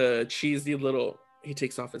does the cheesy little. He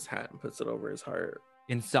takes off his hat and puts it over his heart.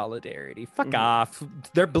 In solidarity. Fuck off.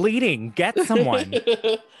 They're bleeding. Get someone.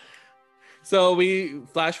 So we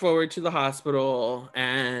flash forward to the hospital,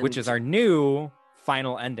 and which is our new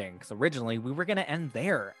final ending. Because originally we were going to end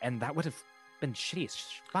there, and that would have been shitty as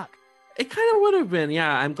fuck. It kind of would have been,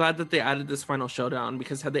 yeah. I'm glad that they added this final showdown,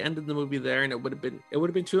 because had they ended the movie there, and it would have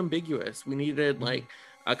been too ambiguous. We needed like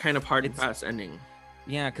a kind of hard and fast ending.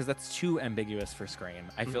 Yeah, because that's too ambiguous for Scream.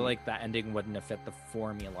 I feel like that ending wouldn't have fit the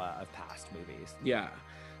formula of past movies. Yeah.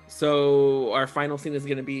 So our final showdown is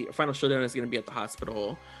going to be at the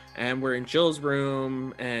hospital, and we're in Jill's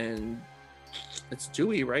room, and it's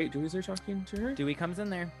Dewey, right? Dewey's there talking to her? Dewey comes in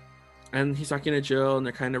there. And he's talking to Jill, and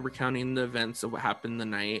they're kind of recounting the events of what happened the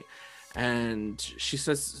night. And she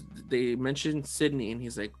says, they mentioned Sydney, and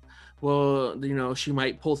he's like, well, you know, she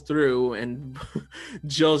might pull through. And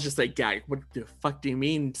Jill's just like, yeah, what the fuck do you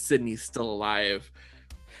mean Sydney's still alive?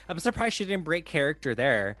 I'm surprised she didn't break character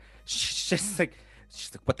there. She's like,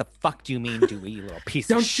 what the fuck do you mean, Dewey, you little piece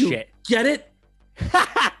of shit? Don't you get it?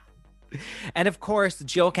 And of course,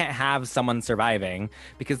 Jill can't have someone surviving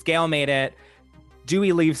because Gail made it.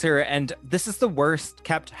 Dewey leaves her, and this is the worst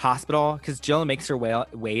kept hospital because Jill makes her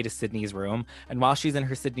way to Sydney's room. And while she's in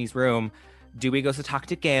her Sydney's room, Dewey goes to talk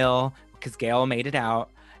to Gale because Gale made it out,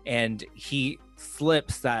 and he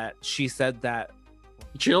slips that she said that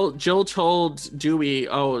Jill told Dewey,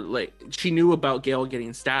 like she knew about Gale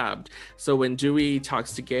getting stabbed. So when Dewey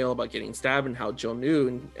talks to Gale about getting stabbed and how Jill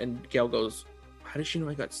knew, and Gale goes, "How did she know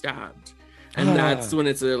I got stabbed?" And that's when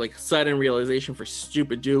it's a like sudden realization for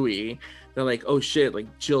stupid Dewey. They're like, "Oh shit!"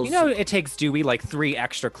 Like Jill's. You know, it takes Dewey like 3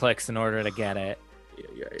 extra clicks in order to get it.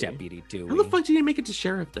 Yeah. Deputy Dewey. How the fuck did he make it to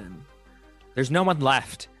sheriff then? There's no one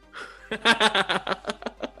left.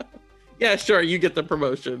 Yeah, sure, you get the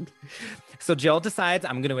promotion. So Jill decides,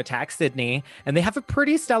 I'm going to attack Sydney, and they have a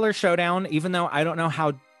pretty stellar showdown, even though I don't know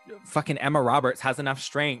how fucking Emma Roberts has enough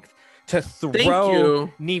strength to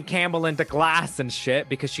throw Neve Campbell into glass and shit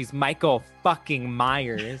because she's Michael fucking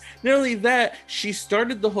Myers. Not only that, she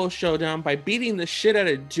started the whole showdown by beating the shit out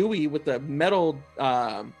of Dewey with a metal,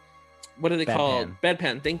 what are they called?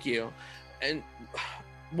 Bedpan, thank you. And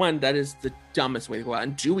one, that is the dumbest way to go out.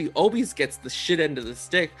 And Dewey always gets the shit end of the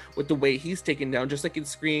stick with the way he's taken down, just like in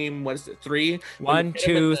Scream, what is it, 3? 1,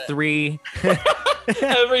 2, 3.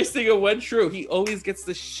 Every single one, true. He always gets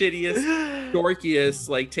the shittiest, dorkiest,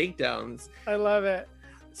 like, takedowns. I love it.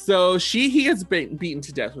 So he gets beaten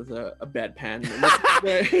to death with a bedpan.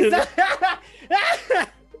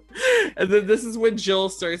 And then this is when Jill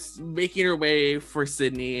starts making her way for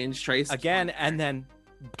Sydney and tries again, and then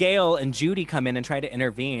Gale and Judy come in and try to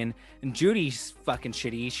intervene, and Judy's fucking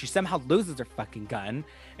shitty. She somehow loses her fucking gun,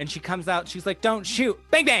 and she comes out. She's like, "Don't shoot!"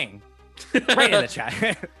 Bang bang, right in the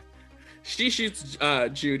chat. She shoots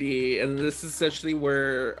Judy, and this is essentially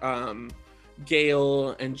where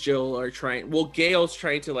Gale and Jill are trying. Well, Gale's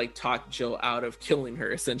trying to like talk Jill out of killing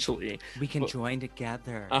her. Essentially, we can join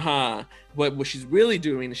together. What she's really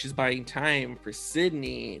doing is she's buying time for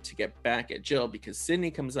Sydney to get back at Jill, because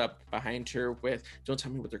Sydney comes up behind her with, don't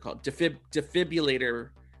tell me what they're called, defibrillator.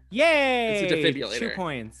 Yay! It's a defibrillator. 2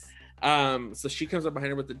 points. So she comes up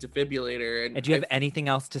behind her with the defibrillator. And do you have anything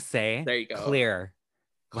else to say? There you go. Clear.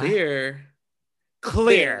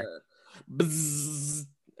 Bzzz.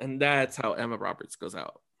 And that's how Emma Roberts goes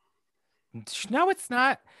out. No, it's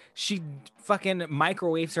not. She fucking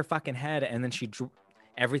microwaves her fucking head, and then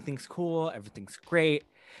everything's cool, everything's great,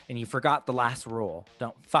 and you forgot the last rule.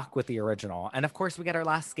 Don't fuck with the original. And of course, we get our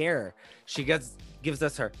last scare. She gives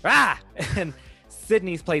us her, and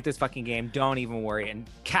Sydney's played this fucking game, don't even worry, and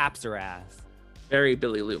caps her ass. Very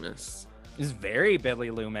Billy Loomis. It's very Billy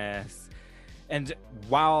Loomis. And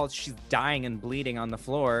while she's dying and bleeding on the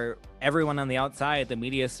floor, everyone on the outside, the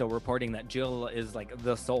media is still reporting that Jill is like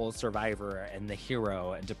the sole survivor and the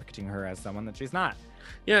hero, and depicting her as someone that she's not.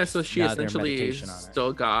 Yeah, so she essentially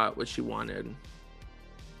still got what she wanted.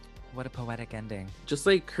 What a poetic ending. Just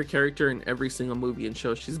like her character in every single movie and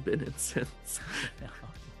show she's been in since.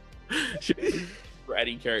 She's a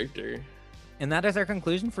bratty character. And that is our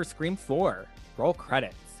conclusion for Scream 4. Roll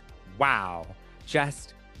credits. Wow.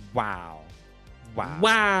 Just wow.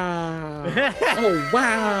 Wow. Oh,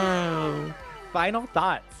 wow. Final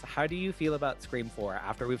thoughts. How do you feel about Scream 4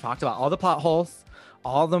 after we've talked about all the plot holes,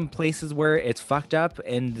 all the places where it's fucked up,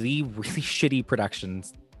 and the really shitty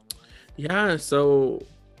productions? Yeah, so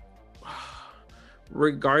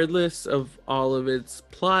regardless of all of its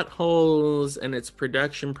plot holes and its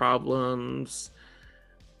production problems,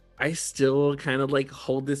 I still kind of like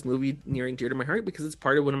hold this movie near and dear to my heart because it's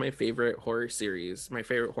part of one of my favorite horror series, one of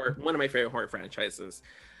my favorite horror franchises.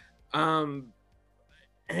 And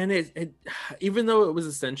it even though it was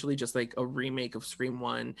essentially just like a remake of Scream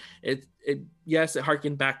 1, it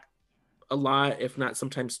harkened back a lot, if not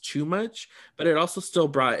sometimes too much, but it also still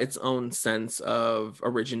brought its own sense of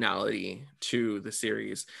originality to the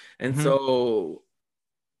series. And so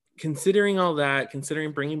considering all that,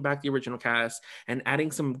 considering bringing back the original cast and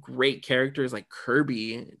adding some great characters like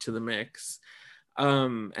Kirby to the mix,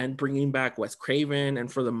 and bringing back Wes Craven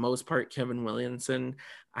and for the most part Kevin Williamson,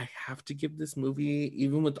 I have to give this movie,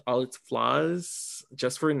 even with all its flaws,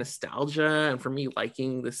 just for nostalgia and for me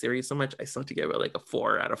liking the series so much, I still have to give it like a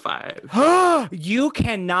 4 out of 5. You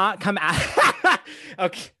cannot come at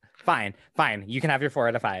okay. Fine. You can have your 4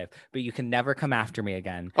 out of 5, but you can never come after me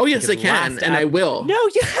again. Oh, yes, I can, and I will. No,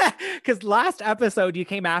 yeah, because last episode you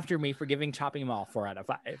came after me for giving Chopping Mall 4 out of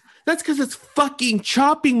 5. That's because it's fucking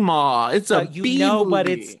Chopping Mall. It's a B movie. But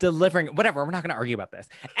it's delivering. Whatever, we're not going to argue about this.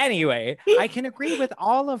 Anyway, I can agree with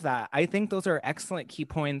all of that. I think those are excellent key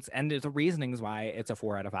points, and the reasonings why it's a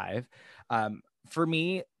 4 out of 5. For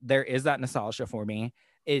me, there is that nostalgia for me.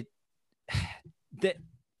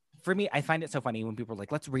 For me, I find it so funny when people are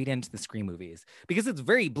like, let's read into the Scream movies, because it's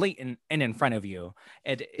very blatant and in front of you.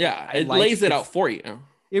 And it lays it out for you.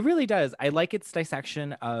 It really does. I like its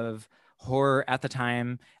dissection of horror at the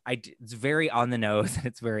time. It's very on the nose and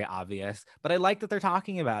it's very obvious, but I like that they're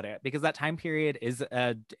talking about it because that time period is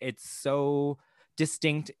it's so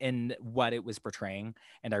distinct in what it was portraying,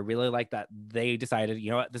 and I really like that they decided,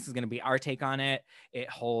 you know what, this is going to be our take on it. It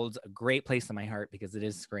holds a great place in my heart because it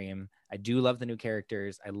is Scream. I do love the new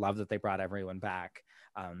characters. I love that they brought everyone back.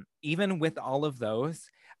 Even with all of those,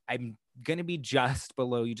 I'm gonna be just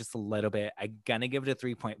below you just a little bit. I'm gonna give it a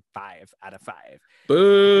 3.5 out of 5.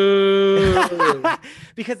 Boo!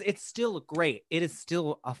 Because it's still great. It is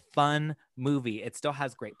still a fun movie. It still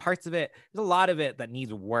has great parts of it. There's a lot of it that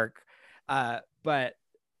needs work, but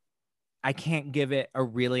I can't give it a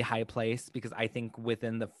really high place because I think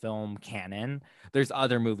within the film canon, there's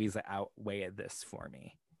other movies that outweigh this for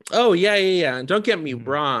me. Oh, yeah. Don't get me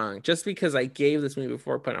wrong. Just because I gave this movie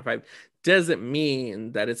 4.5 doesn't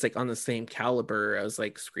mean that it's like on the same caliber as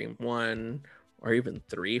like Scream 1 or even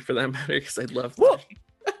 3 for that matter, because I love 3.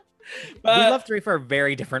 We love 3 for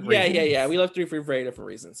very different reasons. Yeah. We love 3 for very different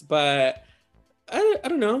reasons. But I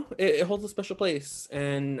don't know. It holds a special place.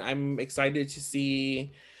 And I'm excited to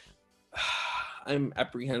see. I'm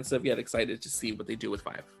apprehensive yet excited to see what they do with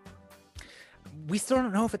 5. We still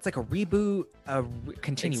don't know if it's like a reboot, a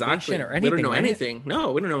continuation, or anything. We don't know anything.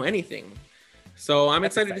 No, we don't know anything. So I'm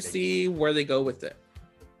excited to see where they go with it.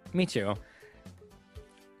 Me too.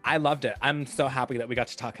 I loved it. I'm so happy that we got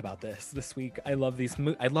to talk about this week. I love this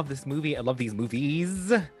movie. I love these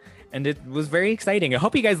movies. And it was very exciting. I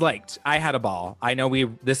hope you guys liked. I had a ball. I know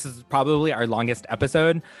this is probably our longest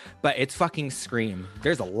episode, but it's fucking Scream.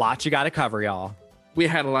 There's a lot you got to cover, y'all. We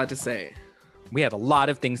had a lot to say. We had a lot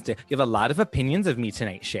of things to give, a lot of opinions of me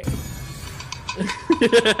tonight, Shay.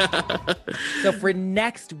 So for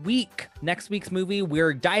next week's movie,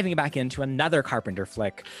 we're diving back into another Carpenter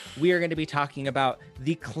flick. We are going to be talking about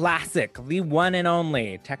the classic, the one and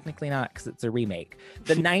only, technically not because it's a remake,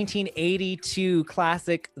 the 1982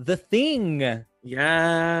 classic, The Thing.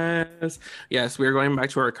 Yes, we're going back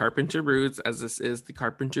to our Carpenter roots, as this is the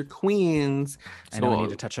Carpenter Queens. I know I need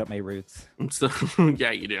to touch up my roots. So yeah,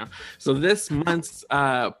 you do. So this month's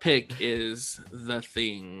pick is The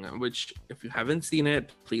Thing, which if you haven't seen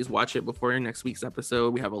it, please watch it before next week's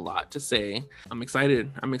episode. We have a lot to say. I'm excited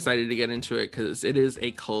to get into it because it is a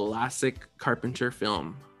classic Carpenter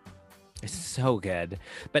film. It's so good.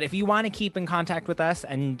 But if you want to keep in contact with us,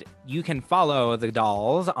 and you can follow the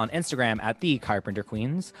dolls on Instagram at The Carpenter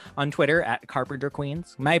Queens, on Twitter at Carpenter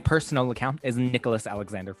Queens. My personal account is Nicholas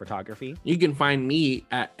Alexander Photography. You can find me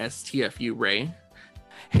at STFU Ray.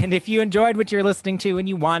 And if you enjoyed what you're listening to and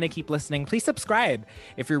you want to keep listening, please subscribe.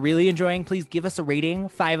 If you're really enjoying, please give us a rating.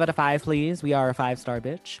 5 out of 5, please. We are a 5-star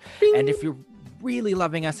bitch. Bing. And if you're really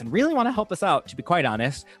loving us and really want to help us out, to be quite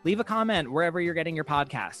honest, leave a comment wherever you're getting your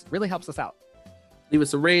podcast. It really helps us out. Leave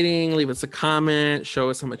us a rating, leave us a comment, show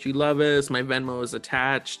us how much you love us. My Venmo is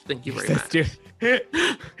attached. Thank you very much.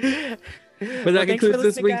 But that concludes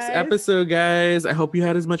this week's episode, guys. I hope you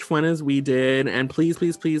had as much fun as we did. And please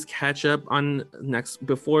catch up on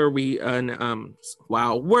before we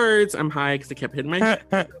wow, words. I'm high because I kept hitting my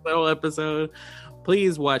little episode.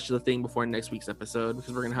 Please watch The Thing before next week's episode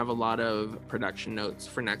because we're going to have a lot of production notes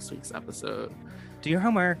for next week's episode. Do your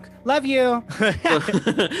homework. Love you.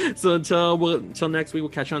 So until next week, we'll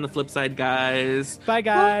catch you on the flip side, guys. Bye,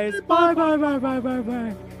 guys.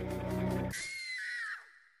 Bye.